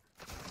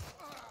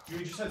 You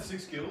just had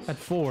 6 kills? Had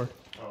 4.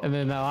 And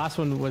then that last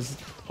one was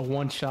a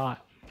 1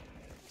 shot.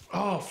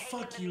 Oh,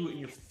 fuck you and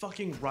your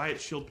fucking Riot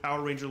Shield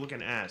Power Ranger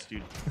looking ass,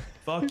 dude.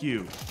 Fuck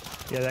you.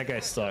 Yeah, that guy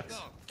sucks.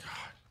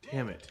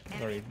 Damn it.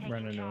 Already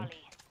running in.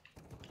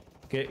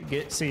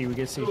 Get C. We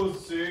get C. Go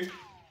C.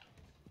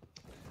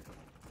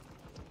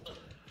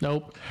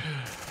 Nope.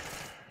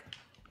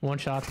 1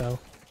 shot though.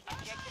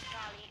 Objective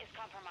Charlie is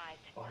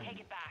compromised. Take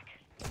it back.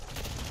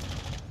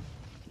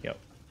 Yep.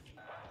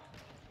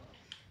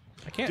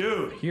 I can't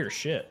Dude. hear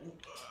shit.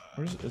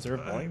 Is there a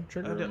volume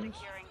trigger? Securing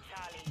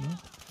Charlie. No?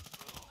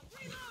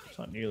 It's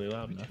not nearly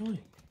loud enough.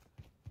 Changing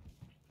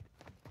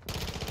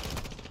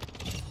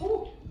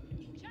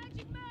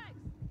mags.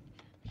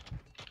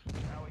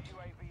 Our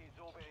UAV is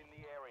orbiting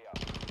the area.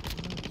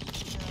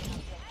 Securing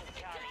objective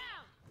Charlie.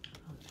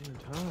 Damn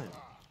time.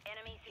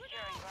 Enemy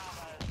securing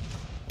Bravo.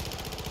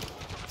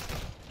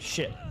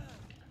 Shit.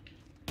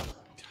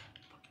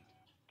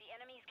 The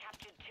enemy's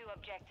captured 2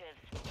 objectives.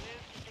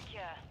 Move to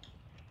secure.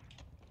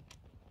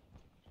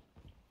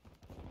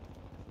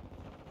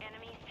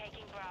 Enemies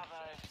taking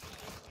Bravo.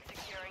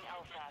 Securing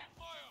Alpha.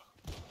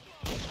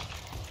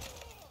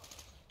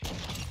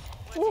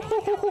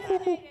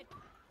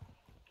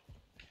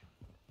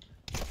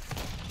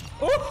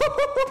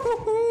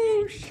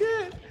 Oh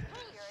shit!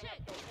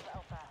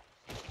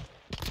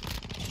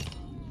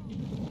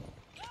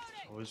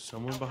 Always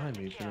someone behind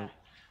me. For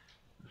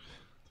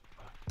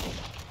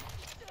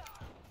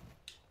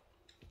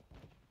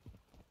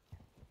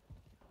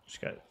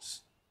Just got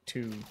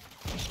 2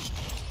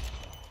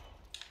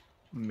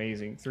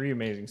 amazing, 3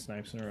 amazing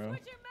snipes in a row.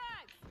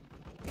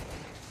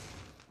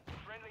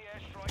 Friendly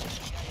airstrike in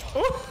the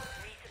AO. Oh!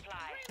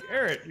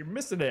 Garrett, you're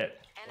missing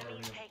it.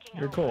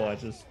 You're cool. I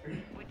just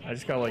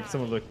got like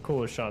some of the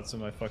coolest shots in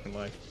my fucking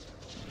life.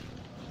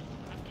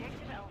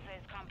 Objective Alpha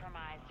is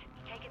compromised.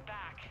 Take it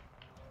back.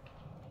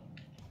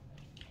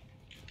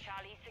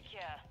 Charlie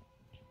secure.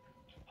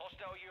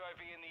 Hostile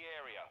UAV in the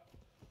area.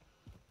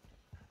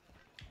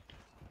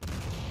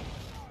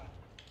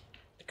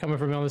 Coming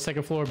from me on the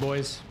 2nd floor,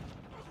 boys.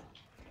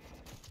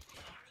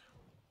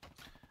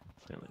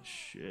 Feeling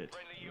shit.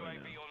 Friendly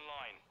UAV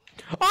online.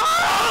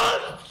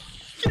 Ah!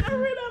 Shit, I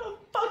ran out of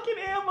fucking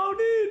ammo,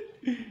 dude.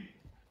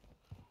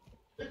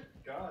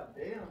 God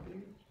damn,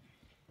 dude.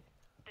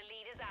 The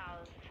lead is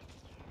ours.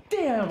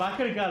 Damn, I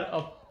could have got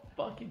a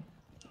fucking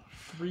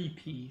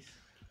 3-piece.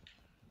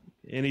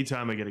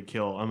 Anytime I get a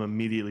kill, I'm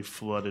immediately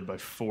flooded by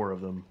 4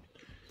 of them.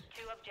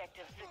 2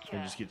 objectives secure.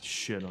 And just get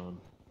shit on.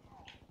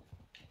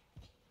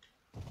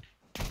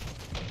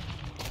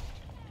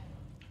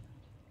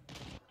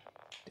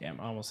 Damn,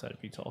 I almost had a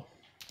VTOL.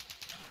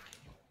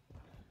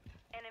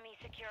 Enemy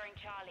securing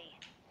Charlie.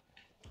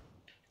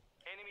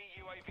 Enemy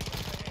UAV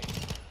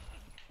overhead.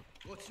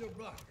 What's your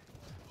rock?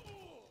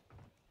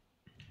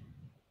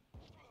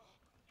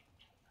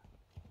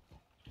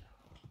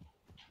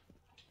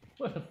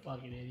 What a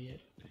fucking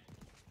idiot.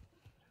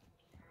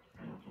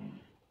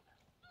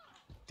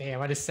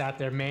 Damn, I just sat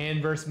there,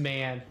 man versus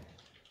man.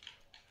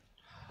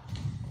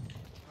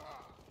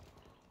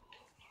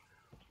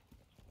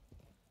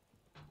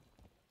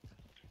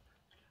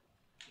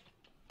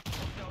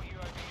 Hostile UAV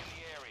in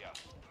the area.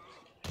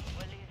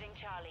 We're losing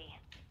Charlie.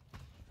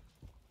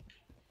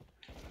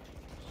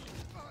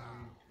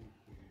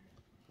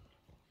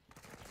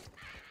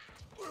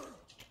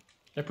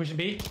 They're pushing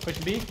B.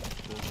 Pushing B.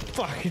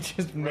 Fuck, it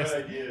just Right missed.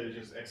 idea is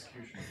just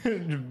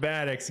execution.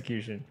 Bad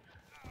execution.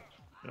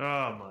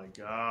 Oh my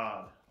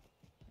god.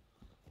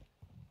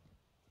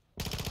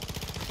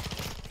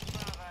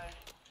 Bravo.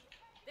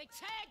 They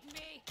tagged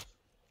me.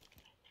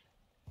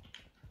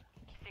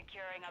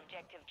 Securing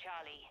objective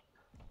Charlie.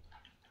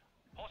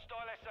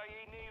 Hostile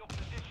SAE near your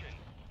position.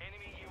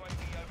 Enemy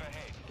UAV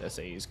overhead. That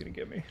SAE is gonna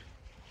get me.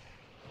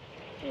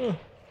 Oh,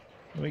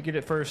 let me get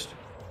it first.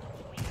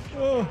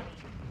 Oh.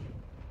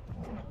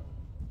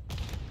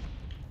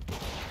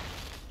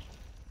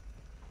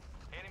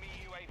 Enemy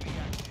UAV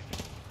active.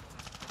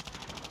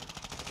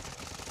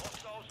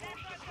 Hostiles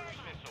launched a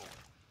cruise missile.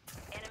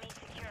 Enemy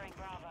securing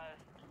Bravo.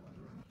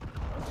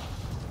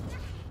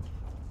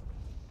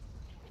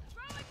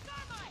 Throwing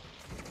thermite.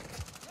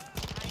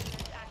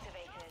 Hydrant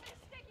activated.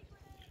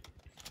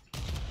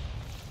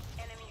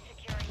 Enemy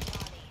securing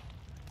Charlie.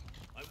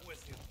 I'm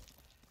with you.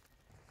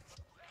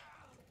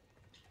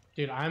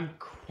 Dude, I'm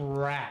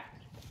cracked.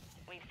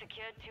 We've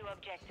secured 2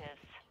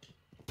 objectives.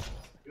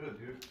 Good,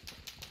 dude.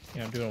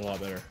 Yeah, I'm doing a lot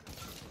better.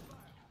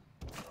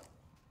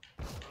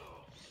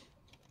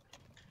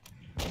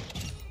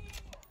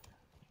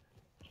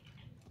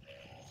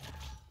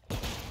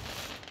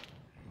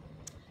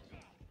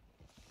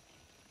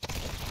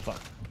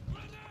 Fuck.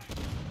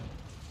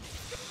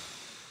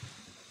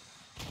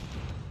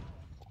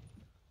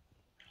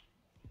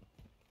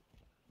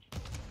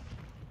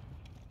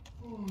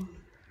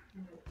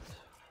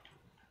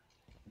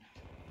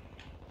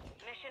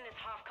 Mission is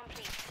half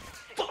complete.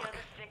 Secure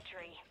this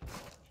victory.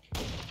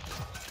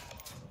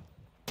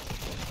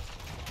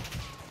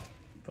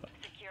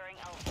 Securing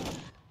Alpha.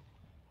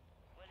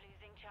 We're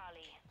losing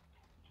Charlie.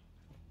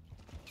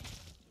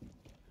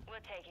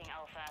 We're taking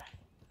Alpha.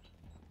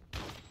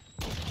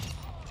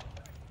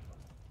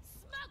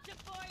 Smoked it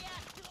for ya.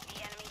 The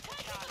enemy to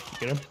Charlie.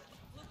 Get him.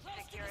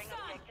 Securing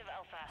objective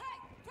Alpha.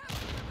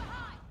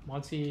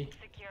 Monty.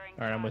 Securing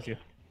All right, I'm with you.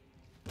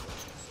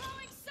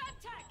 Throwing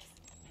subtext.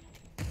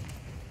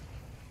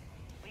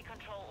 We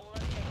control all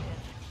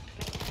objectives.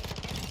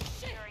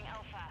 Securing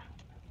Alpha.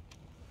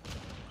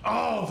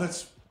 Oh,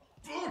 that's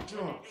fucked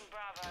up. Losing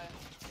Bravo.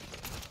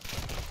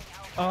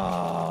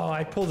 Oh,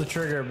 I pulled the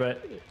trigger,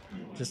 but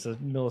just a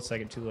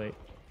millisecond too late.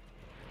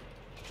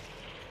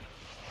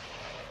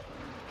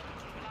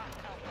 Lost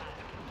Alpha.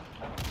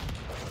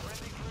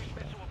 Friendly cruise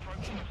missile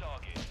approaching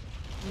target.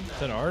 Is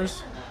that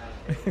ours?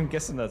 I'm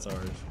guessing that's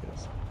ours.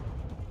 Yes.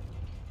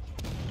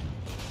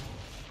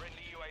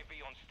 Friendly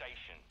UAV on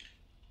station.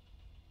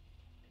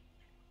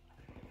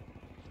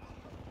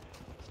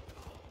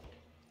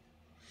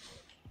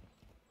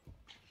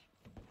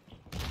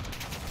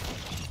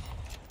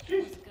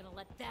 Just gonna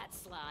let that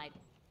slide.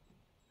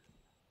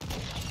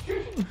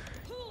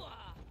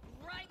 Hoo-ah!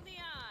 Right in the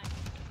eye.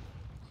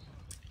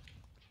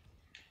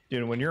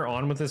 Dude, when you're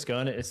on with this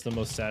gun, it's the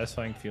most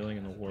satisfying feeling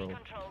in the world.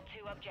 Control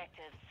 2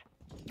 objectives.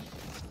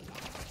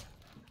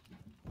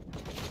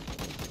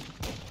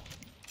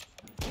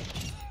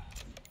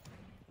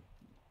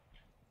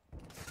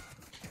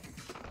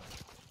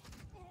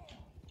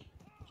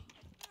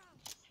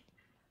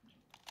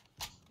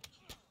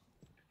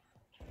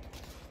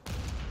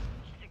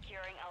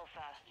 Securing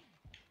Alpha.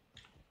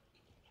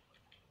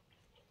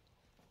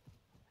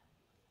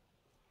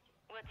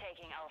 We're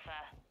taking Alpha.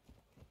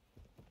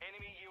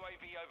 Enemy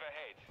UAV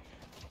overhead.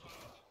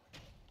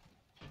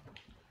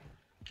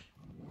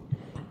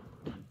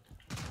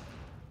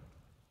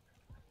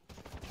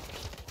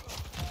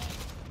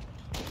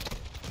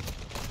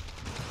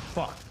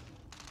 Fuck.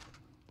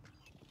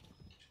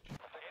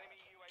 Enemy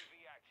UAV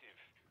active.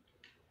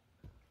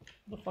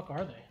 What the fuck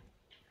are they?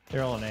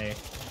 They're all in A.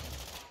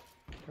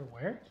 They're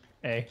where?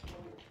 A.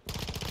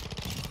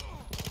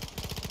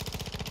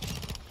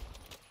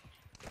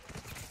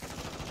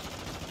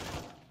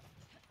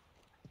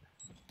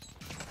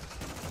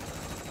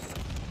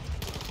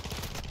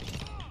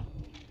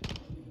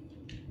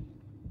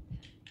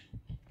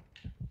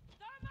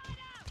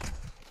 Thermite out.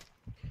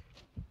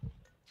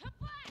 To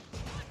black.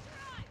 On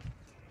drive.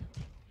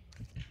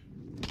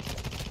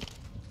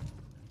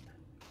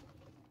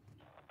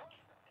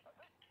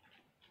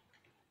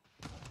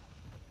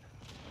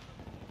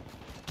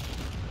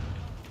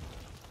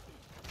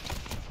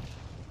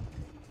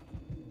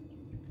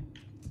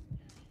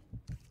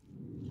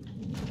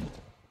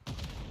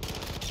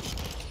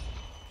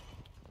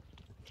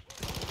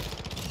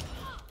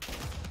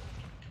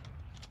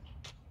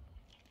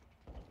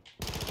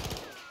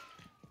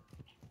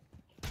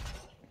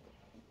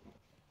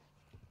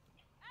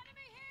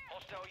 Enemy here.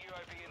 Hostile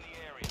UAV in the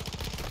area.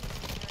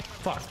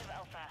 Fuck. Objective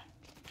Alpha.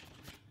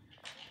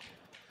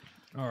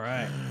 All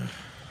right.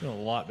 Doing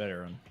a lot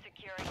better on.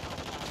 Securing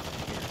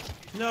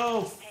Alpha.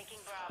 No Taking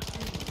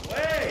Bravo.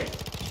 way.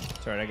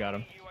 It's alright, I got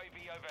him.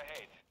 UAV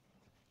overhead.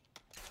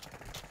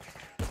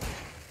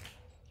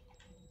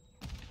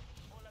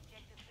 All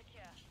objectives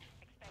secure.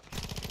 Expect.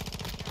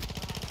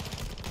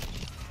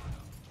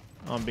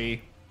 On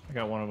B. I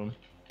got one of them.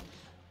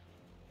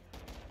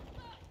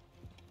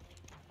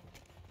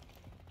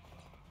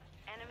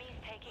 Enemies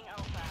taking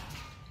Alpha.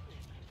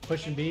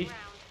 Pushing B. Taking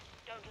ground.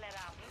 Don't let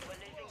up. We're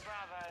losing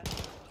Bravo.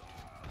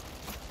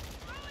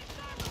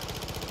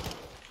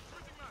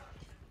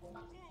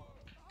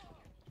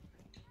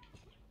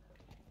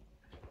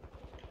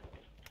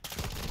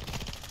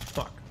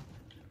 Fuck.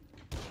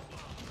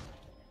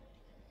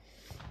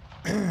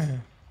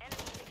 Enemy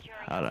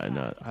securing How did I Alpha.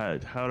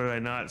 not? How did I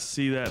not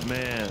see that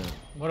man?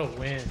 What a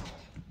win.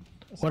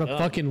 What a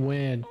fucking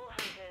win. All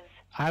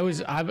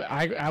hunters.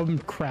 I'm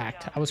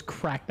cracked. I was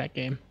cracked that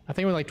game. I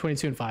think we're like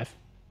 22-5.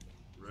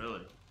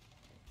 Really?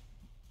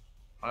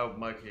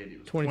 My KD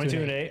was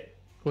 22 and 8. 8.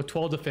 With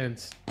 12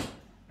 defense.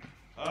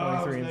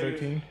 23 and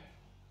 13.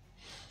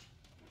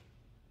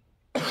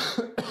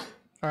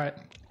 All right.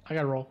 I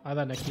gotta roll. I have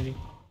that next meeting.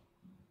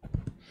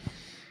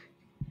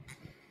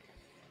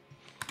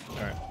 All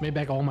right. Made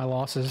back all my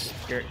losses.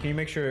 Garrett, can you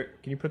make sure?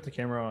 Can you put the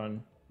camera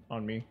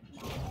on me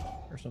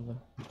or something?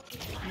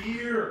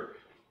 here.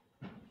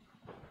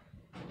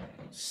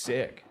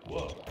 Sick.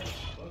 Whoa.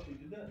 Fuck, you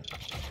did that?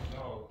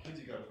 No,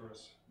 Kinsey got it for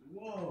us.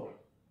 Whoa.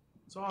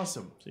 It's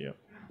awesome. See ya.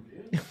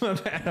 My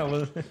bad. I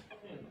was.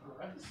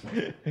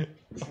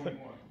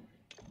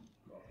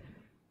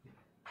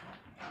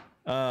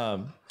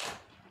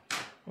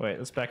 Wait.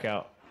 Let's back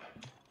out.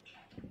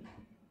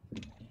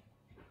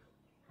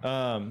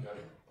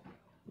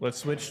 Let's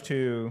switch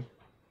to.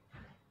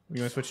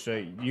 You want to switch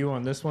to you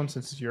on this one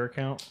since it's your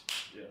account?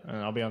 Yeah. And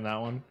I'll be on that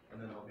one.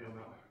 And then I'll be on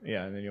that one.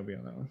 Yeah, and then you'll be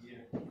on that one. Yeah.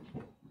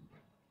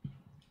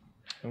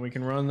 And we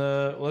can run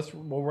the.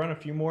 We'll run a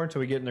few more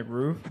until we get in the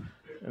groove,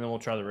 and then we'll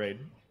try the raid.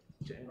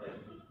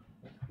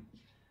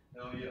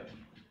 Hell yeah.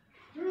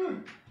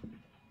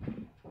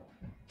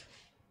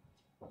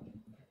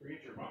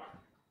 Forget your bar.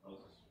 No,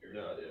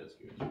 yeah, it's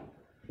good.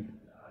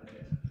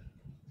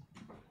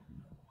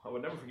 I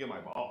would never forget my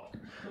bog.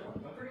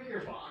 Don't forget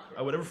your box.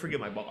 I would never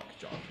forget my bog,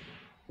 John.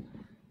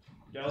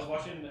 Yeah, I was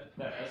watching the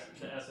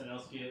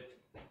SNL skit.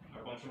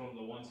 A bunch of them,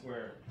 the ones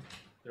where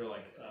they're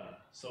like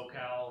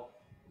SoCal.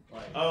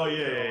 Like, Oh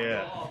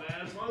yeah. Oh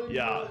man,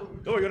 Yeah. Oh,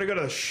 we're gonna go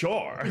to the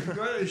shore.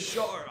 go to the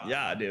shore.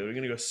 Yeah, dude, we're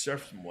gonna go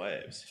surf some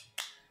waves.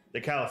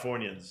 The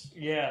Californians.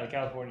 Yeah, the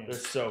Californians. They're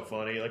so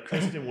funny. Like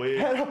Kristen Wiig.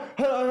 Head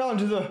on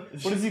to the,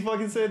 what does he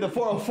fucking say? The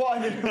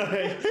 405.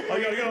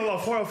 I gotta go to the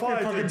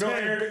 405 to the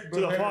 10 to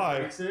the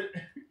 5.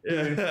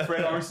 Yeah.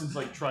 Fred Armstrong's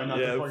like trying not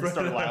to fucking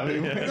start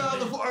laughing. Yeah. Go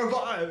to the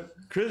 405.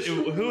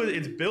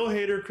 It's Bill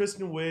Hader,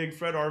 Kristen Wiig,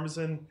 Fred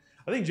Armisen.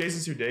 I think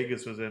Jason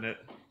Sudeikis was in it.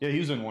 Yeah, he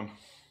was in one.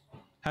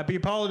 Happy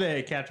Apollo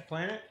Day, Captain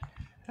Planet.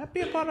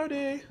 Happy Apollo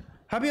Day.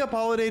 Happy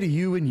Apollo Day to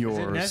you and yours.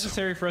 Is it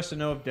necessary for us to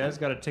know if Des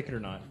got a ticket or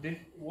not?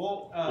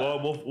 We'll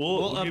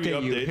We'll give you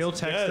update you. updates. He'll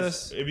text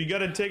us. If you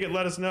got a ticket,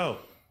 let us know.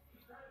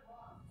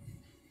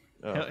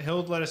 Oh.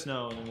 He'll let us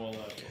know, and then we'll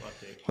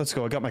update. Let's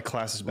go. I got my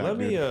classes back. Let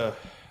me. dude.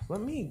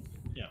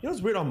 You know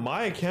what's weird? On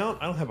my account,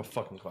 I don't have a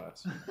fucking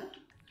class.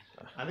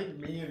 I think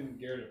me and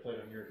Garrett have played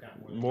on your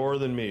account More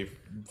than me,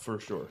 for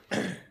sure.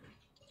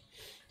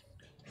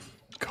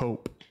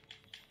 Cope.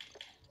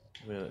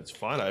 Man, it's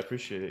fine. I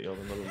appreciate it. Y'all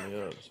been letting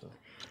me up. So.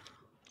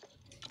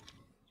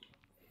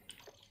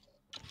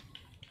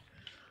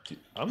 Dude,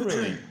 I'm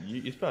really.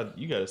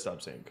 You gotta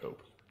stop saying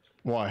cope.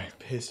 Why? It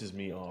pisses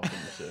me off when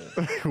you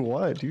say it.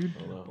 What, dude? I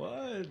don't know.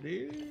 What,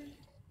 dude?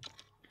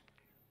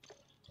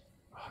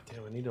 Oh,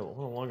 damn, I need a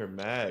longer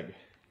mag.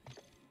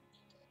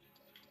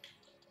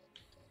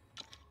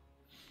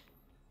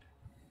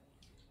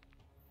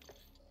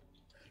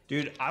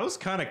 Dude, I was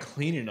kind of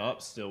cleaning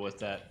up still with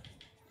that.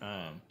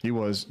 He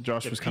was.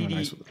 Josh The was kind of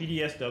nice with it.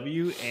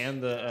 PDSW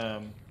and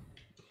the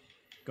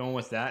going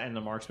with that and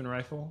the marksman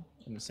rifle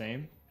in the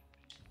same.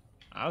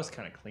 I was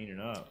kind of cleaning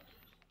up.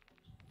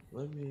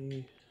 Let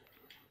me.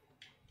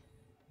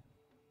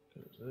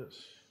 What is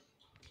this?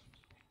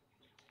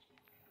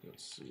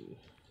 Let's see.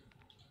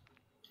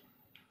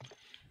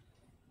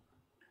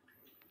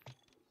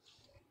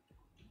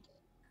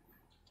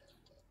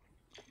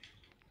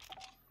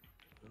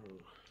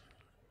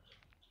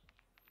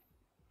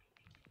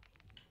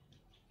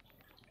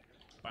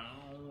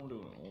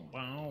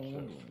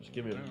 Just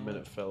give me a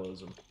minute,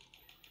 fellas. I'm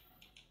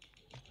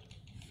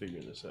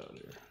figuring this out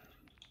here.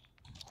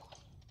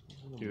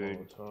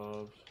 Dude,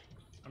 Molotov.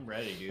 I'm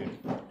ready, dude.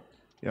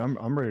 Yeah,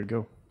 I'm ready to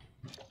go.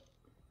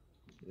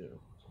 Yeah.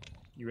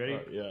 You ready?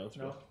 Yeah, let's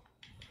go.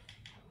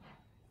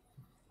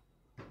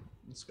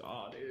 Let's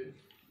go, dude.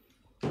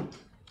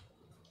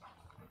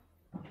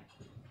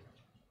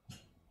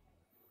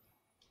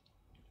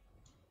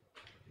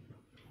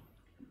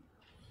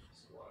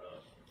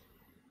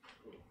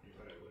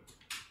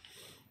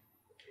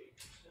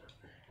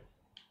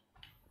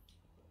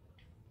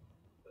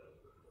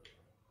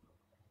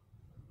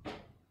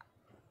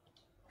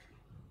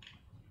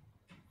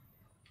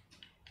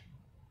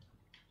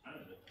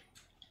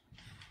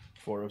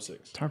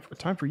 .406.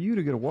 Time for you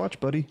to get a watch,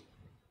 buddy.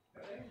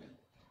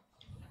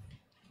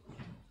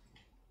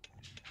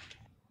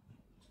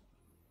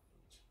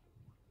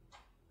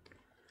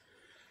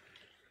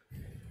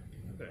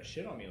 You better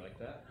shit on me like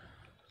that.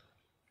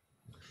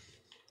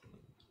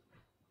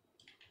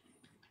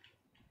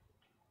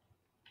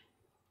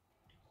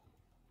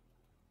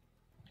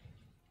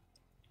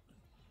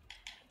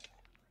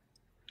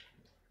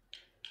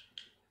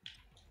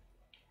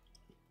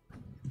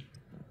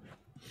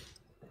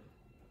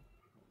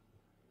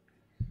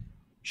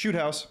 Shoot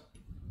house.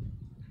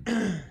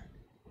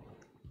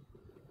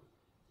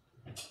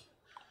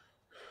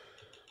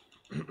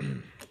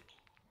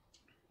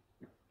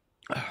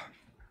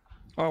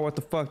 Oh, what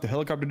the fuck? The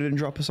helicopter didn't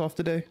drop us off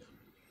today?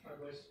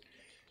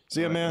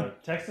 See ya, man.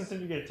 Text us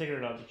if you get a ticket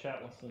or not. The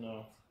chat wants to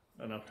know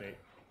an update.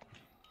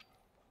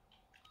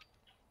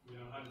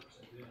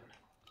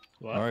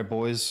 What? All right,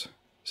 boys.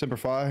 Semper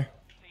Fi.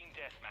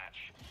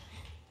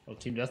 Oh,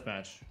 team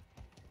deathmatch.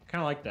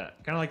 Kind of like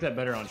that. Kind of like that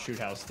better on Shoot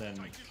House than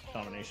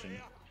Domination.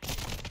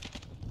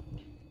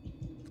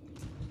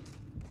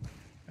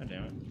 God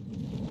damn it.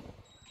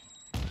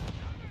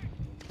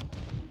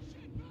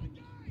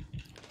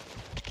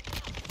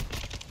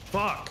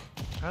 Fuck!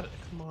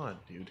 Come on,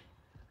 dude.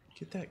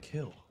 Get that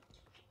kill.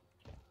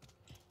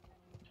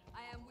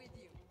 I am with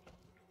you.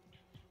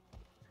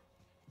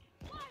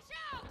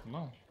 Come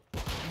on.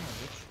 Come on,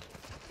 bitch.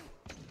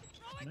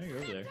 No, you're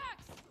over there.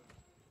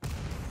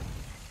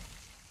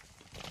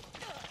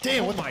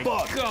 Damn, what oh the my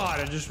fuck? God,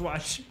 I just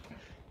watched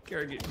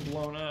Garrett get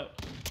blown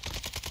up.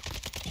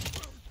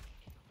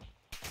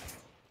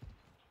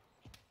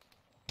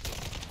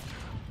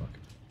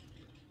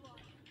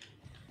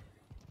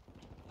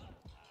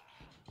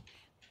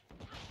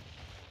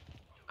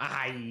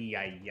 Ay,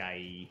 ay,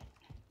 ay.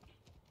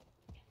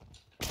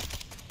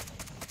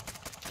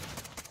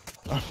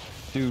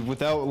 Dude,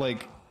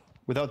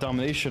 without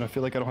domination, I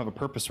feel like I don't have a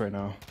purpose right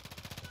now.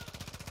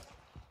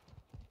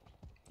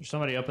 There's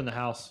somebody up in the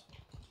house.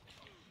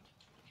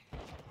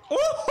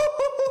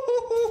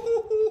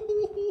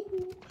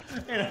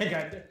 And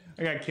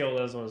I got killed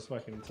as I was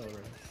fucking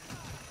accelerating.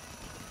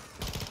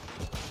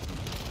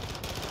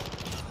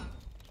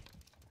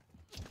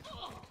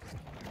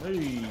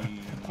 Hey.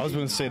 I was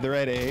gonna say they're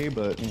at A,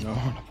 but you know,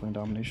 I'm not playing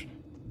domination.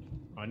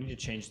 I need to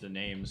change the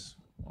names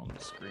on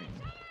the screen.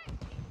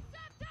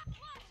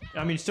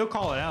 I mean, still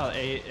call it out.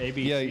 A,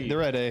 B, Yeah, C.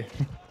 they're at A.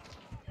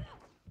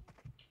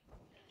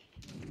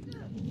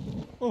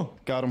 Oh,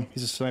 got him.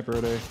 He's a sniper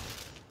at A.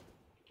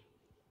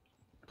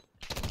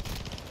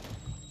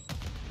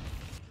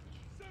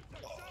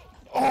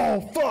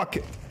 Oh, fuck!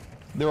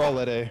 They're all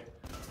at A.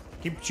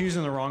 Keep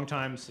choosing the wrong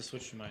times to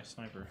switch to my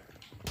sniper.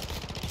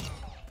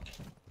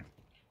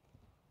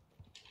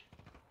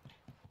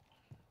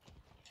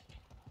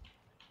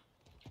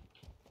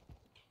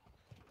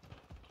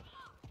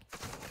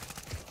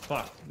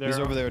 Fuck. He's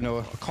over there,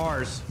 Noah.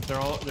 Cars.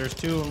 There's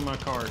two of them on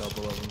cars.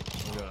 Couple of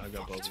them. I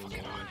got both of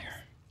them.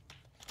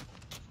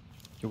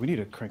 Yo, we need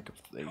to crank up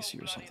the AC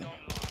or something.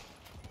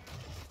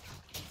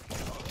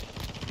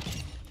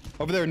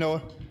 Over there,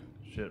 Noah.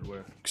 Shit,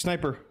 where?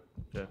 Sniper.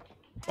 Yeah.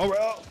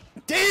 Oh,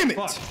 damn it!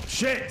 Fuck.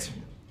 Shit!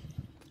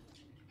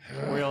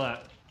 Where y'all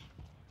at?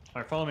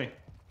 Alright, follow me.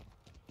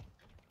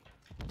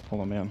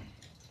 Hold on, man.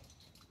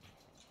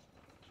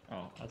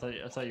 Oh, I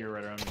thought you were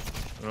right around me.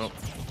 Oh,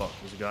 fuck.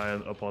 There's a guy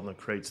up on the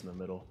crates in the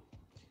middle.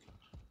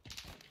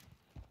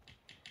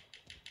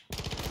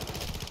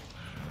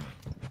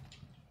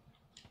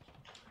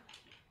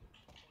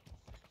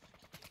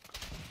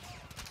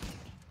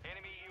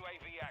 Enemy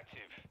UAV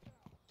active.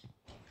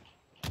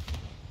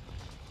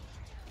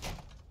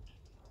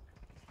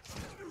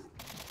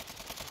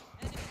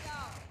 Enemy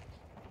down.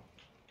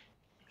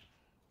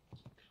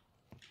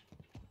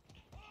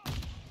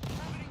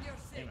 Covering your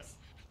six.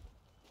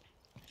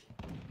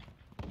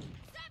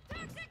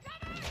 Toxic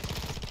cover!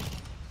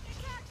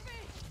 Attack me!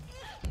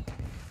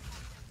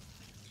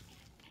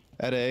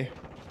 At A.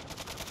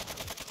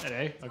 At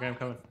A? Okay, I'm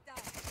coming.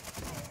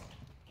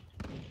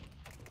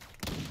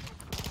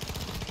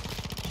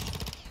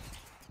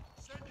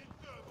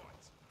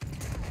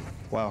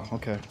 Wow,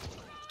 okay.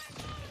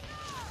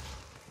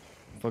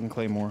 Fucking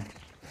Claymore.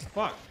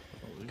 Fuck.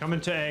 Coming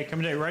to A.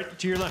 Coming to A. Right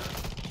to your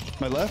left.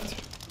 My left?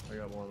 I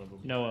got one of them.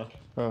 Noah.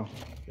 Oh.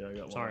 Yeah, I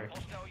got one. Sorry.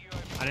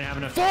 I didn't have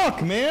enough.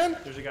 Fuck, man!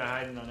 There's a guy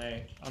hiding on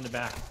A. On the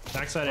back.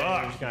 Backside A.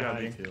 Fuck, There's a guy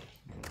got me hiding. too.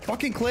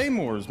 Fucking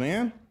Claymores,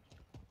 man.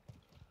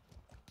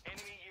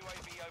 Enemy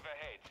UAV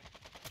overhead.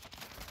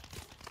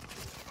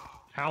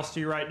 House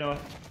to your right, Noah.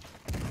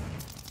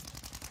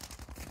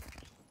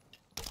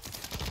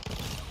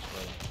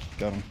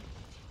 Got him.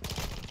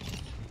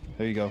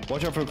 There you go.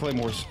 Watch out for the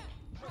Claymores.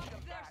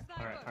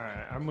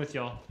 Alright. I'm with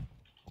y'all.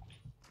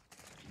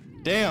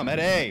 Damn, at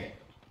A.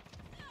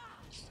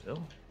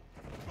 Still?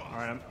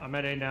 Alright, I'm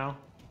at A now.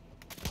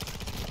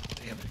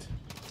 Damn it.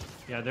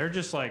 Yeah, they're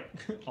just like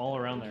all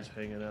around there. Just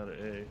hanging out at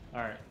A.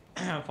 Alright.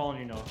 I'm following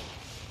you, Noah.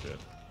 Good.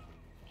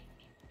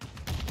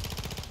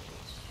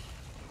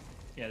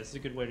 Yeah, this is a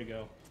good way to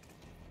go.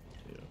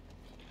 Yeah.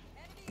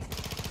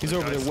 He's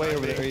over there, way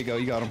over there. There you go.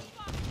 You got him.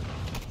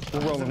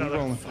 We're rolling. We're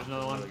rolling. There's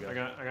another one.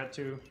 I got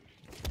two.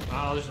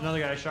 Oh, there's another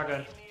guy.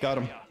 Shotgun. Got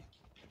him.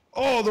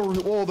 Oh,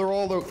 they're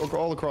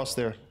all across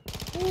there.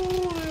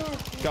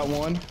 Got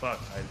one. Fuck,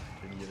 I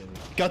didn't get any.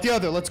 Got the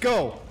other. Let's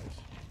go.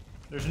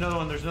 There's another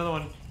one. There's another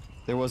one.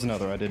 There was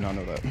another. I did not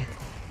know that.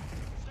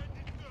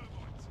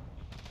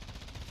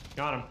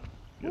 Got him.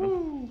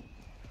 Woo.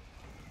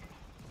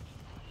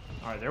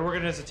 Alright, they're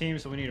working as a team,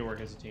 so we need to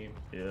work as a team.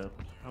 Yeah.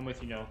 I'm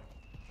with you, Noah.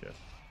 Okay.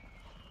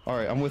 All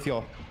right, I'm with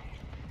y'all.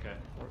 Okay.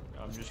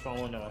 I'm just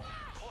following Noah.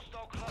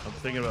 I'm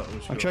thinking about.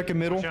 I'm checking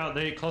middle. Watch out,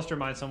 they cluster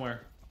mine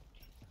somewhere.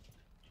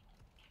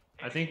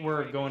 I think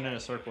we're going in a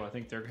circle. I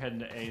think they're heading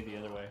to A the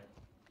other way.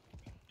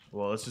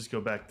 Well, let's just go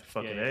back to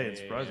fucking A and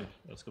surprise them.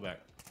 Let's go back.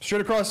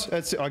 Straight across.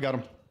 That's it. I got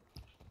him.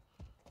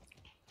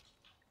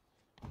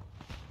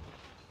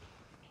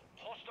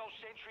 Hostile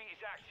sentry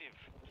is active.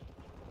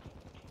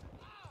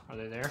 Are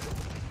they there?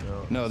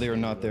 No, they are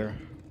not there.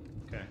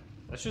 Okay.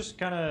 Let's just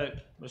kind of.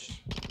 Let's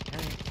just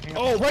hang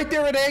Oh, right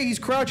there at A. He's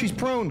crouched. He's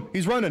prone.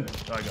 He's running.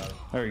 I got him.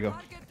 There you go.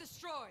 Target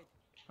destroyed.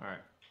 Alright.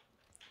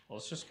 Well,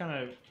 let's just kind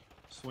of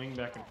swing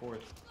back and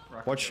forth.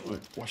 Watch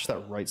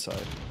that right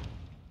side.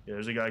 Yeah,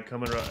 there's a guy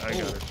coming around. I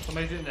got her.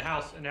 Somebody's in the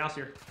house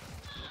here.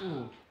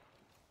 Ooh.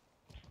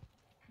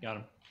 Got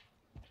him.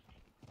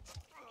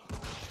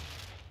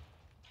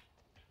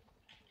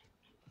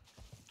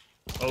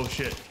 Oh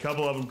shit!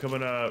 Couple of them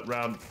coming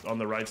around on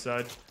the right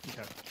side.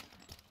 Okay.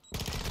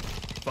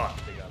 Fuck,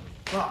 they got me.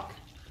 Fuck.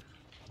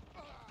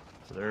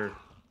 So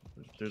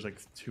there's like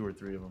 2 or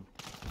 3 of them.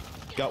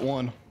 Got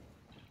one.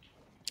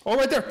 Oh,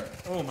 right there.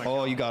 Oh my.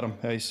 Oh, you got him.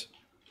 Nice.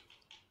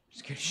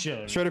 Good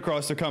shit. Straight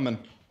across. They're coming.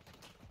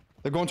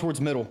 They're going towards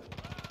middle.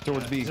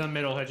 Towards B. He's in the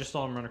middle. I just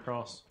saw him run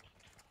across.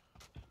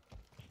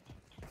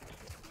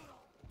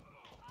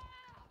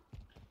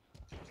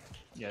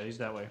 Yeah, he's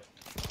that way.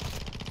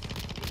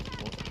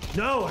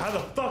 No, how the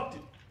fuck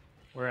did...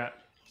 We're at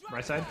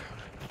right side.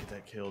 Get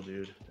that kill,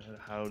 dude.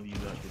 How do you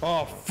not get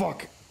Oh,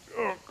 fuck.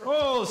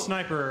 Oh,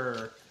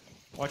 sniper.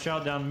 Watch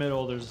out down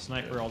middle. There's a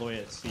sniper all the way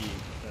at C.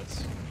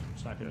 That's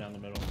sniping down the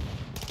middle.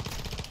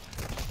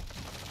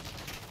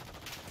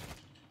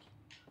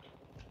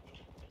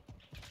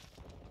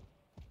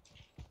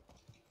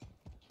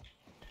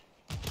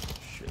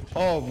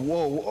 Oh,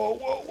 whoa, whoa,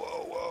 whoa,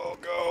 whoa, whoa,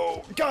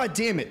 go. God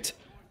damn it.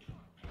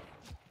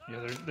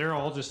 Yeah, they're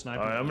all just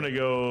sniping. All right, I'm gonna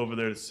go over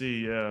there to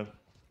see. Yeah,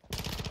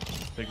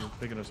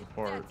 picking us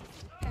apart.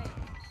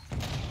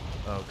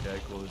 Okay,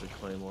 cool. There's a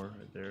claymore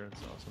right there.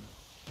 That's awesome.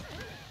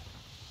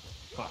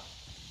 Fuck.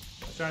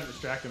 I'm trying to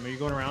distract him. Are you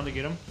going around to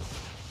get him?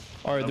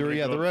 All right,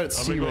 they're at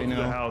C right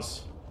now. The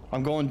house.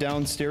 I'm going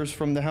downstairs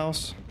from the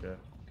house. Okay.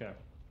 Okay.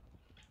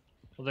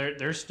 Well,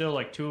 there's still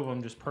like 2 of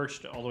them just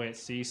perched all the way at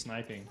C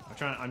sniping.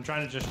 I'm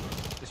trying to just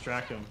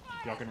distract them.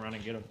 Y'all can run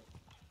and get them.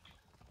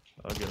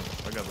 I'll get him.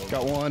 I got both.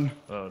 Got one.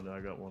 Oh no, I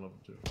got one of them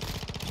too.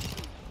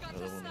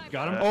 Another one.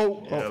 Got him?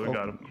 Oh, yeah, oh, we oh.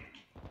 got him.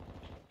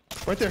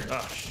 Right there.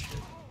 Ah, shit.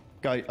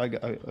 Guy, I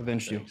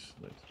avenged Thanks.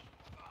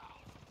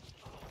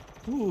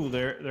 you. Ooh,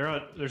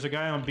 there's a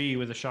guy on B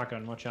with a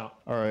shotgun. Watch out.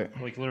 All right.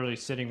 Like literally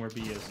sitting where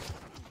B is.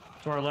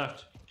 To our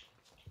left.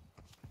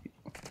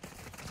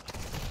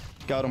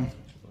 Got him.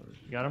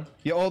 You got him?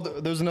 Yeah, oh,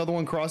 there's another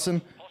one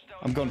crossing.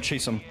 I'm going to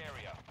chase him.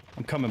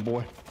 I'm coming,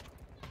 boy.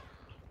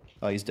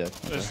 Oh, he's dead.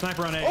 Okay. There's a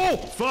sniper on A. Oh,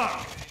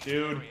 fuck,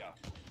 dude.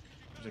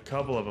 There's a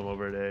couple of them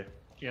over at A.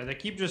 Yeah, they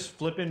keep just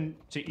flipping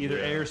to either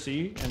A or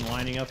C and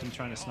lining up and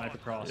trying to snipe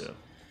across. Yeah.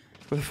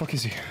 Where the fuck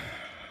is he?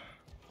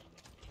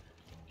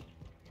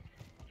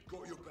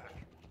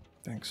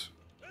 Thanks.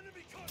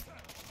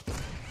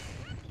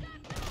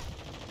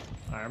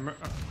 Alright,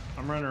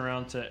 I'm running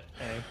around to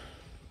A.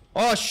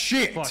 Oh,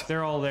 shit! Fuck,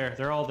 they're all there.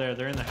 They're all there.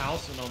 They're in the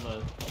house and on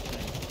the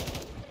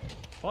thing.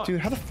 Fuck.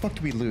 Dude, how the fuck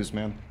do we lose,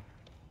 man?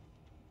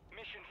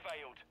 Mission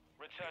failed.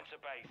 Return to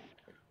base.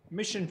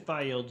 Mission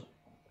failed.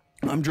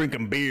 I'm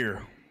drinking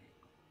beer.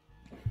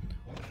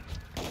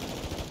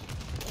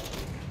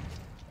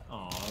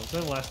 Aw, was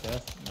that the last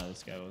death? No,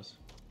 this guy was.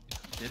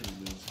 Did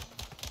we lose?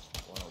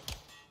 Wow.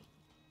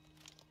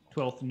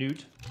 12th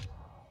Newt.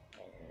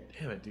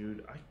 Damn it,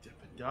 dude. I've been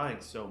dying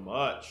so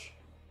much.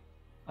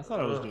 I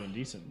thought I was doing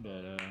decent,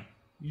 but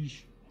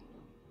yeesh.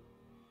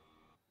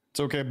 It's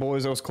okay,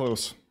 boys. That was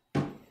close.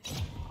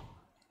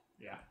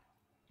 Yeah.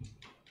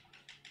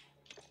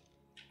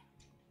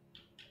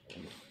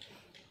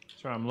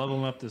 Sorry, I'm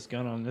leveling up this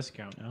gun on this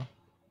account now.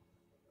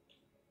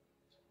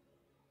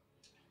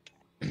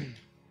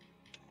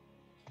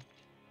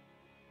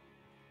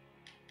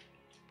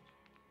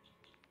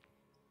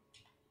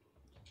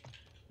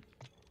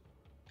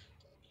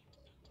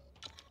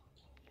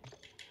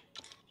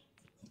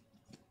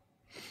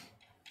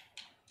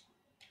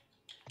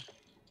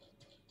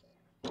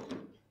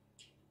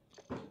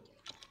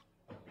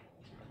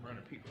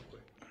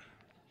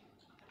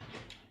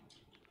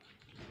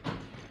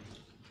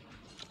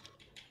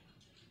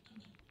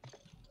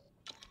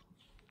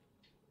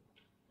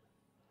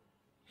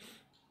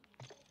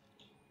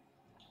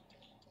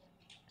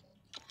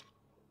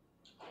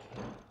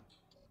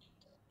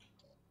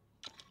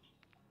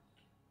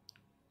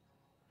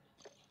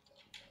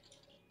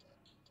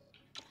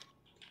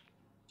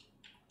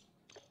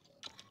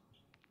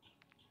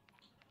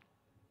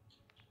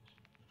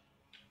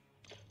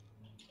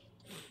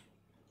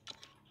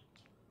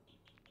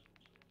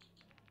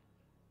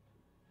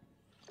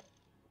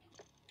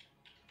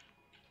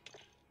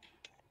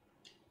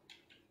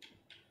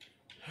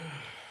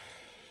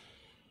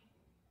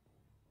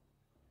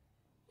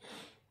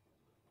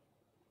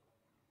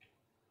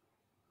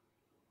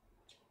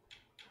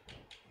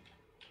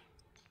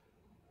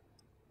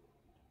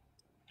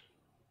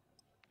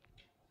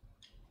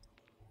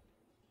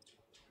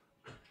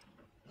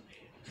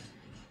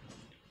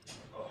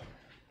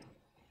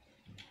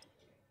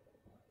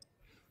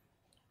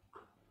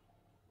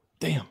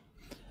 Damn.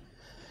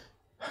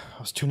 I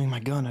was tuning my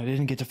gun. I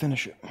didn't get to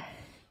finish it.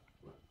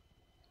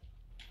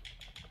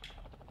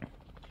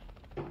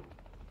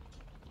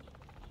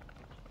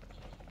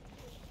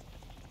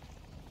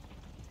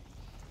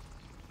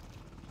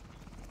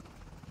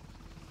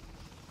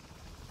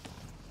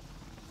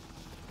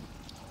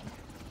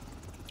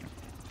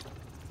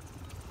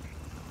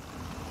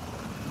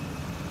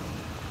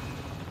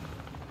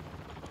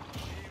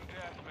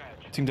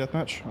 Team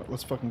deathmatch?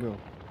 Let's fucking go.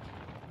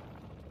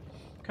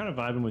 Kind of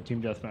vibing with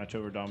team deathmatch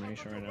over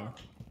domination right now.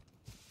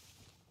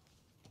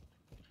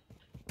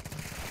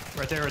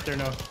 Right there,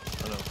 no.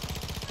 Oh no.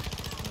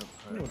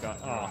 Oh, God.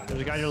 Oh,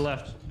 there's a guy to your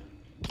left.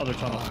 Other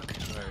tunnel. Alright,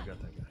 I got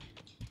that guy.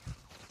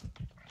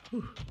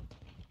 Whew.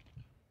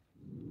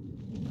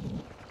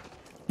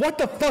 What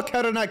the fuck?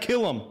 How did I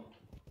kill him?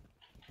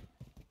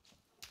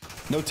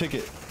 No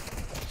ticket.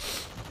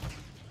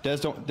 Des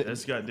don't.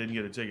 This guy didn't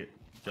get a ticket,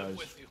 guys.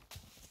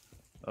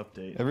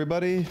 Update.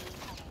 Everybody.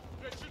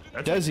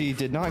 That's Desi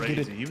did not get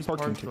crazy. He a was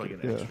parking parked for like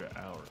ticket. an Yeah. extra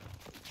hour.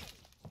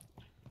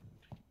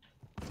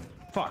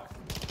 Fuck.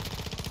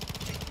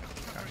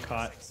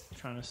 Caught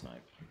trying to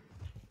snipe.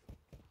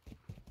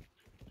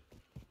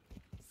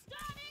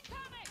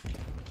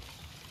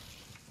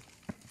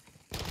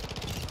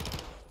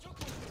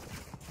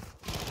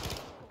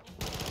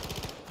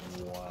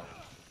 Wow.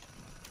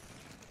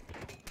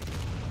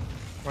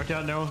 Watch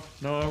out, Noah.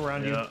 Noah,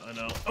 around you. Yeah, I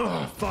know.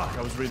 Oh, fuck.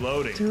 I was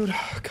reloading. Dude,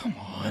 come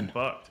on.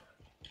 Fucked.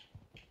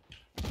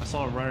 I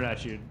saw him running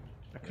at you.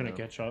 I couldn't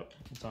catch up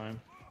in time.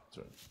 That's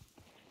right.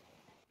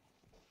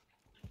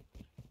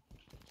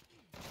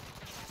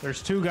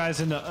 There's 2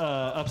 guys in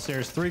the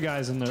upstairs, 3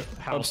 guys in the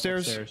house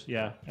Upstairs?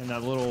 Yeah, in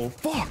that little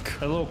Fuck.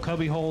 that little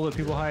cubby hole that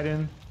people hide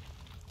in.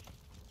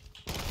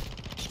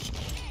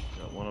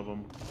 Got one of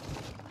them.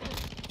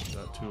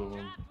 Got 2 of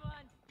them.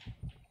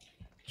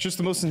 It's just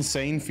the most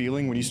insane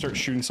feeling when you start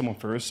shooting someone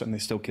first and they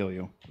still kill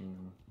you.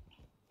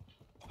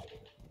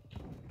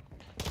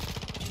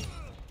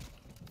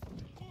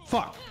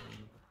 Fuck.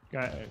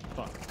 Guy,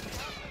 fuck.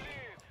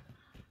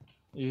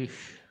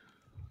 Eesh.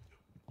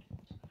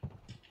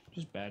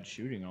 Just bad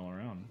shooting all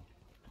around.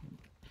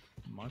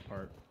 On my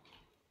part.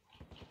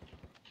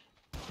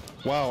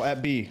 Wow,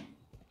 at B.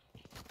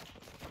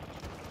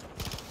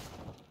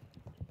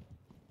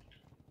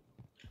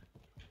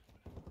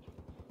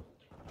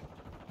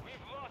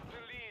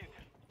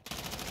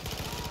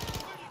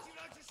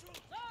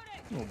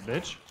 Little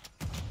bitch.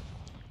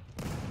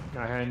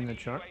 Guy hiding in the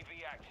truck.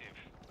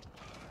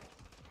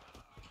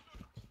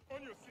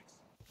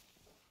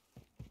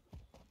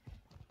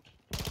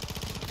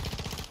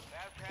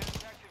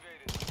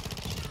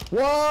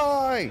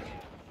 Why?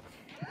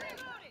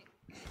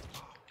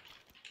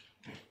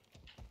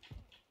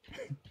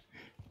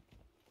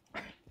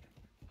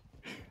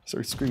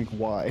 Start screaming,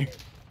 why?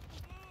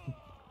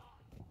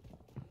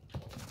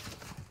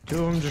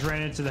 2 of them just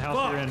ran into the house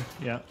Fuck. they're in.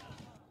 Yeah.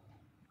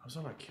 I was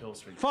on a kill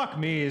streak. Fuck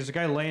me. There's a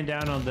guy laying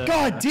down on the.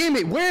 God damn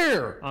it,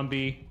 where? On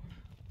B.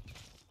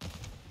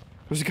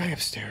 There's a guy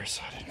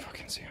upstairs. I didn't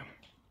fucking see him.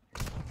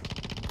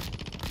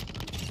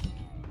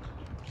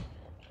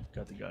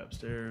 Got the guy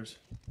upstairs.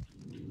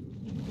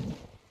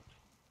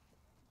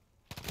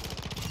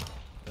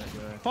 That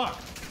guy. Fuck.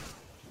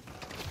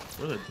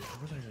 Where's that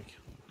guy?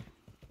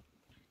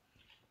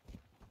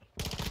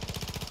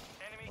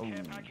 Oh,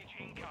 not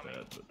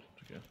bad, but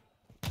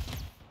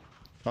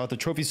okay. The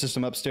trophy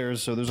system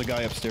upstairs, so there's a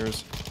guy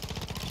upstairs.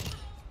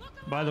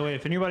 By the way,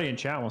 if anybody in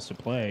chat wants to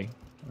play,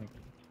 like,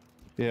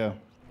 Yeah.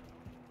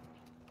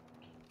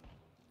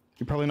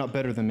 You're probably not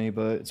better than me,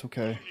 but it's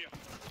okay.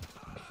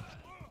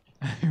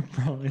 you're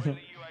probably not.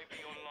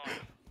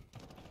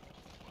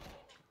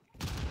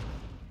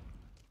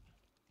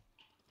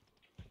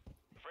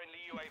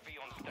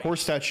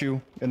 Horse statue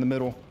in the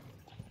middle.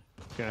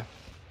 Okay.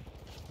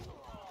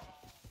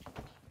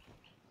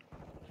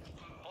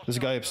 There's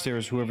a guy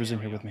upstairs, whoever's in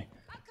here with me.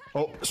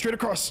 Oh, straight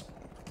across.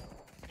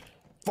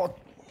 Fuck.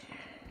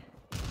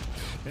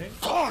 Okay.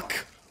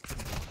 Fuck!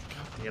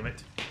 Damn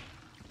it.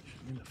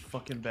 Shoot me in the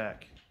fucking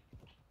back.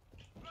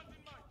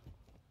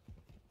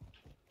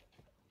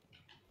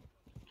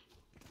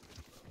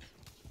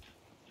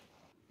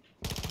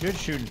 Good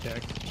shooting,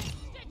 Tech.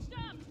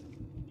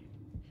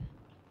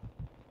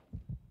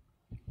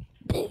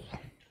 You're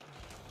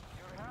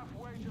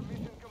halfway to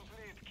mission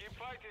complete. Keep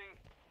fighting.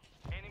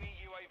 Enemy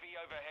UAV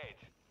overhead.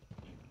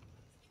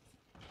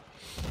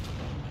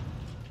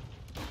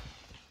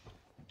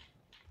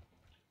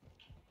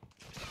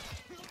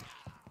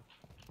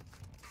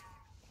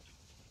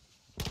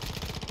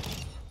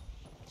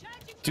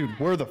 Dude,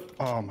 where the...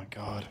 Oh my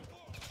god.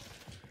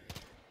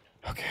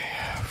 Okay.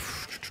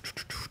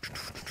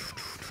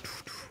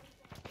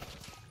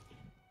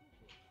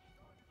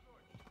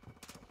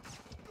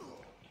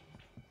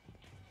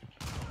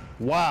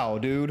 Wow,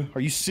 dude. Are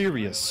you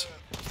serious?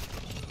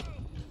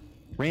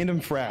 Random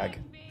frag.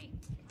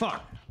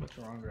 Fuck. What's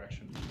the wrong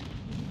direction?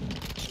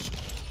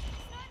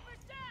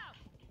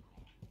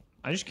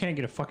 I just can't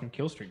get a fucking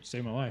kill streak to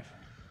save my life.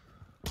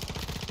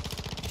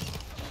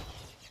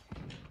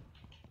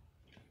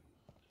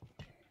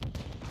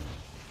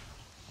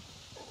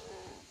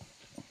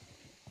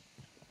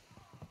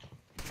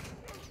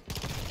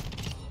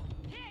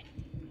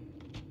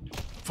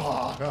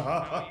 Fuck.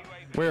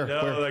 Where?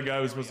 No, Where? that guy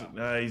was supposed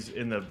to. He's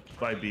in the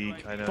by B,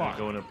 kind of Fuck.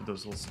 going up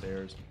those little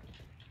stairs.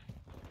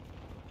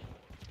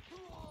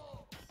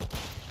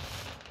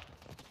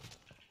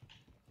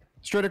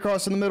 Straight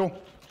across in the middle.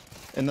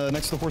 In the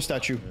next to the horse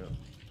statue. Yeah.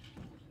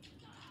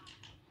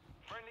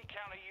 Friendly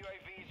counter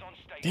UAVs on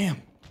station.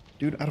 Damn.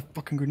 Dude, out of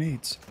fucking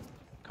grenades.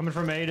 Coming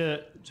from A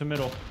to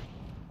middle.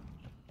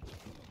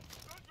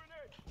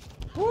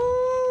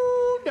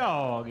 Woo,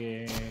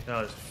 doggy.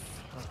 That was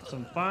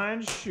Some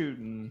fine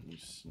shooting.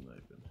 he's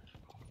sniping.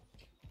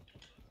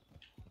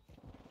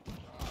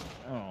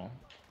 Oh.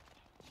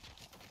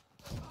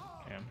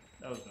 Damn.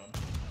 That was dumb.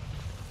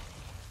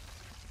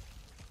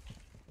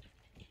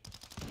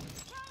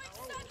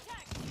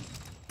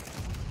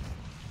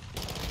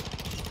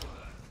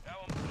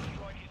 Our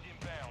strike is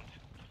inbound.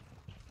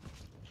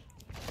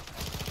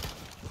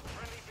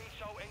 Friendly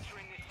VSOL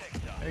entering this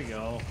sector. There you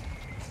go.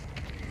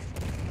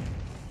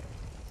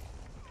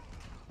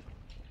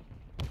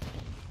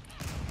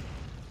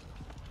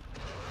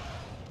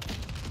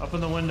 Up in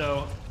the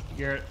window,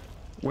 Garrett.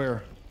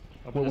 Where?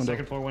 Up What in the window?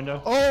 second floor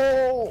window.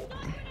 Oh!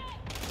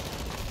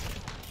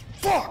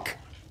 Fuck!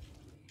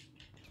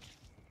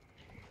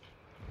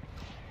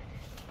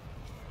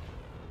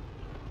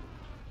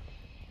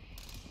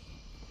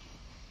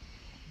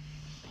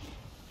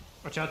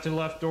 Watch out to the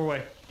left,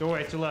 doorway.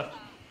 Doorway to the left.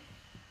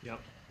 Yep.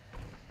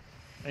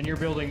 And your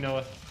building,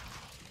 Noah.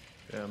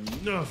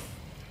 Enough.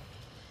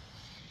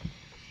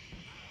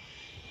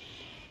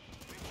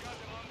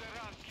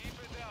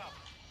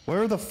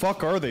 Where the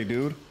fuck are they,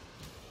 dude?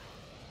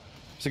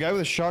 There's a guy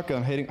with a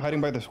shotgun hiding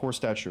by this horse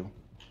statue.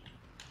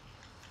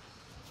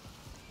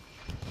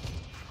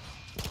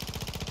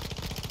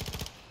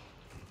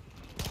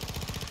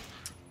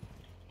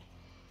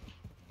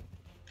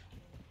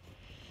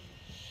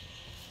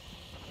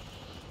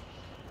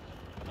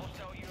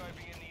 Hostile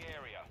UAV in the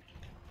area.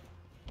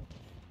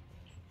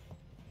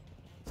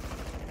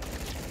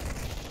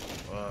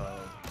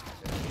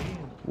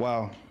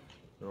 Wow.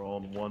 They're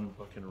all in one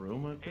fucking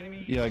room, I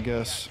think. Yeah, I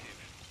guess.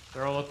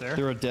 They're all up there.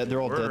 They're dead.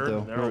 They're all dead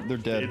though. They're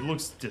dead. It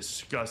looks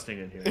disgusting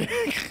in here.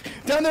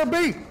 Down there,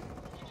 B.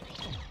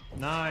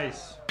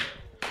 Nice.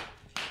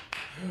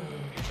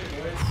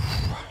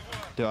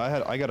 Dude,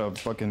 I got a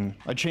fucking.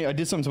 I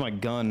did something to my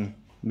gun,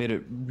 made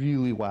it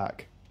really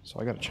whack. So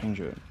I gotta change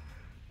it.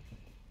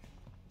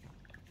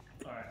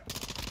 Alright.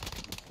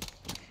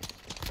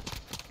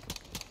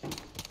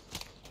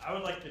 I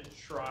would like to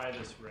try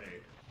this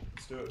raid.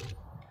 Let's do it.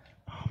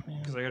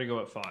 Because I gotta go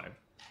at 5.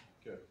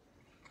 Good.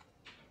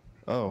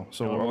 Oh,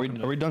 so No,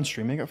 are we done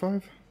streaming at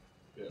 5?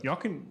 Yeah. Y'all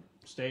can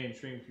stay and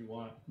stream if you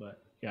want,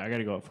 but yeah, I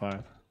gotta go at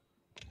 5.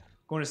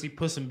 Going to see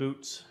Puss in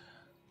Boots.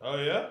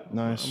 Oh yeah?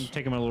 Nice. I'm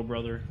taking my little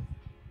brother.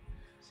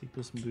 See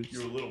Puss in Boots.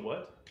 You're a little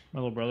what? My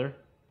little brother.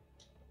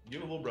 You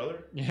have a little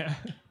brother? Yeah.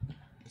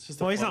 It's just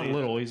Well, he's not funny-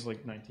 little. He's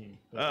like 19.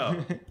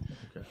 Oh.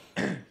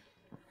 Okay.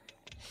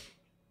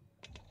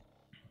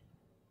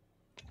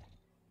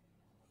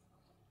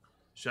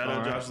 Shout out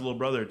Alright. Josh's little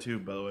brother too,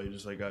 by the way.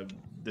 Just like I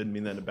didn't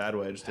mean that in a bad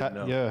way. I just didn't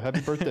know. Yeah,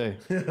 happy birthday.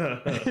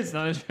 It's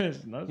not his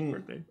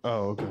birthday.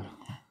 Oh, okay.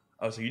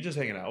 Oh, so you just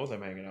hanging out with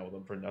him, hanging out with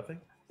him for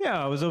nothing?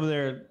 Yeah, I was over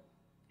there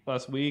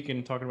last week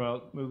and talking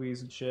about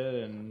movies and shit,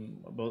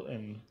 and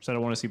said I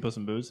want to see Puss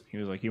in Boots. He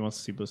was like, he wants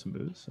to see Puss in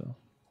Boots, so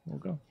we'll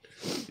go.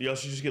 You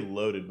also just get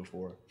loaded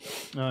before.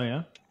 Oh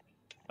yeah.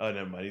 Oh,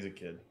 never mind. He's a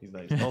kid. He's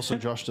nice. Also,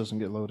 Josh doesn't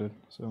get loaded,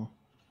 so.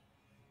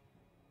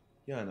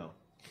 Yeah, I know.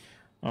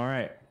 All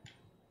right.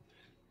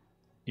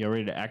 You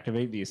ready to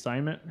activate the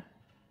assignment?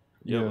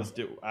 Yeah, let's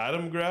do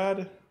Adam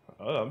Grad.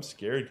 Oh, I'm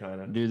scared, kind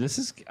of. Dude, this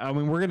is. I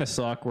mean, we're gonna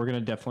suck. We're gonna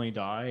definitely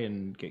die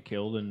and get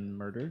killed and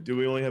murdered. Do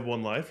we only have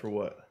one life or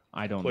what?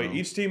 I don't Wait, know.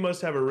 each team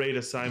must have a raid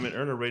assignment.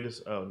 Earn a raid.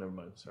 Oh, never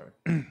mind. Sorry.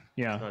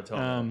 Yeah. Not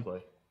telling me how to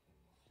play.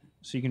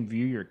 So you can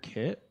view your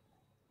kit.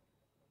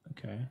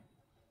 Okay.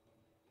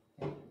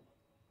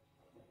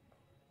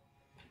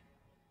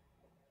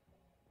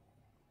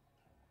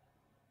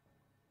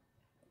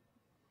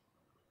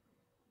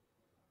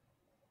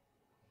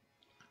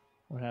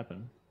 What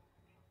happened?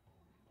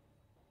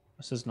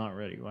 This is not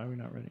ready. Why are we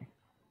not ready?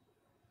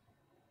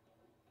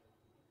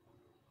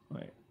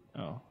 Wait.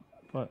 Oh.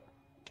 Fuck.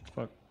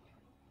 Fuck.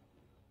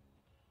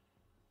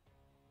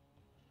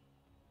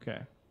 Okay.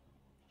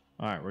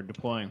 Alright, we're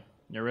deploying.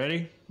 You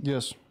ready?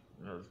 Yes.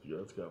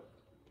 Let's go.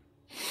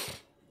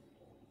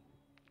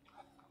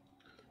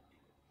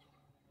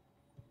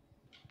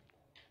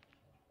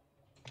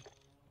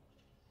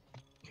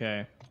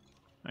 Okay.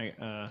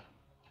 I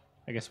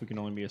guess we can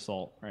only be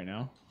assault right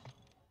now.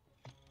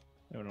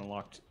 They would have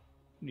unlocked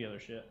the other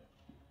shit.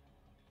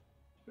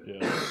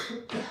 Yeah.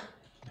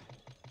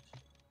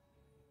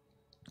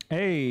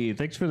 Hey,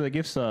 thanks for the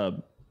gift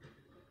sub.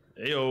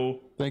 Ayo.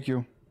 Thank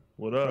you.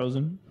 What up?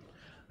 Frozen.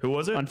 Who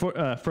was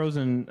it?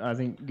 Frozen, I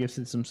think,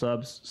 gifted some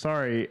subs.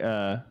 Sorry,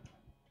 it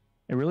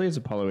really is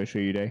Apollo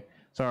issue day.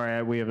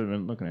 Sorry, we haven't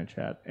been looking at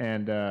chat.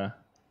 And on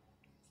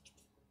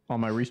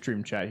my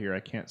restream chat here, I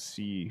can't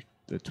see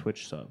the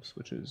Twitch subs,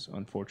 which is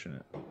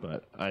unfortunate.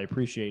 But I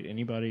appreciate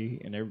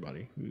anybody and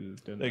everybody who's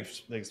done that.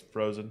 Thanks,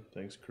 Frozen.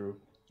 Thanks, crew.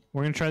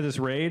 We're going to try this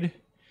raid.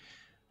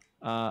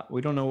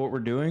 We don't know what we're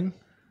doing.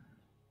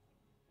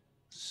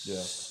 Yeah.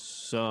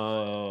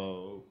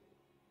 So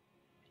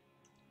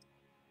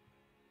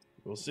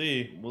we'll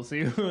see. We'll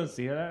see. We'll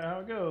see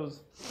how it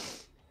goes.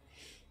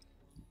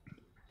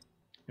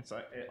 It's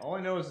like all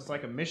I know is it's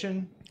like a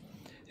mission.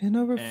 And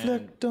I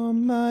reflect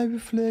on my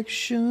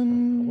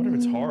reflection. I wonder if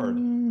it's hard.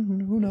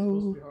 Who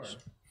knows?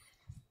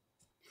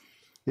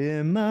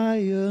 Am I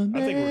a man?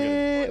 I think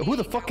we're gonna. Who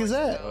the fuck is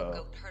that?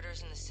 Goat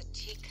herders in the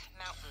Satik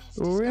Mountains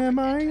Or am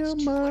I a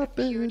discovered what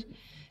appeared muppet?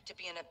 to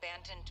be an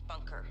abandoned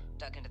bunker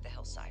dug into the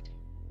hillside.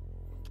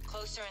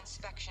 Closer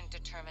inspection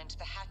determined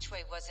the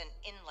hatchway was an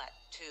inlet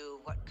to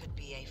what could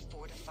be a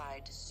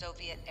fortified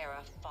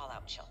Soviet-era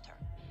fallout shelter.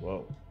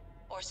 Whoa.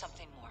 Or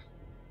something more.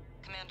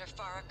 Commander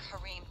Farah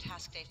Karim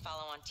tasked a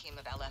follow-on team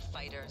of LF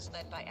fighters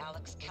led by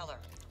Alex Keller,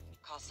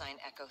 call sign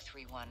Echo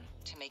 3-1,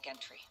 to make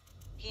entry.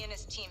 He and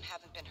his team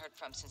haven't been heard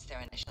from since their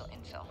initial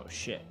infill. Oh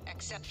shit.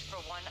 Except for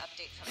one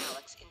update from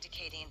Alex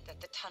indicating that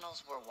the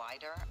tunnels were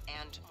wider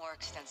and more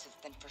extensive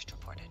than first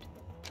reported.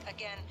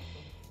 Again,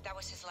 that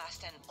was his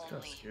last and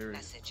only scary.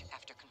 message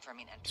after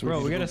confirming entry.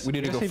 So we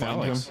need to go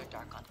find him.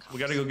 We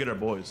gotta go get our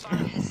boys. Farah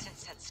has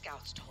since sent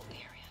scouts to hold the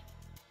area.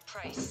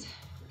 Price,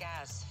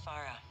 Gaz,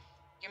 Farah.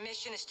 Your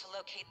mission is to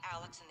locate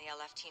Alex and the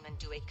LF team and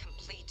do a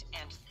complete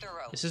and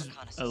thorough This is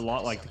reconnaissance a of lot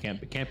the like the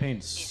facility.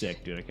 campaign's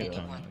sick, dude. I kept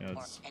telling Anyone you,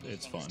 or it's anything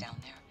is fun. down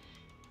there.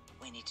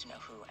 We need to know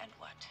who and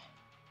what.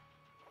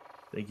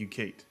 Thank you,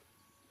 Kate.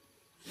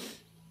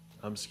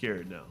 I'm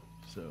scared now.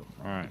 So.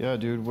 All right. Yeah,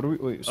 dude. What are we?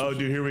 Wait, so Oh,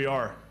 dude, here we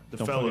are. The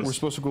Don't fellas. we're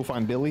supposed to go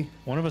find Billy.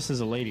 One of us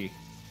is a lady.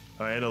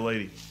 I and a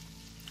lady.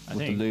 I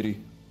With think. the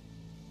lady.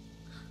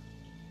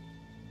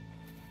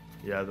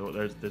 Yeah,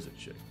 there's a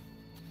chick.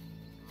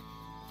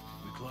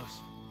 We close.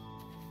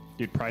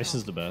 Dude, Price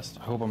is the best.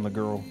 I hope I'm the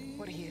girl.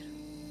 What are you?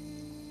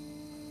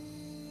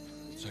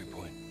 Same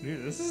point.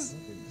 Dude, this is.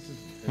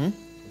 I'm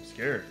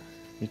scared.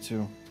 Me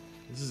too.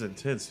 This is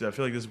intense, dude. I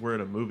feel like we're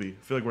in a movie.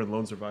 I feel like we're in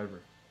Lone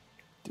Survivor.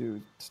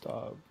 Dude,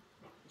 stop.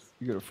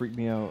 You're gonna freak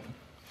me out.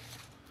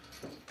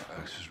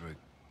 Access rig.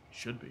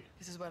 Should be.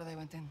 This is where they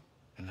went in.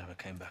 And never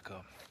came back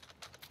up.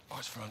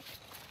 Eyes front.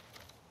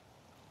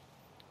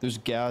 There's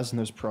Gaz and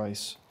there's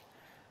Price.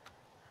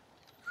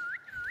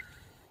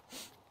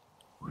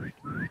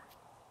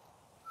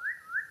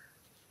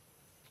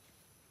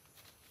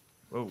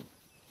 Whoa.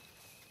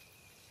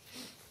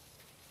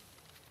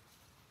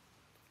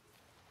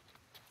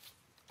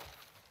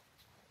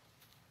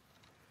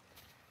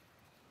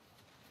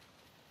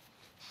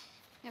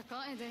 يا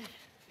قائدة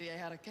في أي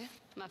حركة؟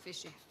 ما في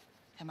شيء.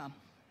 تمام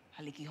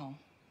خليكي هون.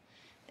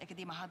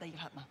 تأكدي ما حدا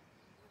يلحقنا.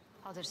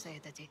 حاضر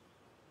سيدتي.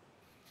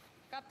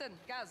 Captain,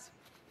 Gaz,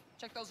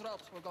 check those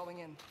ropes. We're going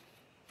in.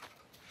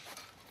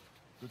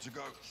 Good to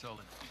go.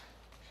 Solid.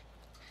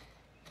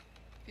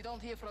 If you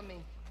don't hear from me,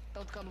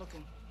 don't come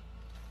looking.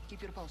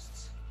 Keep your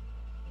posts.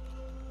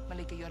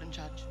 Malika, you're in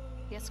charge.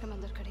 Yes,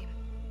 Commander Karim.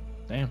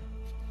 Damn.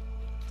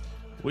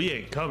 We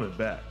ain't coming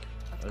back.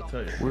 I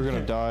tell you. We're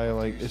gonna die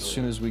like as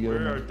soon as we get in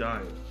We are there.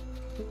 dying.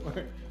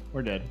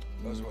 We're dead.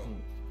 As well.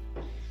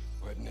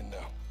 We're heading in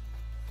now.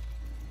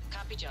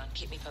 Copy, John.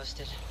 Keep me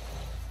posted.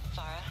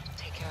 Farah,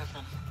 take care of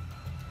them.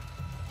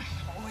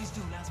 Always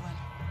do, Laswan.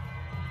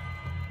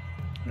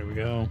 There we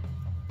go.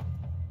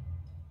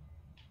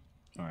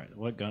 All right,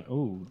 what gun?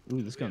 Ooh,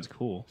 this gun's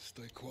cool.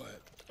 Stay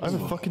quiet. I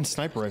have a fucking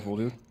sniper rifle,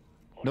 dude.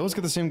 Noah's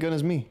got the same gun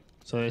as me.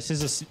 So this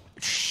is a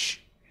shh.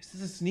 This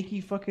is a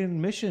sneaky fucking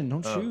mission.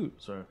 Don't shoot.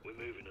 Sorry. We're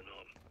moving and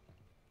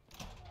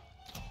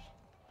on.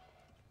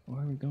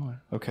 Where are we going?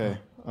 Okay.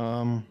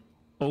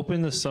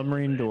 Open the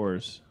submarine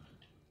doors.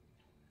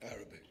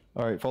 Arabic.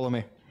 All right, follow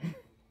me.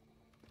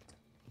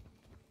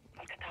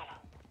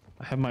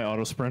 I have my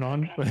auto sprint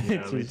on, but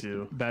Yeah, it's me just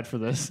too. bad for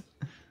this.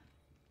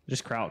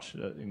 Just crouch,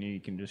 and you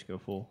can just go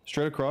full.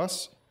 Straight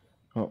across.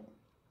 Oh,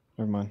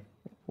 never mind.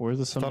 Where's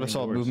the Thought submarine I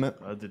saw doors? movement.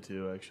 I did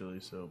too, actually.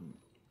 So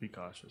be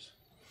cautious.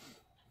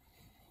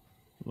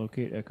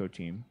 Locate Echo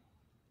Team.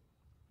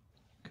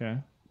 Okay.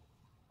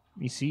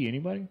 You see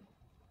anybody?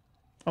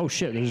 Oh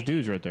shit! There's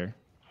dudes right there.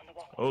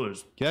 Oh,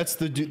 there's. Yeah, that's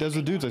the those are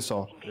the dudes I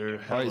saw. They're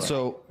All right,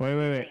 so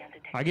Wait.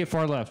 I get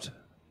far left.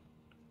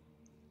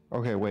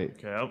 okay, wait.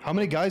 Okay. How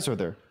many guys are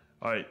there?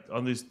 All right.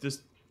 On there's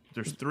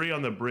 3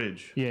 on the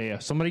bridge. Yeah.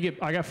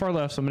 I got far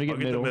left. Somebody I'll get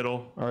get middle. the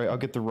middle. All right, I'll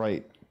get the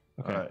right.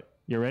 Okay. All right.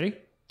 You ready?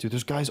 Dude,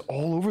 there's guys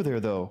all over there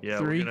though. Yeah,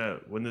 3. we're gonna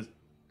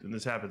when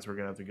this happens, we're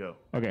gonna have to go.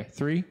 Okay.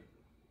 3,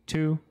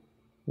 2,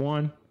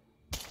 1.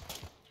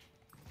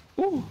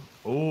 Ooh.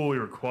 Oh, we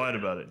were quiet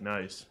about it.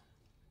 Nice.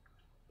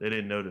 They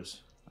didn't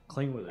notice.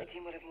 Clean with it.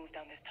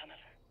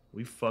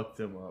 We fucked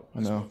them up.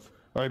 I know.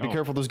 All right, be Oh.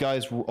 careful. Those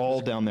guys were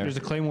all down there. There's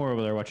a claymore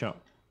over there. Watch out.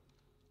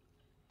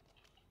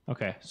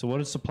 Okay. So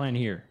what is the plan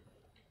here?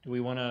 Do we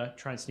want to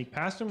try and sneak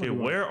past them? or Okay, do we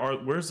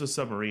wanna- where's the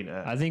submarine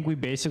at? I think we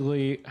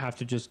basically have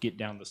to just get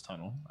down this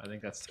tunnel. I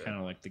think that's kind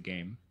of like the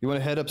game. You want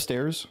to head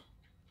upstairs?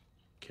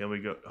 Can we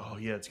go? Oh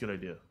yeah, it's a good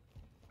idea.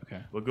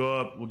 Okay. We'll go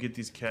up. We'll get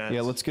these cats.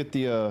 Yeah, let's get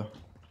the.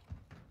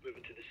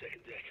 Moving to the second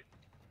deck.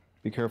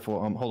 Be careful.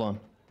 Hold on.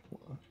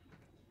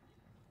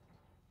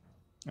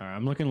 All right.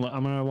 I'm looking.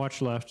 I'm gonna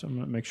watch left. I'm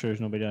gonna make sure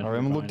there's nobody down. All right,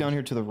 I'm gonna look down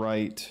here to the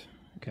right.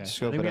 Okay.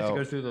 Scope I think it we have out.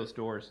 to go through those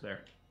doors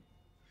there.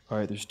 All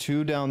right, there's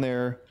 2 down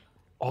there.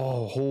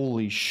 Oh,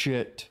 holy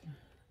shit,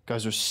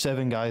 guys! There's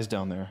 7 guys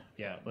down there.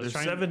 Yeah. There's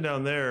 7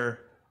 down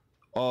there.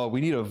 Oh, we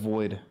need to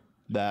avoid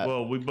that.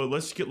 Well, but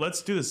let's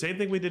do the same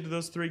thing we did to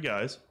those 3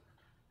 guys.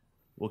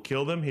 We'll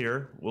kill them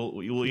here.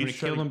 We'll You want each to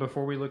try kill to- them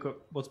before we look up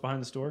what's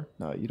behind this door?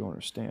 No, you don't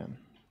understand.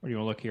 Or do you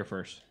want to look here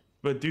first?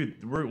 But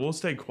dude, we'll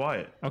stay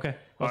quiet. Okay.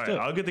 All Let's right, do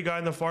it. I'll get the guy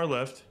on the far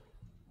left.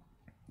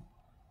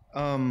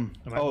 Am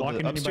I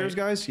blocking the upstairs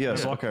anybody? guys?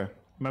 Yes. Am I Okay.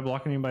 Am I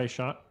blocking anybody's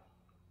shot?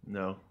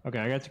 No. Okay.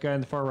 I got the guy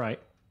in the far right.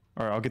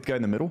 All right, I'll get the guy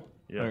in the middle.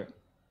 Yeah. All right.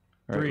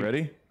 All right, 3,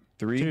 ready?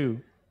 3,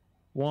 2,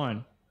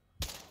 1.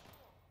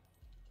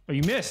 Oh,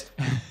 you missed.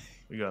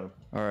 We got him.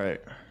 All right.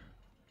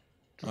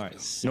 All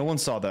right. No one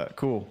saw that.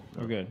 Cool.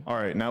 We're good. All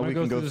right, now I'm we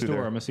gonna can go this through door.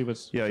 there. I'm gonna see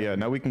what's. Yeah.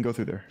 Now we can go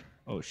through there.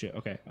 Oh shit.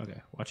 Okay.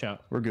 Watch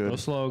out. We're good. Go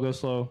slow. Go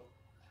slow.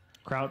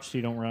 Crouch so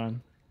you don't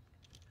run.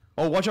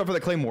 Oh, watch out for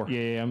that claymore.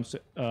 Yeah.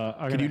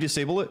 Can you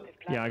disable it?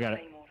 Yeah, I got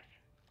it.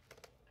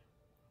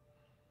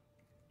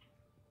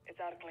 It's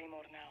our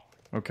claymore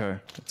now. Okay,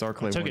 it's our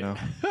claymore took it.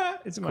 now.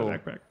 It's in Cool. my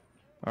backpack.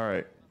 All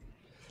right.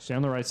 Stay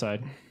on the right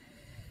side.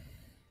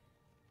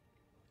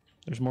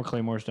 There's more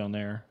claymores down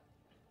there.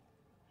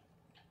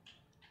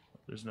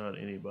 There's not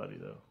anybody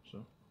though.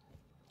 So.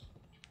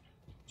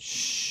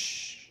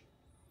 Shh.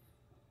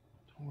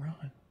 Don't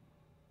run.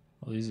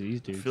 Oh, these I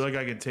dudes. feel like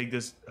I can take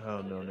this.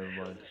 Oh no, never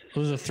mind.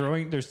 There's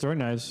throwing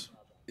knives.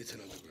 It's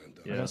an underground.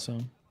 I got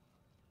some.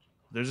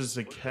 There's just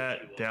a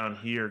cat down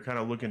here, kind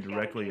of looking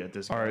directly at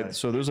this guy. All right,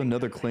 so there's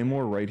another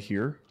claymore right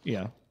here.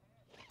 Yeah.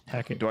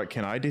 Hack it.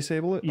 Can I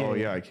disable it? Yeah, oh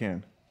yeah. yeah, I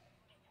can.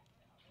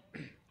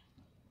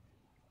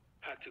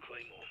 Hack to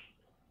claymore.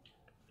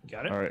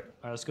 Got it? All right. All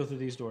right, let's go through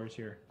these doors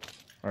here.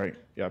 All right.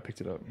 Yeah, I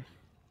picked it up.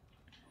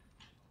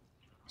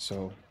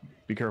 So,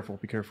 be careful.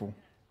 Be careful.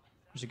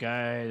 There's a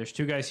guy. There's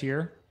two guys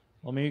here.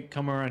 Let me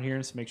come around here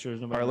and just make sure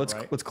there's All nobody. right, on the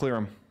right. let's clear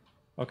them.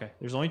 Okay.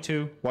 There's only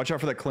two. Watch out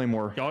for that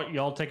claymore.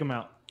 Y'all take them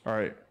out. All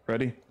right,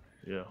 ready?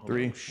 Yeah.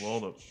 3.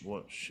 Hold up.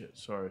 What? Shit.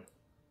 Sorry.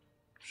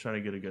 Just trying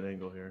to get a good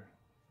angle here.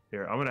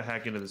 Here, I'm gonna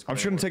hack into this. I'm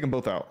just gonna take them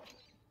both out.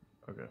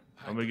 Okay.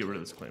 I'm gonna get rid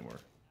of this claymore.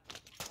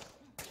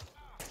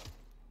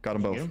 Got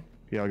them both. him?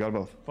 Yeah, I got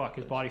them both. Fuck,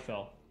 his body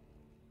fell.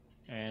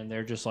 And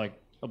they're just like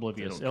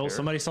oblivious. They don't Oh, care?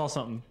 somebody saw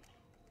something.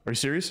 Are you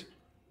serious?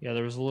 Yeah,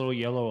 there was a little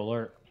yellow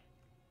alert.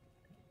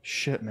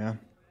 Shit, man.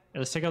 Yeah,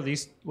 let's take out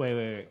these.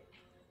 Wait.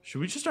 Should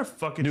we just start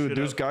fucking Dude, shit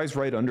there's up? guys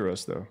right under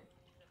us though.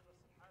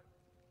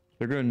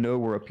 They're gonna know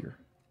we're up here.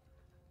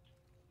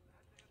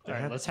 All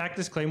right, let's hack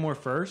this claymore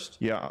first.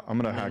 Yeah, I'm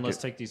gonna and then hack let's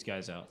it. take these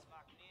guys out.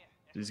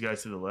 These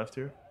guys to the left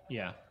here?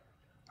 Yeah.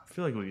 I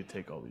feel like we could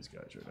take all these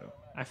guys right now.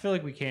 I feel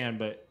like we can,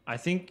 but I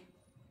think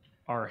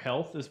our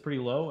health is pretty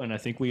low, and I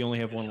think we only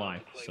have one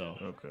life. So.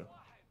 Okay.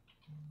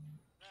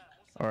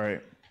 All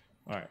right.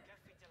 All right.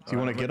 Do you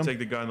want to get them? Take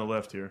the guy on the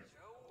left here.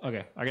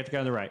 Okay, I got the guy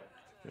on the right.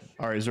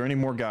 All right. Is there any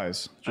more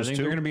guys? I think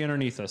two? they're going to be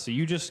underneath us. So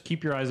you just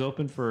keep your eyes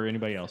open for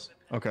anybody else.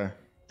 Okay.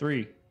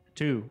 3,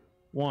 2,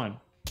 1.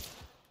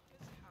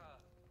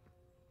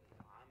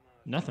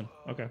 Nothing.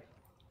 Okay.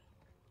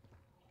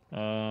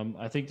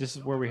 I think this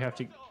is where we have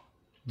to.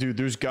 Dude,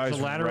 there's guys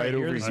The ladder right right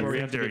here, over this is here. where we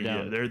have to get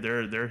down. They're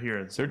here.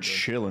 In They're something.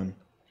 chilling.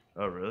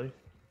 Oh really?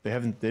 They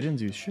didn't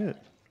do shit.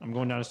 I'm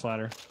going down this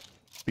ladder.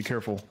 Be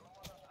careful.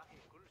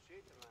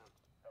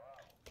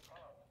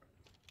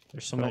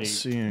 There's somebody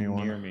see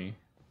anyone. near me.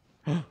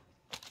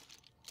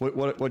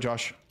 What,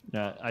 Josh?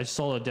 No, I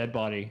saw a dead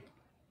body.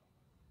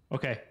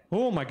 Okay.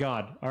 Oh my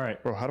god. All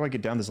right. Bro, how do I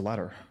get down this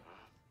ladder?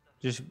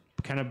 Just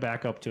kind of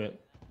back up to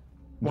it.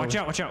 Watch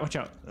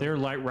out! They're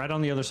like right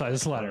on the other side of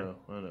this ladder.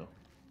 I know.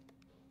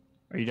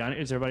 Are you down?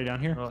 Is everybody down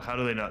here? Oh, how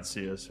do they not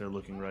see us? They're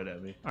looking right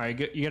at me. All right,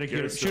 you gotta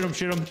Get shoot us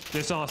him!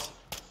 This sauce.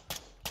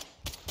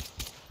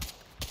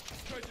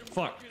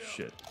 Fuck.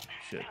 Shit.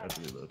 I have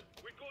to reload.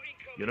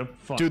 Get him.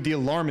 Fuck. Dude, the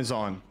alarm is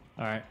on.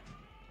 All right.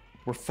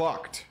 We're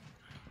fucked.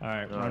 All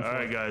right. All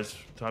right, guys.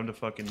 Time to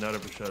fucking nut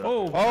up or shut up.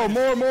 Oh,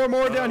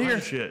 more down here.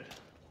 Shit.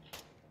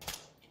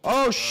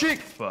 Oh, shit.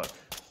 Fuck.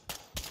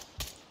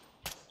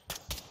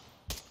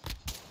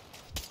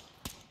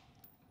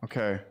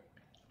 Okay.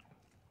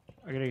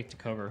 I gotta get to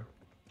cover.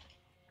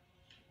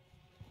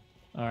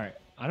 All right.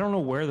 I don't know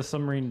where the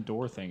submarine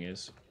door thing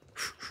is.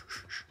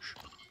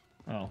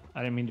 Oh, I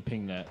didn't mean to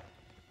ping that.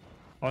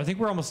 Oh, I think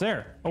we're almost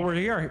there. Oh, we're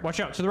here. Watch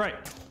out to the right.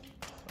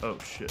 Oh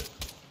shit.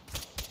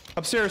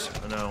 Upstairs.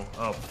 I know.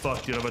 Oh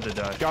fuck, dude, I'm about to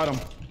die. Got him.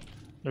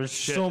 There's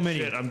Shit, so many.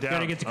 Shit, I'm down.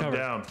 Gotta get to cover. I'm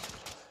down.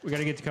 We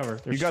gotta get to cover.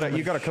 You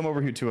gotta come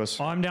over here to us.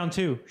 Oh, I'm down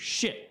too.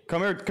 Shit.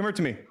 Come here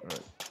to me. All right.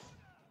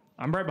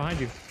 I'm right behind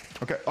you.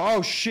 Okay.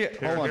 Oh shit.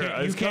 Here, Hold on. here, You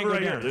there's can't cover go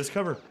right down. here. There's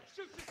cover.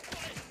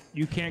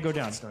 You can't go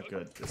down. It's not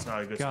good. It's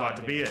not a good God spot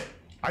to be in.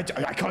 I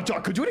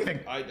could do anything.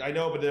 I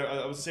know, but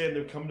I was saying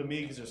they're coming to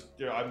me because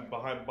I'm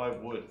behind by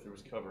wood. There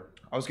was cover.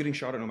 I was getting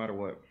shot at no matter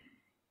what.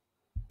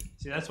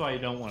 See, that's why you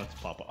don't want it to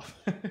pop off.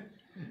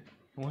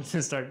 Once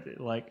it starts,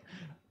 like,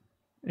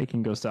 it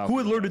can go south. Who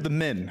alerted the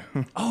men?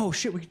 Oh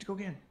shit! We get to go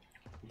again.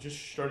 We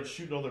just started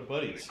shooting all their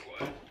buddies.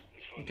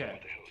 Okay.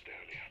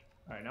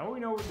 All right, now we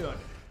know what we're doing.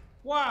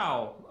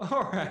 Wow.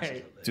 All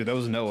right. Dude, that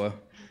was Noah.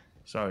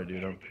 Sorry,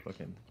 dude. I'm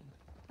fucking.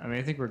 I mean,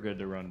 I think we're good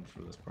to run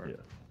for this part. Yeah.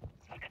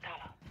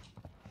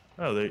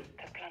 Oh, they.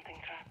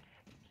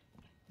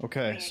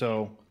 Okay,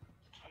 so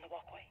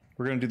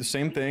we're gonna do the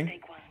same thing.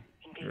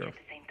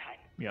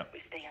 Yep.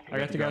 I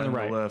got the guy on the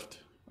right. left.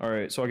 All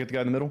right, so I get the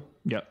guy in the middle.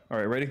 Yep. All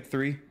right, ready?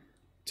 3,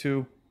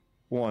 2,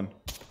 1.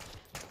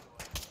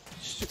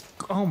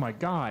 Oh my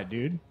god,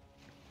 dude!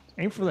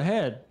 Aim for the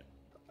head.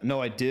 No,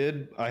 I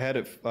did. I had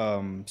it.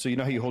 So you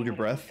know how you hold your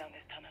breath?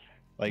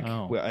 Like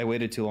Oh. I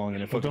waited too long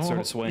and it fucking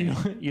started swaying.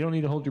 You don't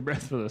need to hold your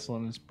breath for this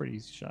one. It's pretty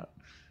easy shot.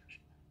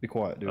 Be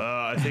quiet, dude.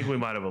 I think we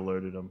might have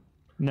alerted them.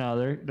 No,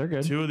 they're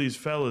good. Two of these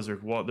fellas are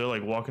they're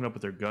like walking up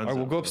with their guns. All right,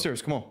 we'll out, go though.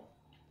 upstairs. Come on.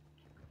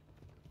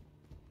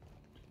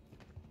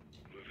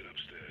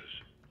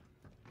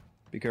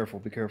 Be careful.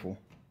 Be careful.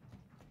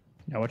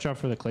 Yeah, watch out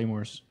for the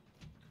claymores.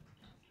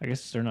 I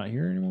guess they're not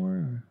here anymore.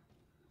 Or...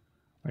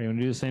 Are you gonna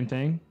do the same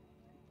thing?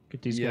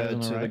 Get these guys on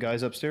the to right. the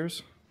guys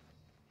upstairs.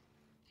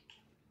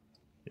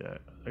 Yeah,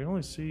 I can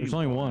only see. There's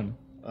only one.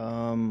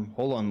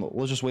 Hold on.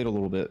 Let's just wait a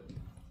little bit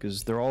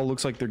because they're all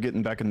looks like they're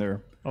getting back in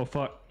there. Oh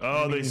fuck.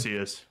 Oh, they see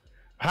us.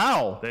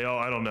 How? They all.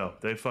 I don't know.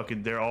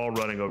 They're all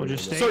running over. Well, here.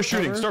 just stay Start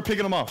shooting. cover. Start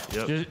picking them off.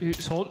 Yep.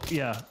 Just hold.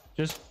 Yeah.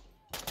 Just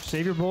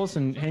save your bullets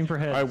and aim for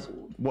heads.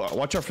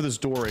 Watch out for this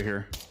door right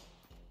here.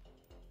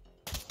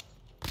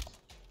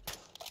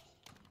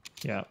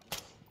 Yeah.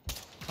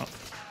 Oh,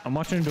 I'm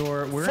watching the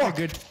door. We're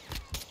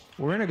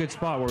in a good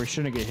spot where we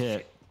shouldn't get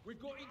hit.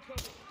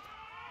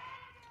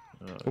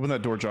 Open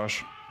that door,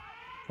 Josh.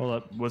 Hold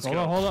up. Let's hold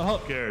go. on, hold on,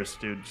 hold Who cares,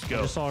 dude? Just go.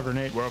 I just saw a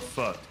grenade. We're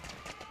fucked.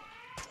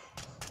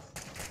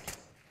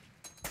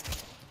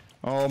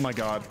 Oh my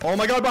god. Oh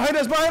my god, behind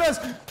us, behind us!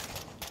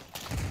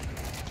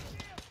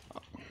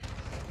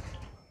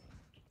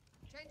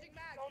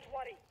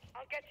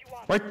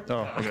 Right.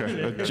 Oh,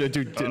 okay.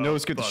 Dude, no,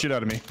 scared the shit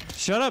out of me.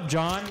 Shut up,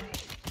 John.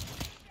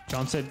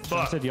 John said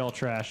y'all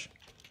trash.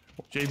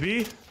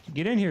 JB?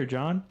 Get in here,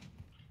 John.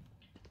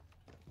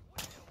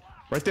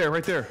 Right there,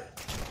 right there.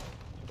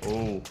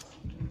 Oh.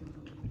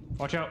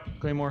 Watch out,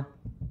 Claymore.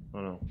 Oh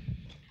no.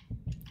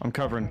 I'm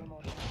covering.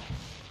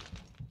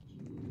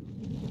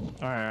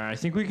 All right, I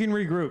think we can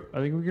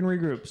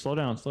regroup. Slow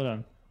down, slow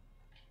down.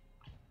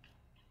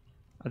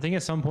 I think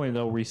at some point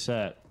they'll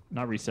reset.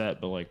 Not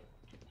reset, but like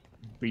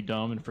be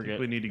dumb and forget.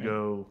 We need to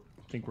go.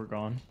 I think we're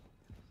gone.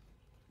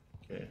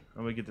 Okay,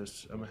 I'm gonna get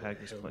this. I'm gonna hack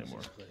this Claymore.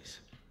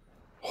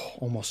 Oh,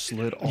 almost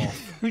slid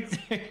off.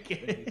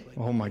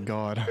 Oh my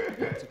god.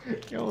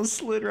 You almost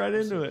slid right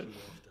into it.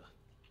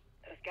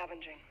 They're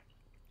scavenging,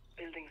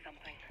 building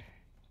something.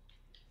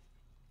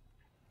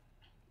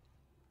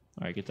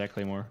 All right, get that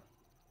Claymore.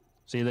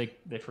 See,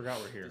 they forgot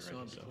we're here,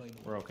 right? So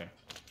we're okay.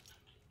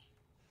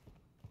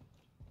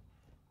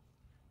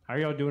 How are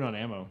y'all doing on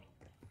ammo?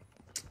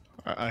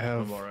 I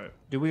have. I'm all right.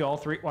 Do we all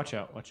three? Watch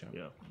out, watch out.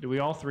 Yeah. Do we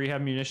all three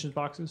have munitions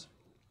boxes?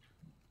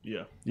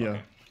 Yeah. Yeah.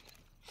 Okay.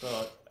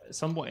 So at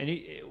some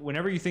point,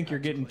 whenever you think you're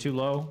getting too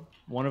low,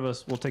 one of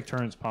us will take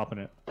turns popping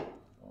it.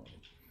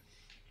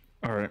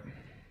 All right.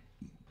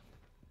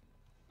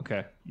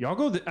 Okay. Y'all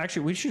go.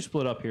 Actually, we should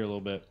split up here a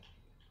little bit.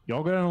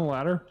 Y'all go down the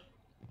ladder.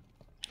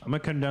 I'm gonna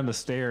come down the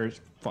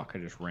stairs. Fuck! I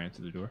just ran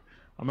through the door.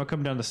 I'm gonna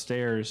come down the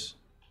stairs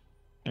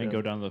and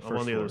go down the first I'm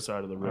on the floor. other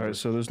side of the room. All right.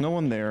 So there's no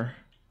one there.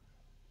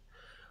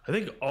 I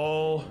think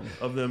all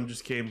of them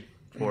just came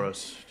for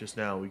us just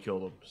now. We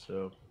killed them,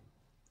 so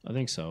I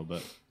think so,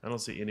 but I don't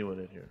see anyone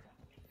in here.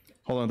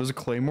 Hold on. There's a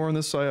claymore on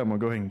this side. I'm gonna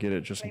go ahead and get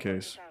it just in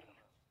case.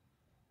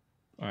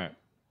 all right.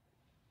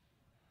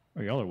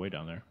 Oh, y'all are way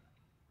down there.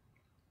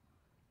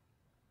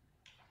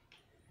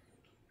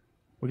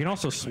 We can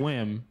also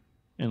swim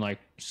and like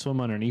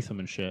swim underneath them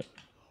and shit.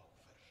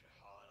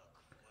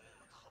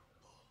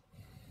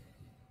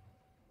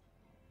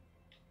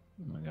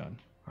 Oh my god.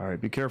 All right.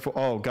 Be careful.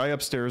 Oh, guy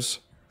upstairs.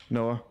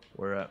 Noah.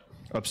 Where at?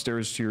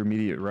 Upstairs to your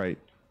immediate right.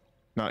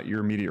 Not your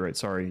immediate right.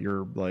 Sorry.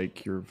 You're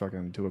like you're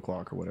fucking 2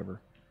 o'clock or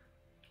whatever.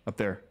 Up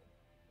there.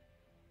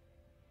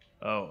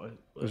 Oh, There's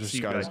let's just see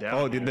guy guys. down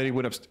Oh, here. then he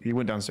went up. He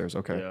went downstairs.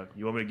 Okay. Yeah.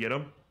 You want me to get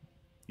him?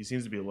 He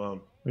seems to be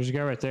alone. There's a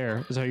guy right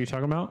there. Is that what you're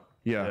talking about?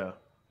 Yeah.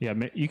 Yeah,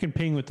 you can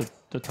ping with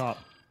the top.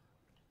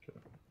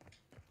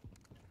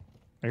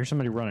 I hear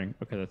somebody running.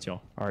 Okay, that's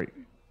y'all. All right.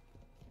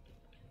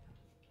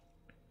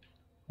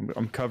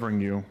 I'm covering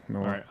you.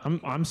 Noah. All right,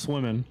 I'm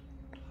swimming.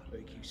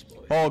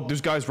 Oh,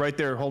 there's guys right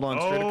there. Hold on.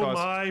 Straight Oh across.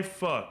 my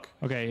fuck!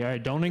 Okay, all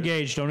right. Don't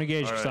engage. Don't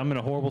engage because All right. I'm in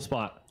a horrible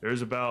spot.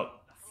 There's about.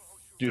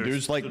 Dude,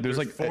 there's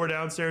like 4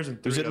 downstairs and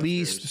 3 There's at upstairs.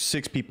 least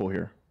 6 people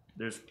here.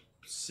 There's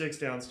 6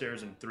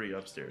 downstairs and 3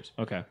 upstairs.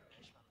 Okay,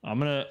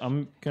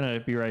 I'm gonna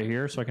be right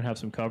here so I can have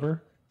some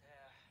cover.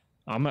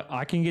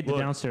 I can get the Look,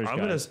 downstairs I'm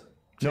guys. gonna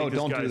No, take this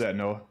don't do guy's that,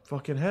 Noah.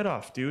 Fucking head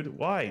off, dude.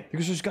 Why?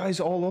 Because there's guys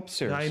all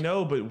upstairs. I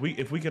know, but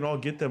if we can all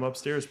get them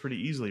upstairs pretty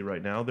easily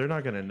right now, they're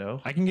not gonna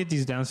know. I can get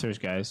these downstairs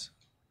guys.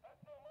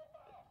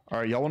 All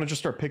right, y'all want to just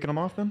start picking them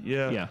off then?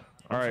 Yeah. Yeah.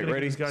 All right, Gonna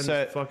ready, get this guy in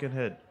set, the fucking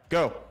head.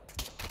 go.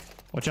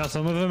 Watch out.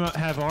 Some of them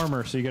have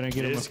armor, so you're gonna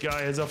get This them.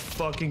 guy has a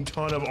fucking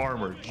ton of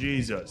armor.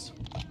 Jesus.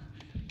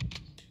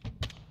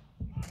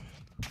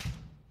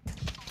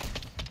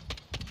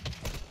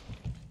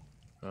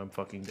 I'm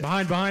fucking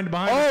dead. Behind.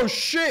 Oh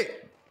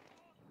shit!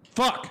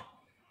 Fuck.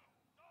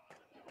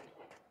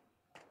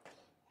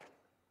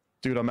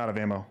 Dude, I'm out of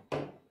ammo.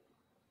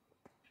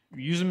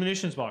 Use a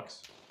munitions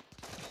box.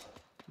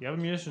 You have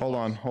a munitions Hold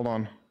box.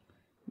 on.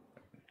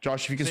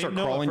 Josh, if you can Save start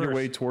Noah crawling your first.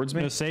 way towards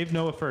me. No, save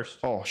Noah first.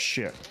 Oh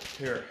shit.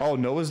 Here. Oh,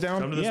 Noah's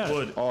down? Come to this Yeah.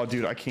 wood. Oh,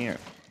 dude, I can't.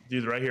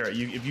 Dude, right here. If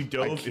you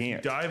dove, if you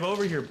can't. dive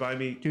over here by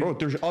me. Bro,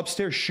 they're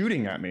upstairs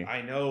shooting at me.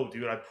 I know,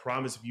 dude. I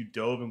promise if you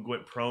dove and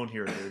went prone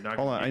here, they're not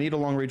Hold gonna on, I need a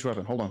long range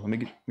weapon. Hold on, let me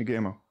get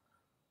ammo.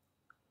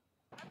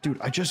 Dude,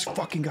 I just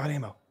fucking got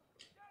ammo.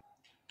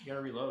 You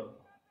gotta reload.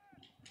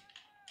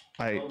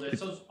 I. It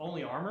says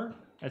only armor.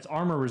 That's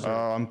armor reserve.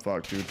 Oh, I'm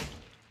fucked, dude.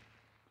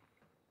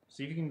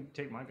 See if you can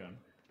take my gun.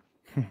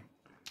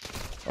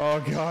 Oh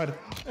god.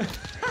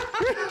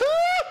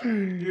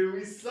 Dude,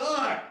 we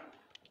suck.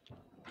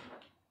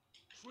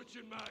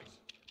 Switching mags.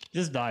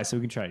 Just die so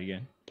we can try it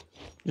again.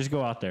 Just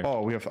go out there.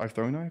 Oh, I have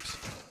throwing knives?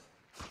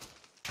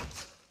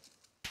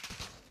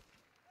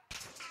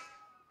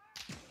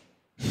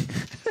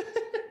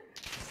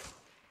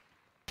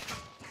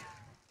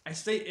 I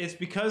say it's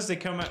because they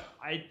come up.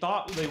 I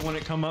thought they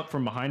wouldn't come up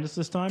from behind us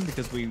this time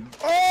because we.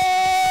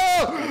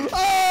 Oh!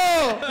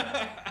 Oh!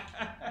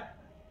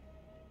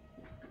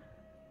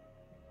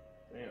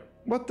 Damn.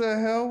 What the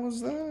hell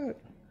was that?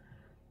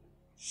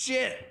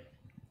 Shit.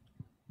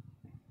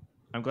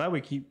 I'm glad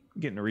we keep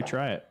getting to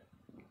retry it.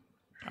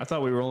 I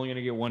thought we were only going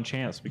to get one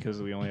chance because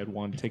we only had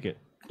one ticket.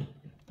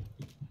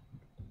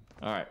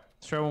 All right.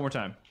 Let's try one more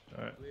time.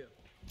 All right.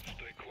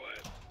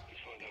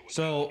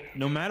 So,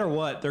 no matter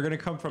what, they're going to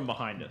come from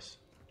behind us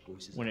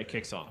when it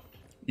kicks off.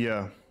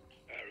 Yeah.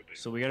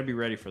 So we got to be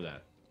ready for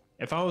that.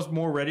 If I was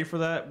more ready for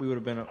that, we would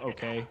have been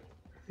okay.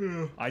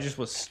 I just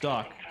was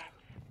stuck.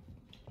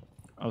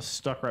 I was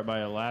stuck right by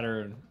a ladder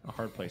and a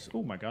hard place.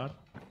 Oh my god.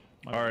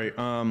 All right.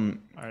 All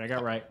right, I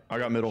got right. I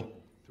got middle.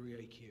 3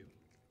 AQ.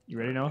 You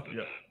ready, Noah?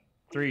 Yeah.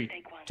 3,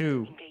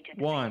 2,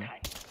 1.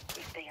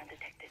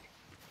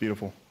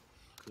 Beautiful.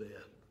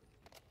 Clear.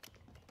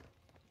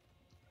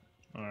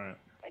 All right.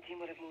 My team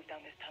would have moved down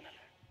this tunnel.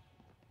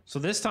 So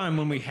this time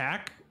when we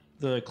hack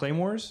the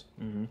claymores,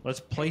 let's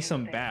place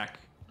them back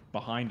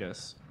behind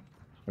us.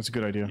 That's a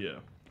good idea. Yeah.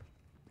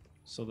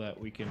 So that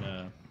we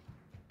can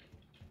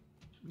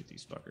get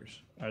these fuckers.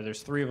 All right,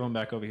 there's 3 of them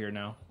back over here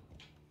now.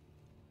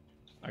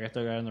 I got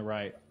the guy on the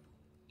right.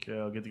 Okay,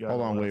 I'll get the guy.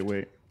 Hold on, left.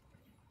 wait.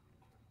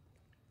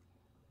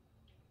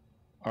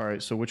 All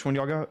right, so which one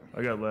y'all got?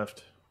 I got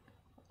left.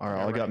 All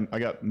right, I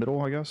got middle,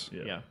 I guess.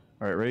 Yeah.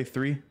 All right, ready?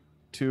 3,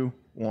 2,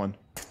 1.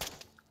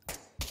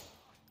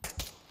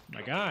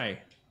 My guy.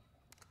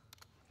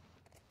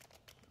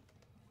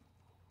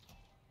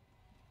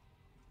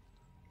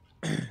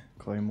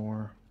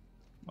 Claymore.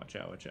 Watch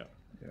out, watch out.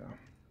 Yeah.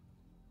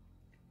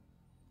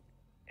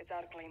 It's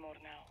our claymore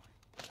now.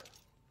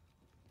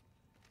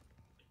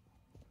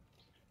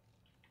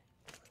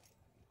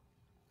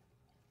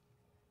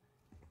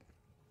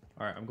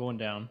 All right, I'm going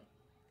down.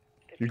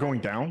 You're going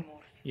down?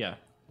 Yeah.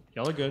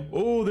 Y'all are good.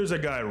 Oh, there's a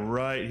guy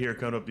right here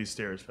coming up these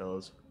stairs,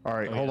 fellas. All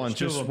right, Oh, hold yeah, on. there's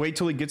 2 of Just them. wait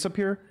till he gets up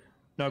here.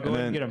 No, go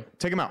ahead and get him.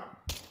 Take him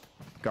out.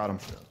 Got him.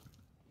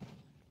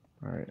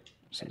 All right.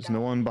 So there's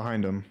no one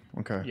behind him.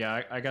 Okay.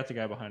 Yeah, I got the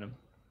guy behind him.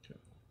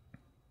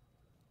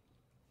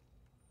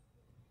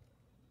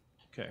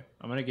 Okay,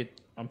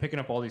 I'm picking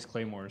up all these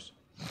claymores.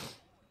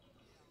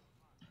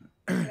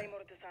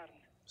 Claymore disarmed.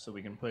 So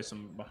we can place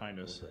them behind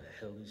us. What the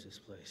hell is this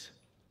place?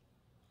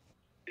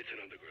 It's an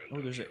underground.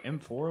 Oh, there's an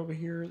M4 over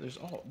here. There's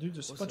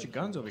a bunch of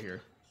guns over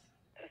here.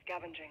 They're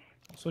scavenging.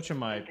 I'm switching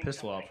my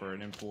pistol out for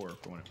an M4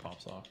 for when it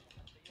pops off.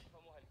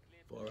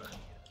 Bora,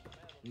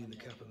 me and the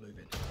Kappa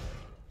moving.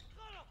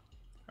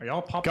 Are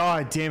y'all popping?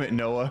 God damn it,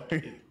 Noah.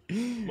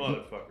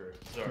 Motherfucker.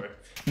 Sorry.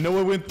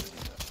 Noah went.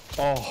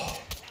 Oh.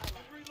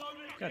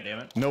 God damn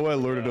it. Noah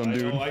alerted him,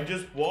 dude. I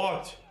just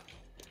walked.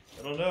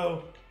 I don't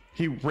know.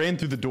 He ran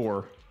through the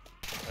door.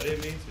 I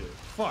didn't mean to.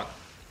 Fuck.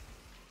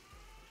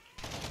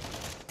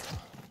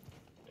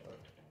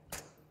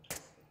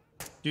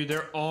 Dude,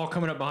 they're all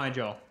coming up behind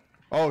y'all.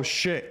 Oh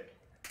shit.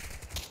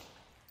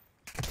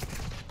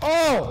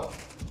 Oh!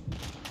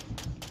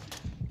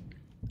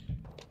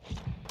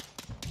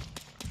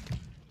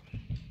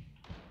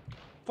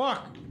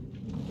 Fuck.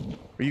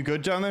 Are you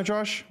good down there,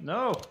 Josh?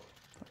 No.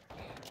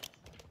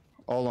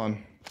 Hold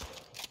on.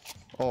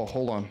 Oh,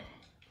 hold on.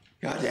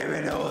 God damn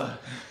it, Noah.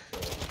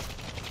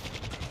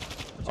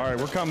 All right,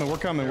 we're coming. We're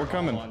coming. We're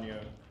coming. All on you.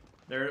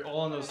 They're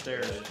all on those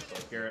stairs,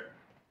 Garrett.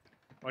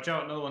 Watch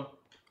out, another one.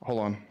 Hold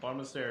on. Bottom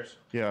of the stairs.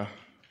 Yeah.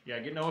 Yeah,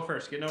 get Noah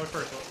first. Get Noah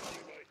first.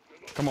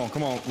 Come on,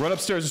 come on. Run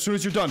upstairs as soon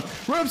as you're done.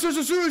 Run upstairs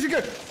as soon as you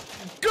get.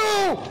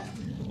 Go!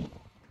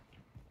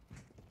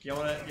 Y'all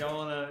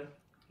wanna?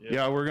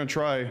 Yeah, we're gonna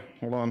try.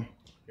 Hold on.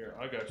 Here,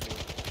 I got you.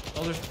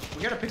 Oh,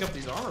 we gotta pick up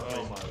these armor plates.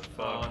 Oh my fuck.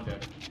 Oh, I'm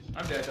dead.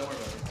 I'm dead. Don't worry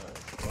about it.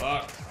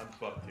 Fuck. I'm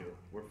fucked too.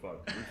 We're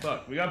fucked. We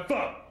fucked. We got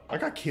fucked. I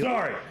got killed.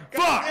 Sorry.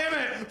 Fuck! Damn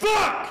it.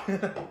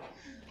 Fuck!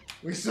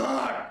 We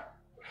suck.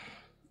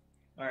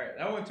 All right,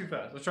 that went too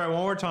fast. Let's try one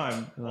more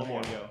time. One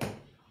more. Go.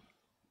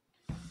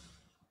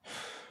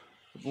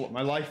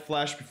 My life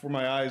flashed before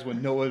my eyes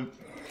when Noah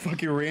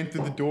fucking ran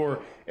through the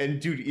door. And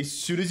dude, as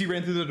soon as he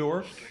ran through the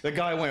door, the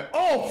guy went,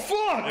 "Oh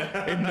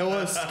fuck!" And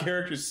Noah's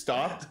character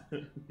stopped.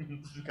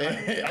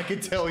 And I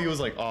could tell he was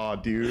like, "Oh,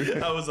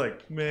 dude." I was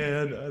like,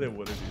 man, I didn't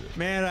want to do that.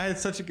 Man, I had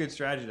such a good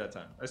strategy that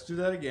time. Let's do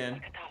that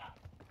again.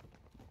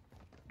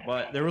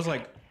 But there's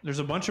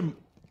a bunch of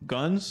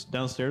guns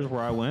downstairs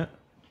where I went.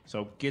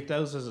 So get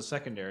those as a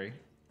secondary.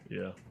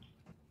 Yeah.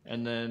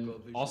 And then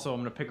also I'm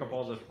gonna pick up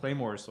all the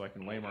claymores so I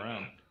can lay them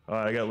around. All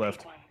right, I got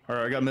left. All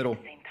right, I got middle.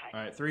 All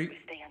right, 3,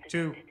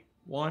 2,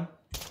 1.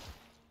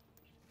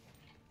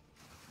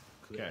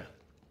 Okay.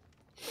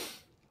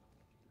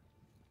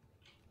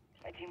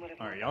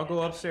 All right, y'all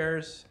go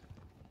upstairs.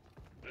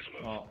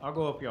 Well, I'll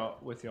go up y'all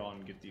with y'all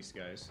and get these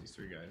guys, these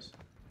 3 guys.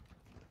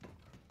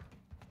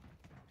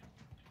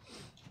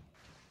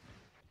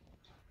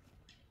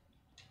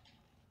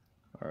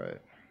 All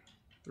right.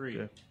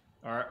 3. Okay.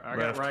 All right, I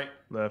Left. got right.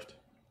 Left.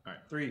 All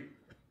right, 3,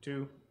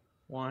 2,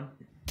 1.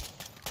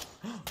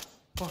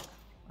 Fuck!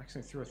 I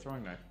accidentally threw a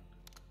throwing knife.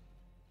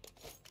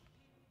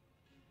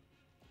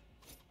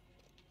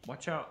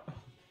 Watch out.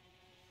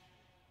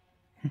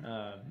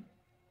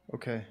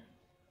 Okay.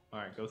 All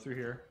right, go through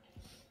here.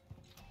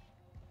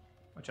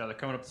 Watch out, they're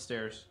coming up the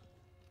stairs.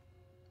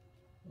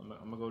 I'm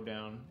gonna go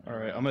down. All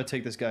right, I'm gonna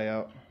take this guy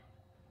out.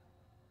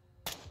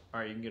 All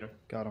right, you can get him.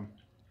 Got him.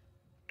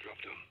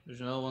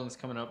 There's another one that's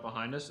coming up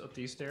behind us up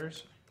these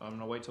stairs. I'm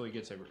gonna wait till he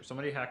gets over.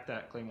 Somebody hack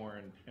that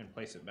claymore and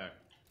place it back.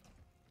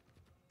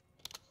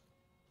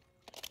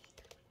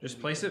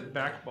 Just place it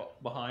back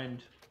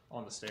behind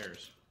on the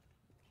stairs.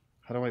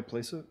 How do I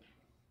place it?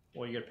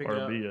 Well, you gotta pick it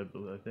up.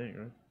 RB, I think,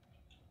 right?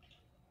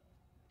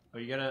 Oh,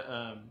 you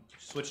gotta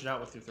switch it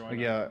out with your throwing.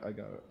 Yeah, I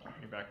got it.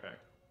 Your backpack.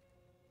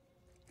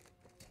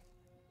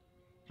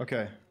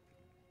 Okay.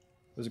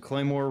 There's a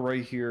claymore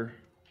right here.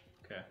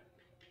 Okay.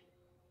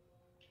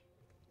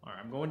 All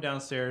right, I'm going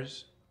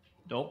downstairs.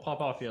 Don't pop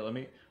off yet. Let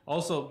me.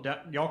 Also,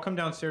 y'all come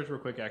downstairs real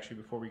quick, actually,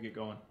 before we get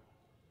going,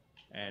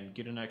 and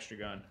get an extra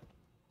gun.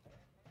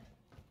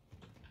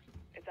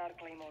 It's our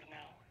claymore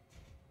now.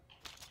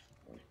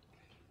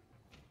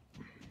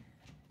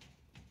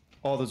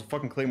 Oh, there's a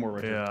fucking claymore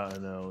right there. Yeah, I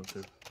know.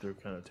 They're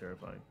kind of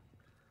terrifying.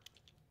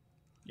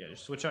 Yeah,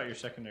 just switch out your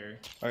secondary.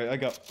 All right, I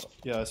got.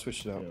 Yeah, I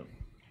switched it out. Yeah.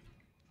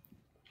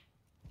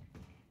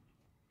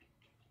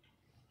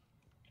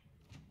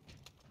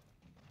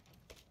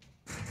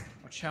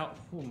 Watch out!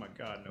 Oh my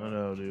God, no. I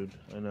know, dude.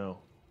 I know.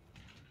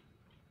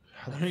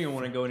 I don't even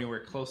want to go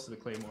anywhere close to the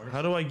claymore.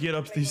 How do I get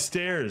up these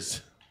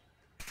stairs?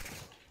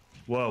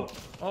 Whoa.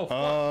 Oh,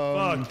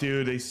 fuck. Fuck,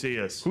 dude. They see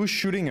us. Who's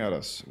shooting at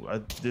us?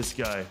 This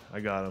guy. I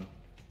got him.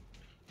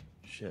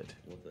 Shit.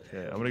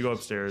 Okay, I'm gonna go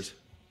upstairs.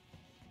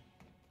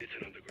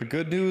 The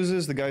good news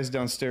is the guys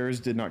downstairs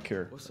did not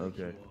care.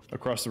 Okay.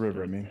 Across the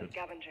river, I mean.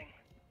 Scavenging.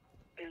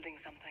 Building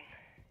something.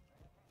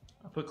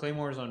 I put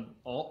claymores on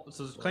all.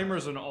 So there's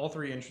claymores on all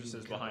 3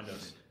 entrances behind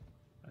us.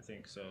 I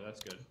think so.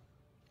 That's good.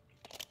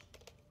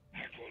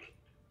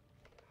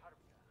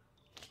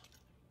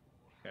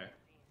 Okay.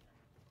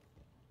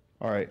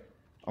 All right.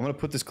 I'm gonna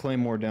put this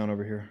claymore down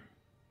over here.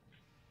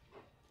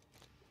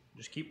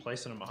 Just keep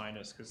placing them behind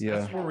us, because Yeah.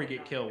 that's where we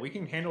get killed. We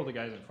can handle the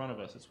guys in front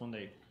of us. It's when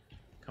they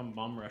come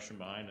bum rushing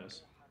behind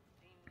us.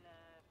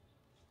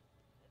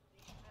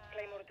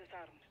 Claymore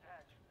disarmed.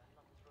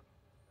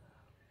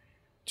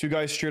 2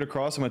 guys straight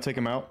across. I'm gonna take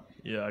them out.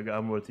 Yeah,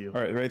 I'm with you.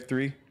 All right, right.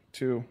 3,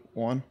 2,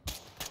 1.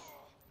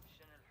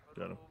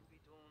 Got him.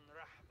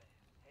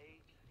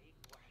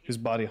 His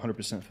body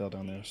 100% fell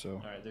down there. So.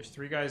 All right, there's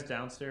 3 guys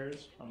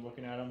downstairs. I'm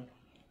looking at them.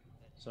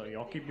 So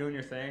y'all keep doing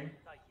your thing.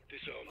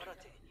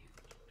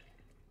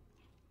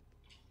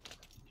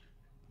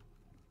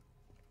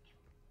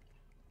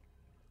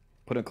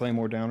 Put a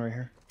claymore down right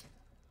here.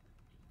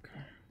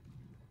 Okay.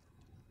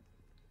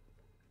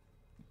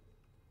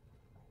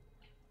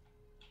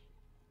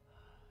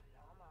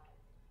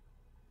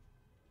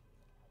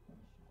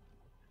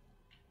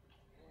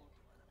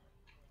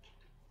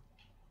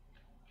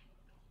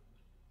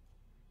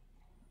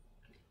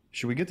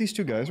 Should we get these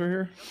 2 guys right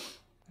here?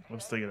 I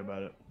was thinking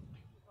about it.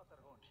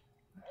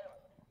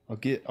 I'll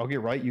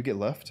get right. You get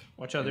left.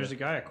 Watch out! There's a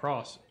guy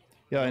across.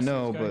 Yeah, I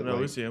know, but No,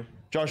 we like, see him.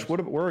 Josh,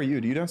 where are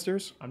you? Do you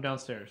downstairs? I'm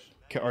downstairs.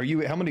 Okay, are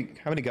you? How many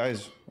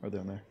guys are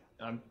down there?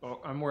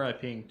 I'm where I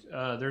pinged.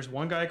 There's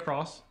 1 guy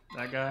across.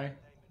 That guy.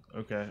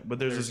 Okay, but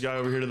there's this guy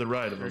over here to the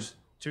right of him. There's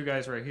 2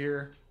 guys right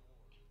here.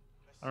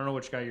 I don't know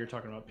which guy you're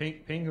talking about.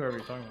 Ping whoever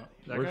you're talking about.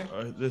 That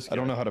guy? This guy. I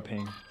don't know how to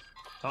ping.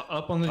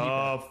 Up on the.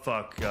 Oh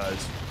fuck,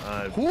 guys!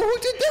 Who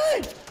did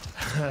that?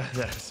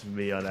 That's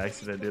me on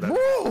accident, dude.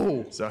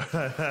 Bro! Sorry.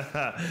 God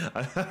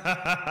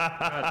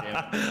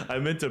damn it. I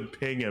meant to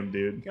ping him,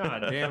 dude.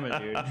 God damn it,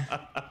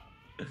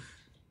 dude.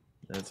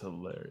 That's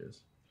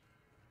hilarious.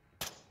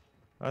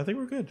 I think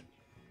we're good.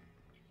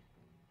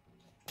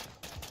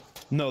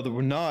 No,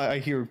 we're not. I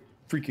hear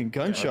freaking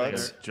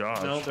gunshots.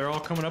 Josh. No, they're all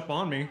coming up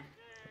on me.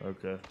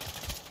 Okay.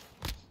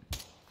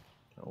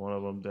 Got one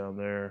of them down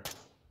there.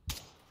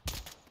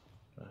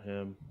 Got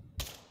him.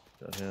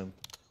 Got him.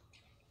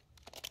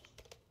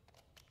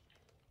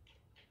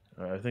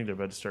 Alright, I think they're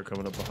about to start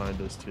coming up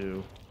behind us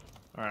too.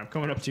 Alright, I'm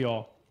coming up to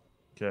y'all.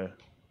 Okay.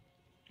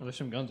 Oh, there's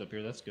some guns up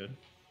here. That's good.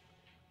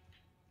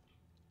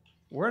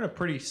 We're in a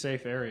pretty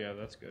safe area.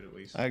 That's good, at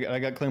least. I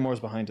got claymores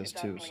behind us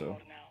too, so.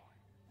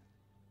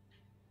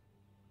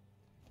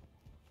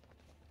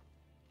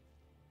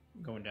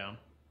 Going down.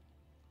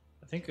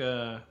 I think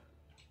we're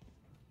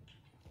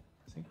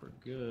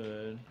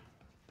good.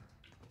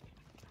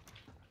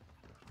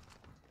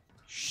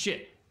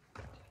 Shit.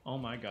 Oh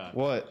my god.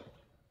 What?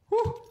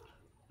 Whew.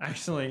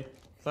 Actually,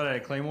 thought I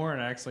had Claymore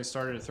and I actually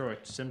started to throw a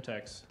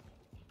Simtex.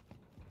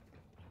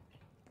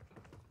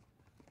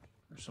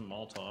 There's some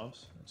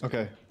Molotovs. That's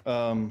Okay.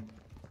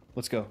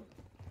 Let's go.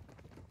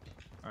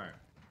 Alright.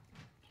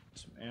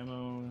 Some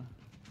ammo.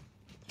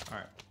 All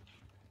right.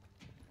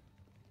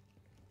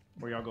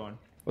 Where y'all going?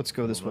 Let's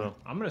go this way.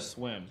 I'm gonna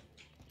swim.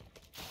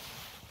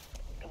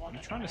 I'm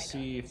trying to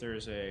see if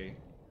there's a,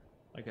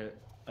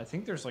 I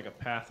think there's like a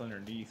path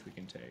underneath we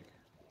can take.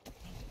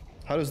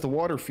 How does the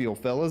water feel,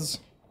 fellas?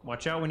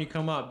 Watch out when you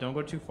come up. Don't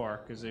go too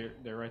far, because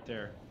they're right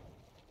there.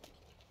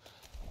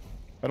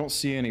 I don't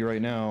see any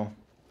right now.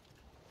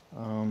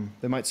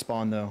 They might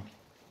spawn though.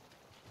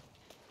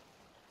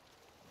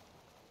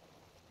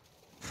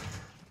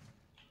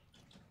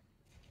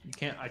 You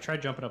can't. I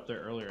tried jumping up there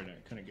earlier and I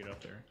couldn't get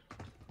up there.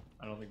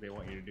 I don't think they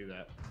want you to do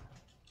that.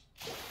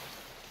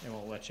 They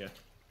won't let you.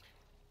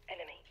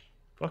 Enemy.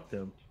 Fuck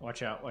them.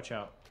 Watch out! Watch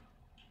out!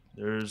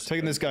 There's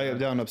taking this guy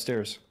down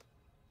upstairs.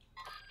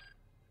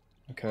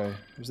 Okay.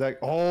 There's that.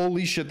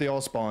 Holy shit! They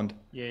all spawned.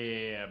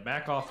 Yeah.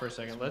 Back off for a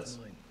second. Let's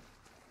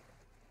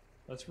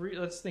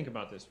think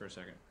about this for a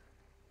second.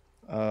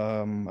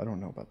 I don't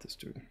know about this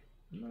dude.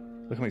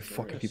 Look how many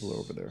fucking people are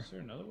over there. Is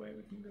there another way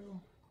we can go?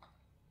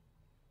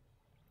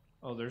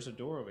 Oh, there's a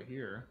door over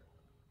here.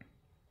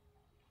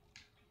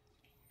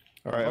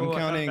 All right, I'm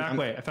counting.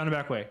 I found a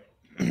back way.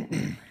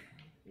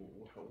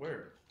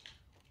 Where?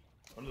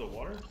 Under the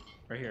water?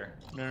 Right here.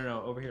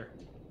 No, over here.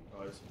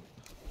 Oh, I see.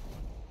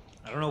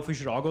 I don't know if we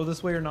should all go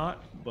this way or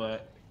not,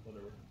 but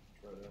Whatever.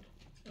 Try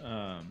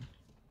that.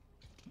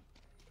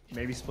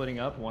 maybe splitting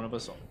up. One of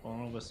us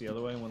the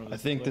other way. One of us. I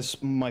think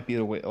this might be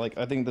the way. Like,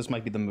 I think this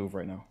might be the move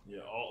right now. Yeah,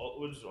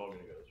 we're just all gonna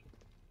go.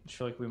 I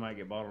feel like we might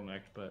get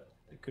bottlenecked, but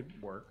it could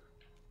work.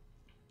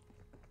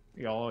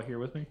 Y'all here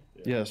with me?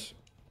 Yeah. Yes.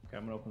 Okay,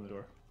 I'm gonna open the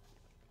door.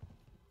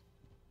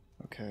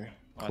 Okay.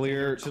 Oh,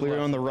 Clear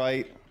on the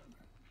right.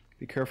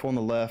 Be careful on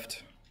the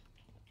left.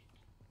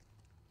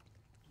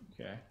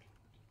 Okay.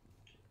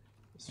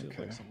 This feels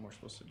like something we're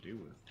supposed to do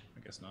with. I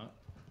guess not.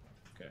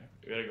 Okay.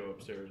 We gotta go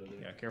upstairs, I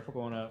think. Yeah, careful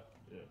going up.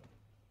 Yeah.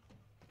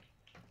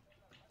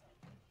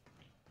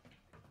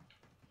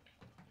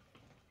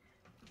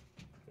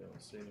 Okay,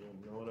 let's see anyone.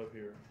 No one up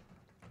here.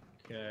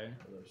 Okay.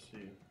 Let's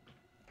see.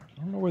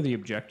 I don't know where the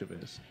objective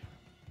is.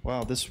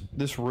 Wow, this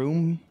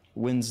room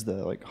wins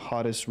the like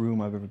hottest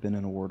room I've ever been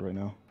in award right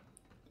now.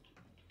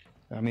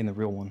 I mean the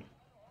real one.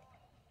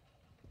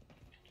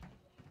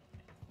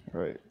 All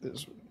right,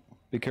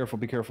 be careful,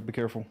 be careful, be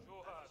careful.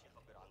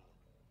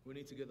 We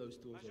need to get those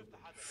tools open.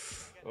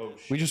 Oh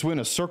shit. We just went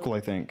in a circle,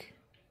 I think.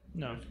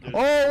 No.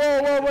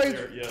 Whoa, wait.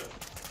 Yeah.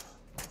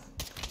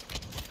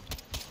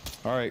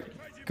 All right,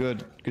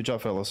 good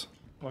job, fellas.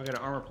 Oh, I got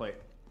an armor plate.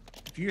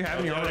 If you have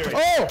any armor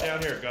plates, Oh!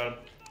 Down here, got him.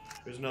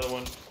 There's another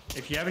one.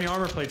 if you have any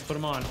armor plates, put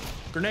them on.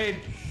 Grenade.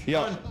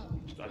 Yeah. Run.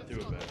 I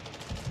threw it back.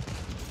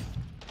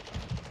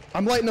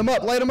 I'm lighting them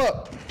up. Light them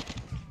up.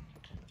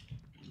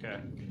 Okay.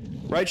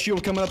 Right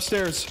shield coming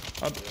upstairs.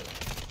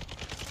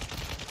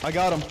 I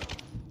got him.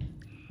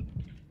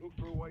 Look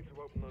for a way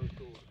to open those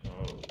doors.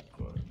 Oh,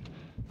 fuck.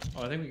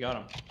 Oh, I think we got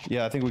him.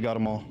 Yeah, I think we got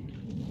them all.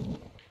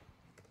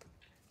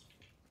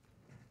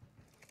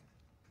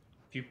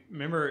 If you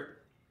remember,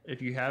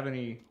 if you have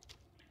any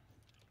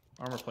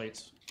armor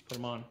plates, put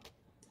them on.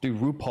 Dude,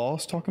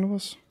 RuPaul's talking to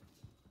us?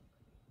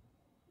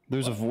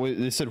 There's a voice.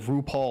 They said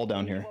RuPaul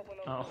down here.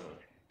 Oh.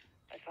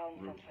 I found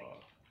something.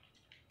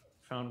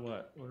 Found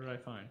what? What did I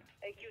find?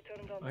 AQ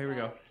turned on. Oh, here we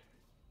go.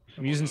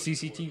 I'm using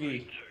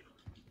CCTV.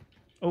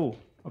 Oh,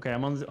 okay.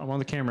 I'm on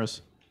the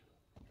cameras.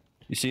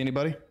 You see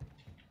anybody?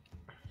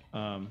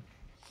 Oh,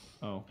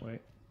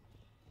 wait.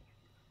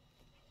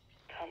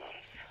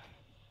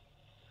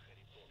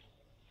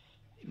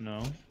 No.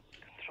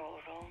 Control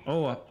room.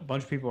 Oh, a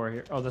bunch of people are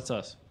here. Oh, that's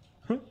us.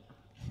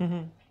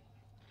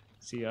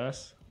 See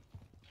us?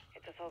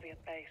 It's a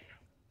Soviet base.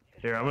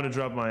 Here, I'm gonna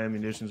drop my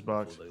ammunitions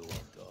box.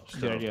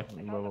 Good idea.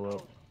 Level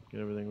up.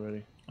 Get everything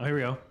ready. Oh, here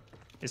we go.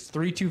 It's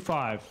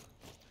 325.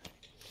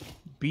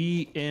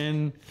 B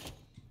in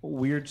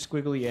weird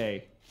squiggly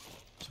A.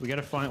 So we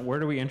gotta find, where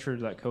do we enter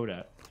that code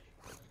at?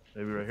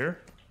 Maybe right here?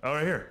 Oh,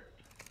 right here.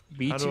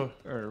 B2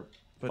 or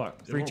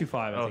fuck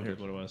 325. I think here. is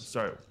what it was.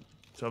 Sorry.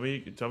 Tell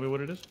me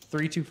what it is.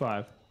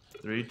 325.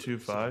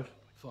 325.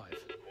 5.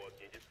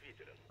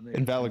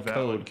 Invalid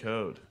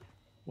code.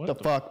 What the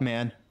fuck,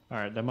 man? All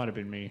right, that might have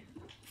been me.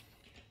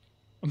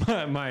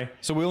 my.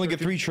 So we only get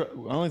 3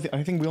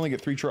 I think we only get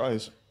 3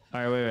 tries.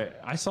 All right, wait.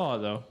 I saw it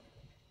though.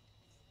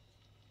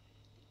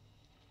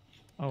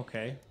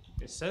 Okay,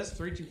 it says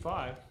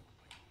 325.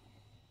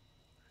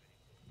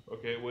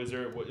 Okay, is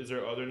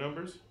there other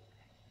numbers?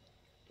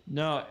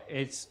 No,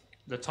 it's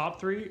the top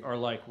 3 are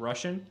like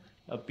Russian,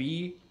 a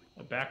B,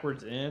 a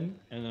backwards N,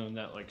 and then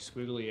that like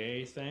squiggly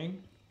A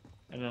thing,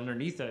 and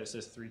underneath that it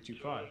says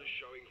 325.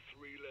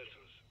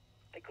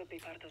 They could be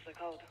part of the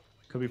code.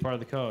 Could be part of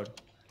the code.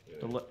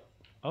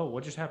 Oh,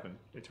 what just happened?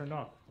 It turned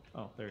off.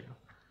 Oh, there you go.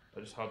 I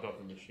just hopped off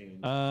the machine.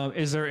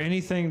 Is there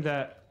anything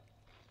that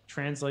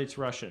translates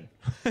Russian?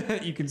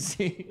 You can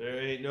see.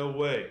 There ain't no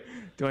way.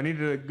 Do I need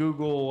to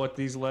Google what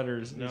these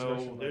letters? No, these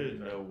Russian there's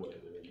letters are? no way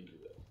that you do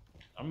that.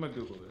 I'm gonna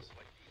Google this.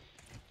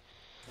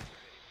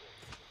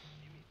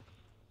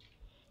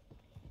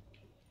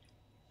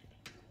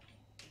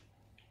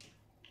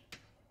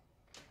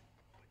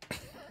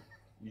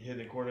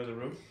 corner of the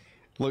room.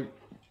 Look.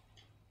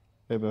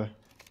 Hey, bye.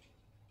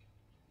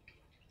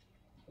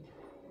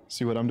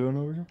 See what I'm doing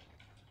over here?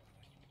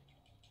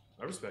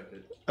 I respect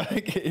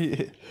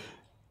it.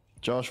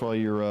 Josh, while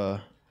you're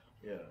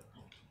Yeah.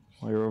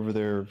 while you're over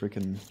there,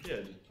 freaking Yeah.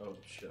 Oh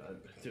shit! I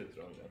threw it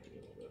throwing at me a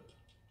little bit.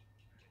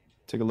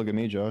 take a look at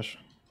me, Josh.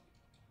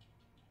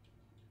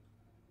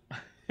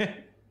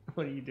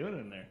 What are you doing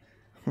in there?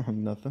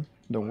 Nothing.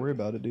 Don't worry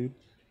about it, dude.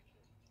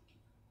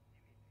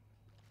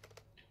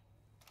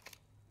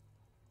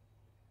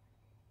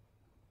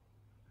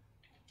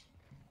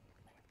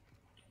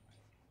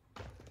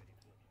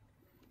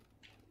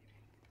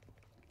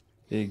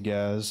 Hey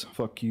guys,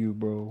 fuck you,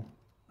 bro.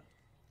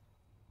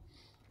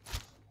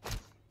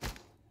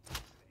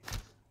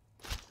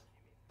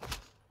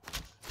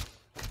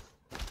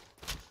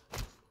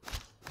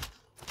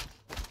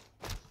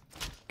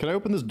 Can I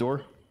open this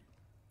door?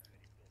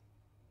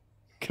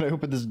 Can I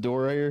open this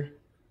door right here?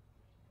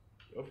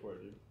 Go for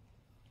it, dude.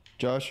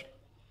 Josh?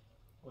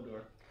 What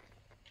door?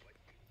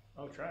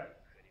 Oh, try it.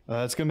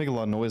 It's gonna make a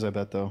lot of noise, I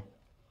bet, though.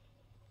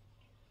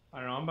 I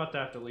don't know. I'm about to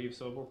have to leave,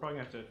 so we're probably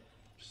gonna have to.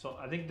 So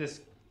I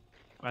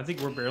think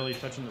we're barely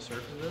touching the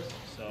surface of this.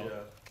 So.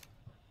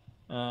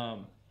 Yeah.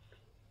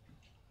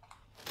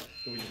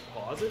 Can we just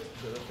pause it?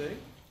 Is that a thing?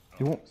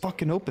 It won't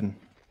fucking open.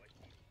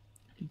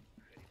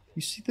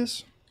 You see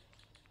this?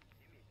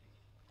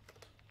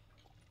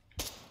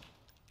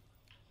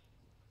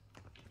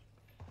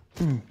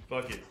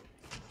 Fuck it.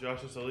 Josh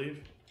wants to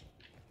leave.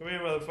 Come here,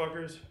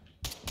 motherfuckers.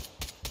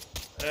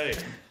 Hey,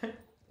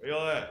 where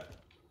y'all at?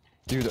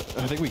 Dude,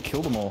 I think we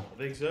killed them all. I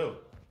think so.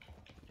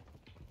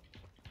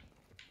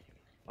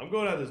 I'm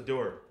going out this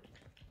door.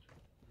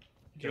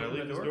 Can I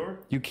leave this door?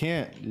 You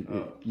can't.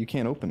 You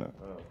can't open it.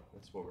 Oh,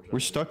 that's what we're trying We're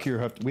to stuck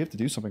here. We have to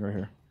do something right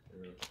here.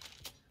 do.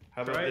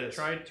 How about this?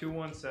 Try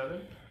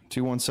 217.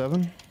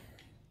 217.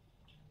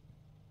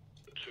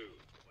 2,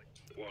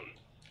 1,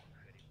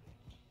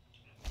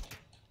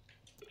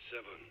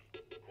 7.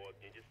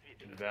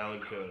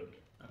 Invalid code.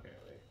 Okay,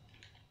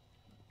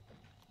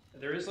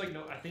 wait. There is like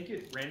no. I think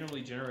it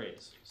randomly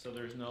generates, so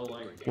there's no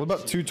like. What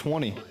about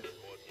 220?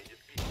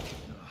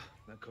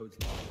 That code's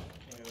not.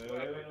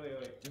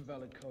 Wait.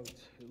 Invalid codes.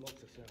 It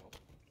locked us out.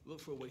 Look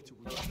for a way to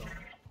restart.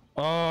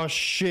 Oh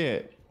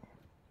shit.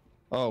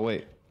 Oh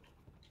wait.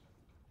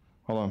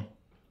 Hold on.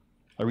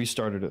 I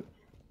restarted it.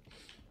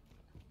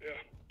 Yeah,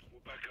 we're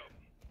back up.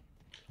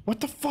 What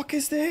the fuck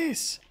is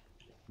this?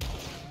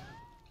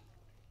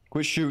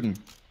 Quit shooting.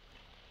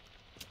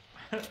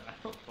 I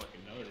don't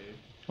fucking know, dude.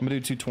 I'm gonna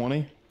do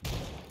 220.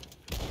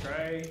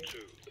 Try.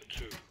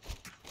 2,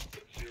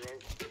 0.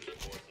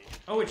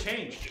 Oh, it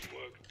changed.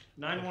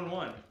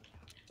 911.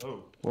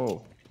 Oh.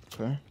 Whoa.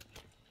 Okay.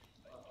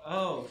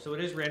 Oh, so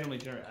it is randomly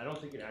generated. I don't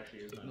think it actually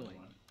is 911.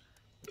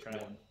 Try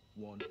it.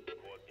 1.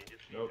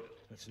 Nope.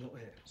 That's not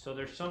it. So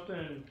there's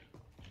something.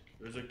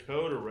 There's a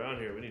code around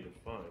here we need to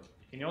find.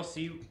 Can y'all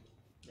see?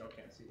 Y'all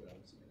can't see what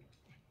I'm seeing.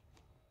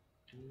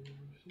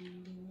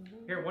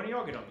 Here, one of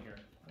y'all get on here.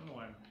 I don't know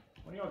why.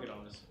 One of y'all get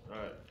on this.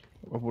 Alright.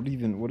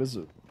 What is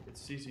it?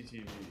 It's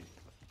CCTV. It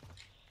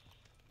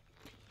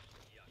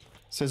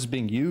says it's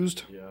being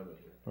used. Yeah, I'm in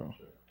here. Oh.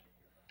 Sure.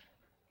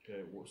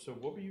 Okay, so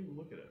what were you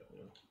looking at?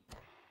 Yeah.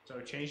 So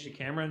change the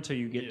camera until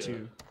you get Yeah.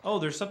 to. Oh,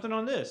 there's something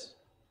on this.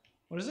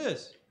 What is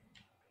this?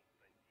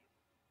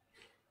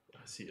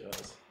 I see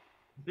us.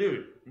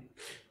 Dude.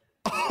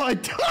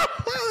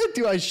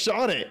 Dude, I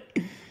shot it.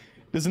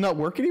 Does it not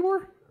work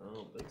anymore? I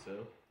don't think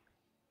so.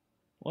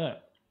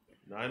 What?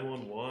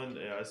 911.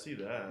 Yeah, I see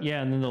that.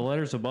 Yeah, and then the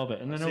letters above it,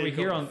 and I then see over a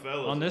here couple on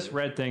fellas this here.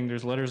 red thing,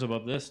 there's letters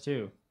above this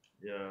too.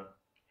 Yeah.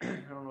 I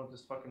don't know what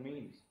this fucking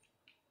means.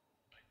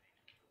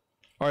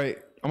 All right,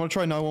 I'm gonna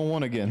try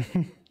 911 again.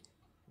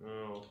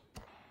 Oh.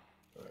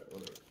 Alright,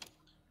 whatever.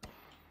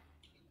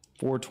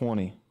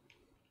 420.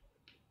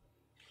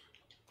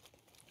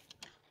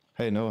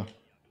 Hey Noah.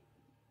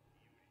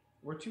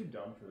 We're too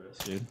dumb for this,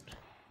 dude.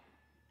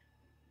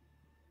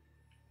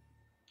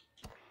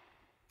 I'm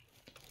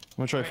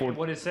gonna try 4.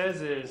 What it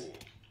says is.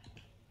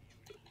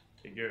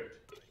 Hey Garrett.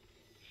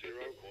 0.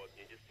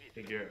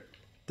 Hey Garrett.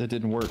 That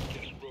didn't work.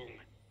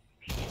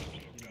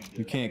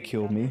 You can't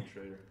kill me.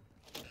 Trader.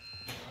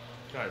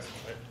 Guys.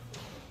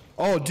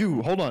 Oh,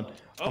 dude, hold on.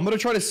 I'm gonna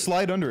try to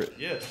slide under it.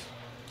 Yes.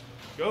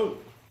 Go.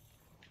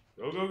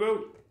 Go, go,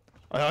 go.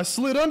 I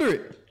slid under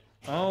it.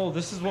 Oh,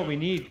 this is what we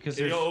need because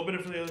Can there's. y'all open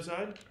it from the other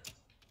side?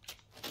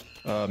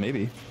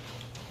 Maybe.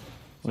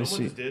 Let me Someone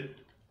see. just did.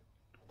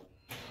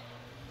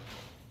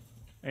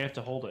 I have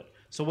to hold it.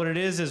 So what it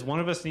is one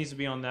of us needs to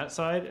be on that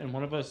side, and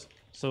one of us.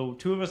 So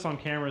 2 of us on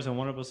cameras and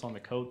 1 of us on the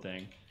code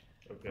thing.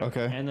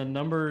 Okay. And the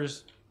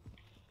numbers.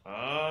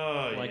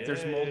 Ah, Like yeah,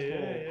 there's multiple.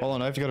 yeah. Hold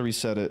on, I've got to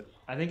reset it.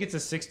 I think it's a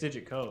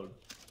 6-digit code.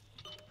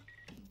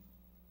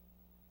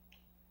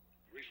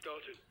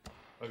 Restarted.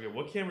 Okay,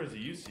 what cameras do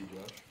you see,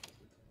 Josh?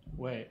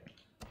 Wait.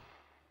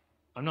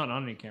 I'm not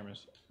on any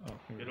cameras. Oh,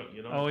 here we You go. don't-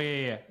 you don't- Oh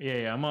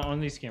yeah. I'm on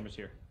these cameras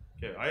here.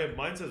 Okay, I have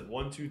mine says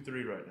 1, 2,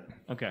 3 right now.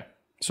 Okay.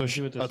 So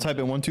See what this I'll type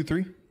in 1, 2,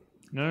 3.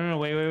 No.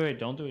 Wait.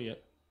 Don't do it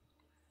yet.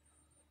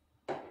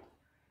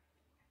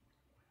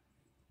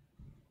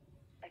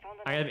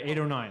 I have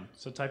 809.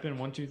 So type in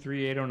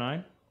 123 809.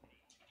 1,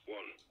 2,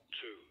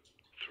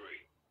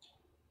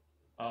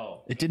 3.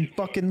 Oh. It didn't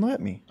fucking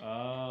let me.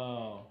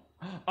 Oh.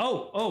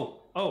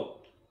 Oh.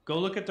 Go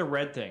look at the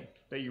red thing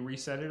that you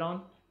reset it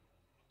on.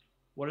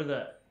 What are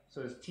the?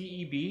 So it's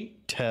TEB.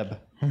 Teb.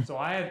 So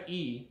I have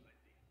E.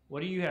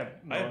 What do you have?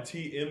 I have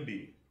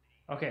TMB.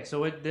 Okay,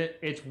 so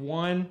it's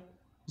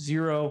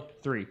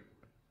 103.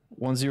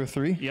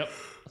 103. Yep,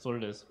 that's what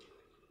it is.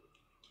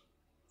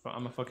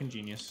 I'm a fucking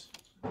genius.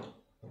 1, 0,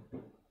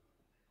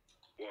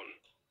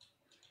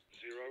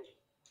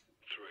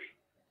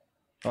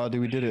 3. Oh,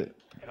 dude, we did it.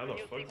 How the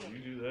fuck did you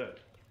do that?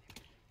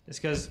 It's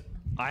because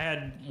I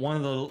had one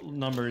of the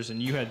numbers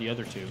and you had the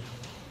other two.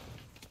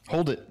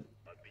 Hold it.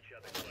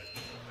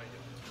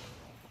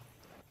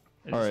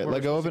 All right,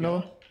 let go of it,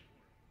 Noah.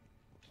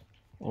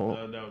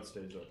 Oh. Now it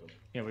stays open.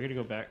 Yeah, we gotta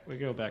go back. We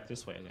gotta go back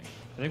this way. I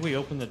think we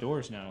opened the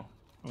doors now.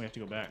 And we have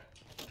to go back.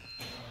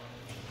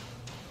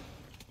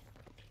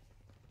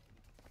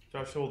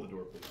 Josh, hold the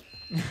door,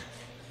 please.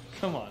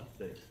 Come on.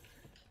 Thanks.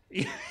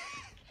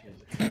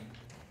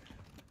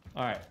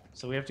 All right,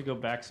 so we have to go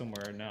back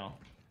somewhere now.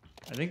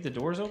 I think the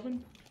door's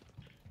open.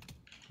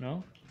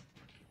 No.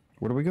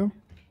 Where do we go?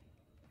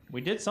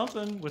 We did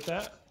something with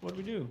that. What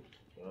did we do?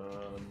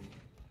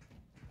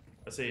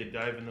 I say you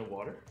dive in the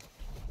water.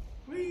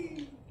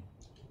 Whee!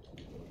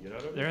 Get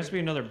out of There has to be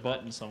another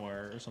button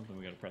somewhere or something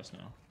we gotta press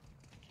now.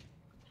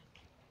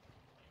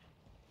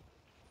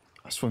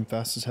 I swim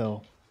fast as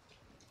hell.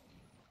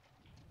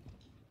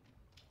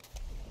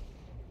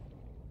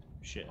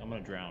 Shit, I'm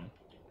gonna drown.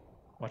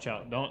 Watch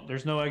out. Don't.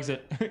 There's no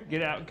exit.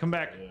 Get out. Come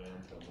back.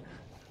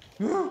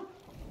 All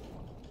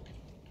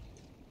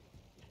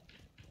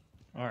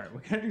right, we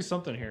gotta do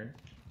something here.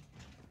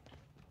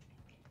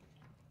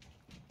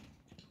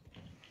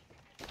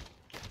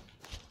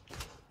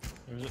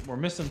 We're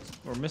missing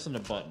a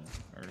button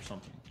or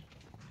something.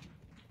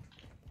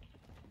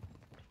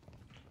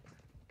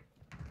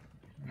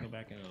 Go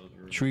back into those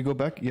rooms. Should we go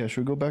back? Yeah, should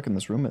we go back in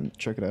this room and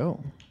check it out?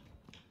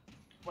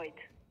 Wait.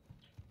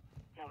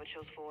 Now it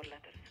shows 4 letters.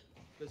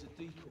 There's a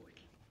decoy.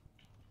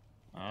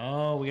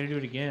 Oh, we gotta do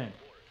it again.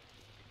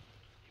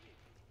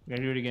 We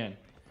gotta do it again.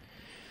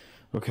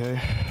 Okay.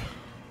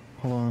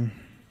 Hold on.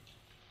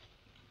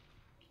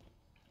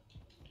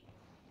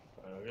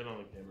 I'll get on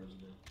the cameras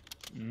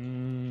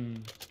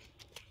again.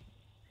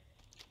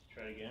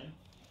 Try it again.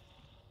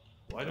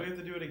 Why do we have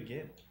to do it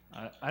again?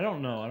 I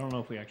don't know. I don't know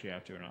if we actually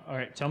have to or not. All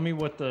right, tell me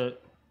what the.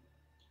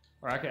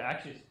 Or I could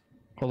actually.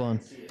 Hold on.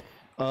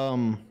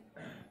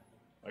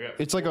 I got.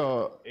 It's like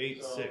a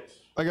 8-6.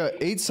 I got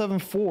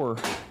 874.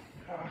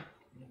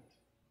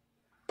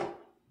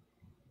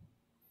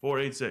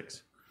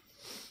 486.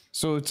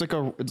 So it's like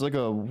a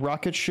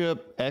rocket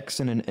ship, X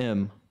and an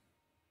M.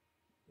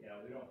 Yeah,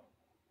 we don't.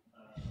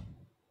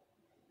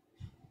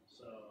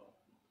 So.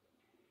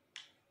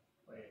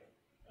 Wait.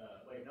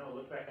 No,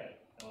 look back at it.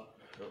 Oh,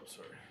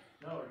 sorry.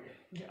 No,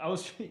 I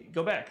was.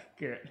 Go back,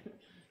 Garrett.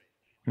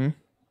 Hmm?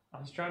 I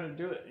was trying to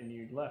do it and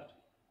you left.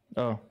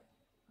 Oh.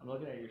 I'm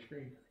looking at your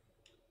screen.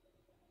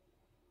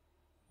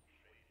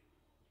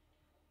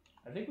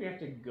 I think we have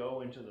to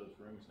go into those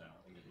rooms now.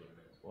 I think is what it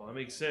is. Well, that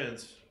makes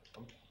sense.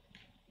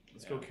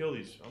 Let's go kill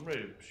these. I'm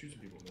ready to shoot some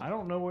people. Man. I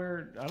don't know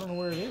where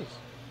it is.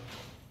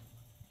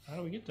 How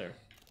do we get there?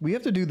 We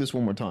have to do this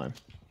one more time.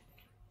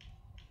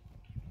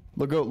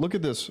 Look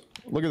at this.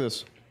 Look at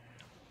this.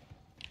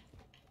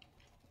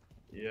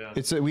 Yeah.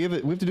 It's we have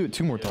to do it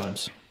 2 more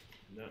times.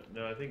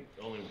 No, I think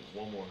only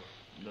one more.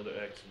 Another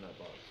X in that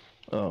box.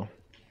 Oh.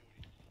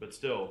 But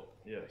still,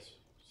 yes.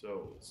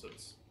 So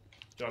it's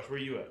Josh, where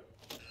are you at?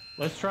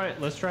 Let's try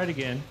it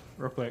again,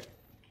 real quick.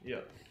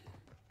 Yeah.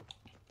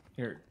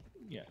 Here,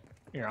 yeah.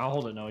 Here, I'll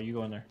hold it. No, you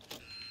go in there.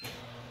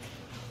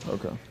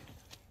 Okay.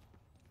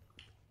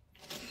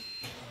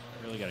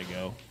 I really gotta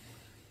go.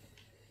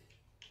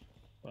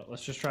 But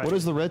let's just try. What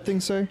does the red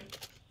thing say?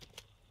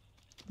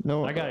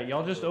 No. I got it.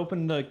 Y'all just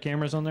open the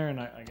cameras on there, and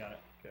I got it.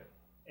 Okay.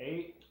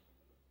 8.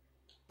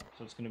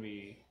 So it's gonna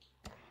be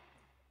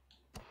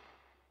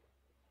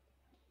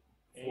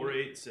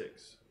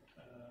 486.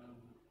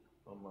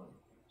 On mine.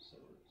 So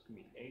it's gonna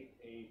be 8,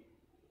 8.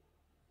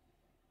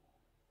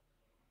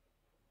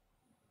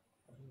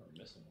 I think we're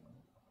missing one.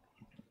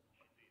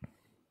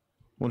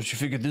 Why don't you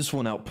figure this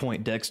one out,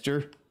 Point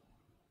Dexter?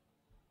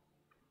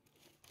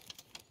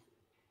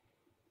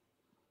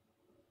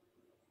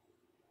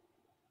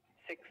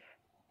 Six,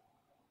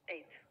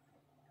 8.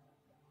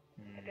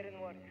 It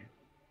didn't work.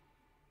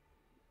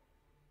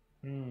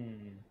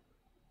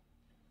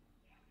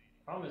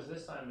 Problem is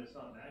this time it's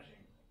not matching.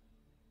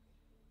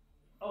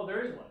 Oh,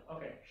 there is one.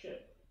 Okay,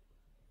 shit.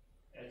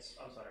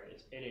 I'm sorry,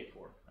 it's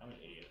 884. I'm an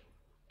idiot.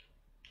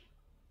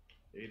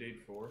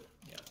 884?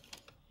 Yeah.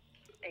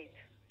 8.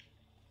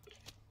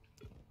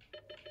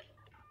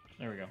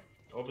 There we go.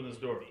 Open this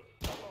door.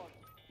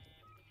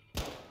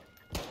 Wait,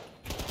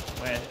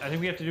 I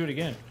think we have to do it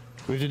again.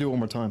 We have to do it one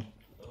more time.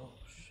 Oh,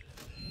 shit.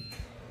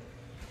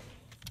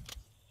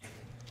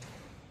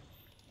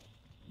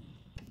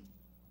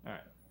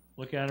 Alright.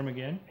 Look at him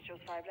again. It shows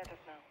 5 letters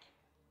now.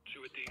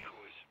 2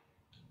 decoys.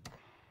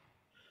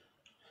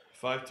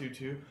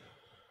 522.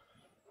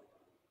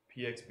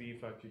 PXB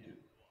 522.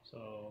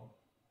 So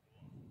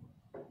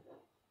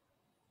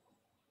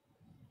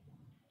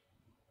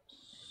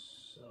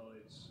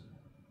it's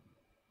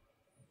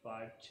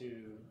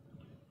 5-2.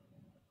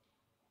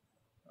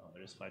 Oh,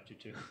 it is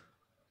 522. It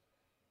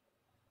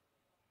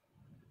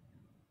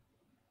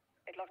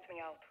locked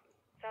me out.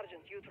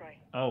 Sergeant, you try.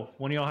 Oh,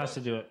 one of y'all has to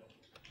do it.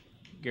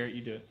 Garrett,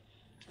 you do it.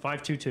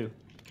 522.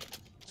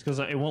 It's because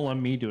it won't let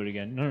me do it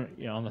again. No,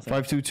 yeah, on the thing.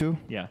 522.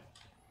 Yeah.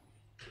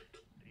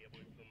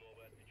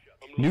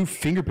 New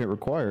fingerprint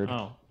required. Oh,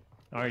 all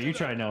right. You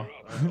try now.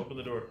 Right, open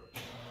the door.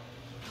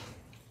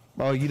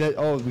 Oh, you that?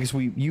 Oh, because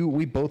we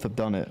both have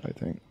done it. I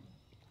think.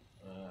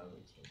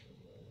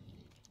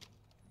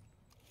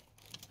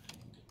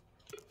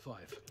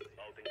 Five.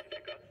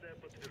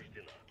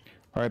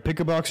 All right,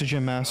 pick up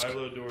oxygen mask.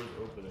 Silo doors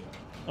opening.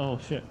 Oh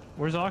shit.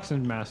 Where's the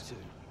oxygen mask?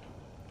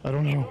 I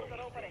don't know.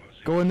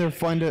 Go in there,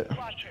 find it.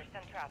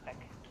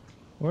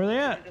 Where are they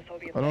at?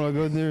 I don't know.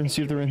 Go in there and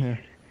see if they're in here.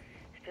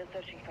 Still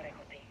searching for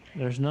Echoty.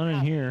 There's none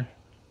in here.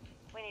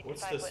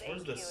 What's this?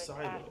 Where's the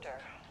silo?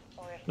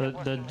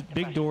 The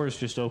big door is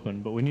just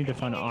open, but we need to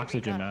find an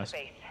oxygen mask.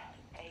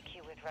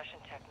 AQ with Russian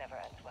tech never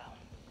ends well.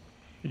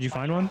 Did you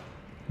find one?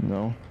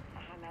 No.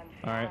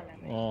 All right.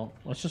 Well,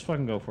 let's just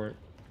fucking go for it.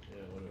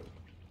 Yeah, whatever.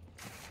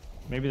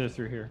 Maybe they're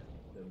through here.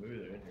 Yeah, maybe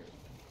they're in here.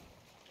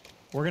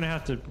 We're gonna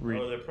have to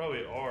read. Oh, they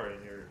probably are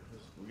in here.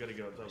 We gotta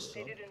get on top of it.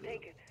 They didn't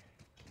take it.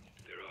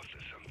 They're after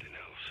something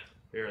else.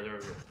 Here, there we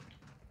go.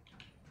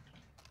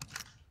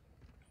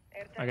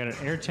 I got an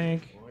air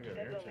tank. Oh, I got an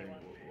air tank.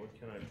 What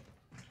can I?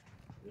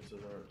 This is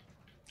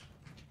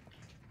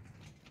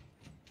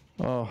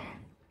our. Oh,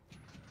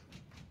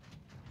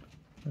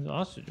 There's an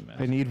oxygen mask.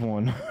 I need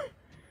one. Me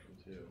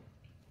too.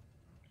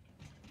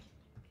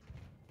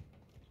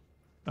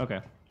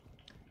 Okay.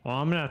 Well,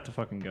 I'm gonna have to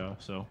fucking go.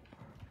 So.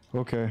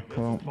 Okay. Let's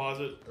Well.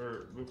 pause it,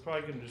 or we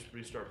probably can just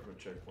restart from a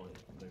checkpoint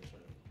next time.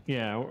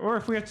 Yeah, or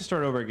if we have to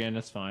start over again,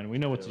 that's fine. We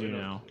know what to we do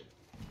know now. what to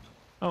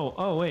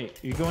do. Oh,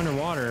 wait. You go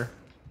underwater.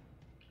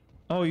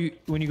 Oh,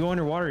 when you go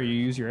underwater, you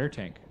use your air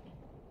tank.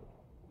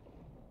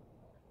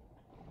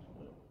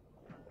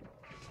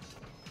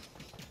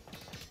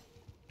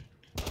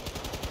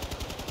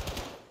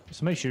 Is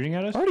somebody shooting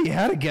at us? I already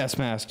had a gas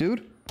mask,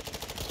 dude.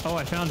 Oh,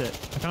 I found it.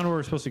 I found where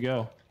we're supposed to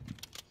go.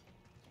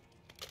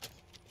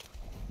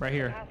 Right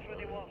here.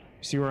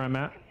 See where I'm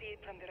at? See it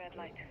from the red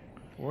light.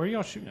 Where are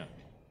y'all shooting at?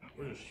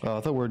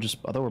 I thought we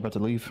were about to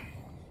leave,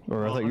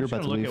 or I Oh, thought you were I'm trying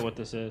about to look leave. at what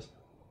this is.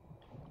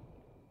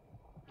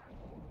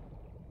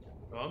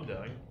 Oh, I'm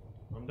dying.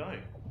 I'm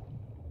dying.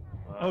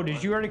 Oh,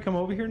 did you already come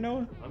over here,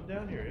 Noah? I'm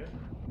down here,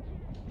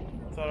 yeah.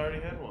 I thought I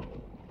already had one.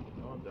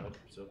 Oh, I'm dead.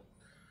 So.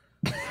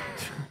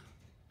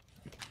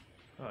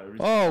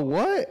 Oh,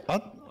 what?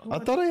 I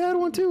thought I had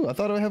one too. I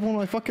thought I had one on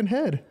my fucking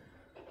head.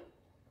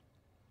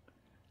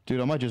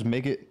 Dude, I might just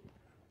make it.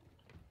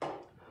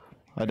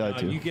 I died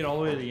too. You get all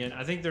the way to the end.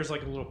 I think there's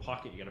like a little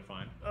pocket you gotta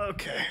find.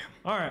 Okay.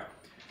 All right.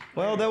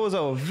 Well, that was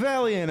a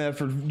valiant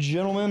effort,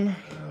 gentlemen.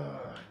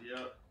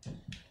 Yep.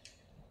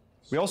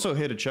 We also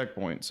hit a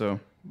checkpoint, so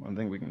I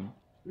think we can.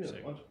 Hit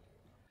a bunch.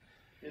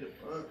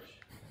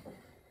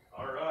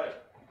 All right.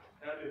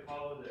 Happy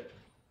Apollo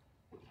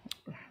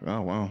Day.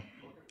 Oh wow.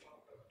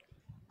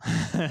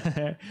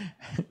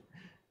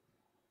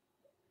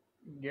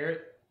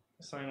 Garrett,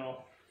 sign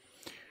off.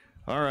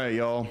 All right,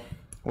 y'all.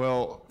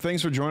 Well,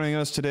 thanks for joining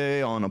us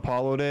today on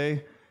Apollo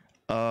Day.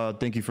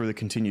 Thank you for the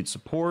continued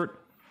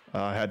support.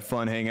 I had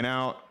fun hanging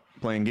out,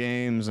 playing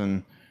games,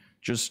 and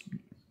just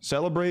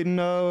celebrating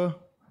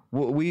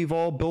what we've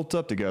all built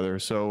up together.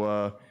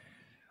 So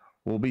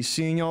we'll be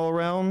seeing y'all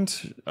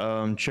around.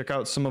 Check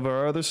out some of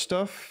our other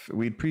stuff.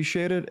 We'd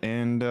appreciate it.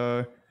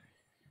 And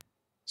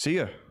see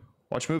ya. Watch movies.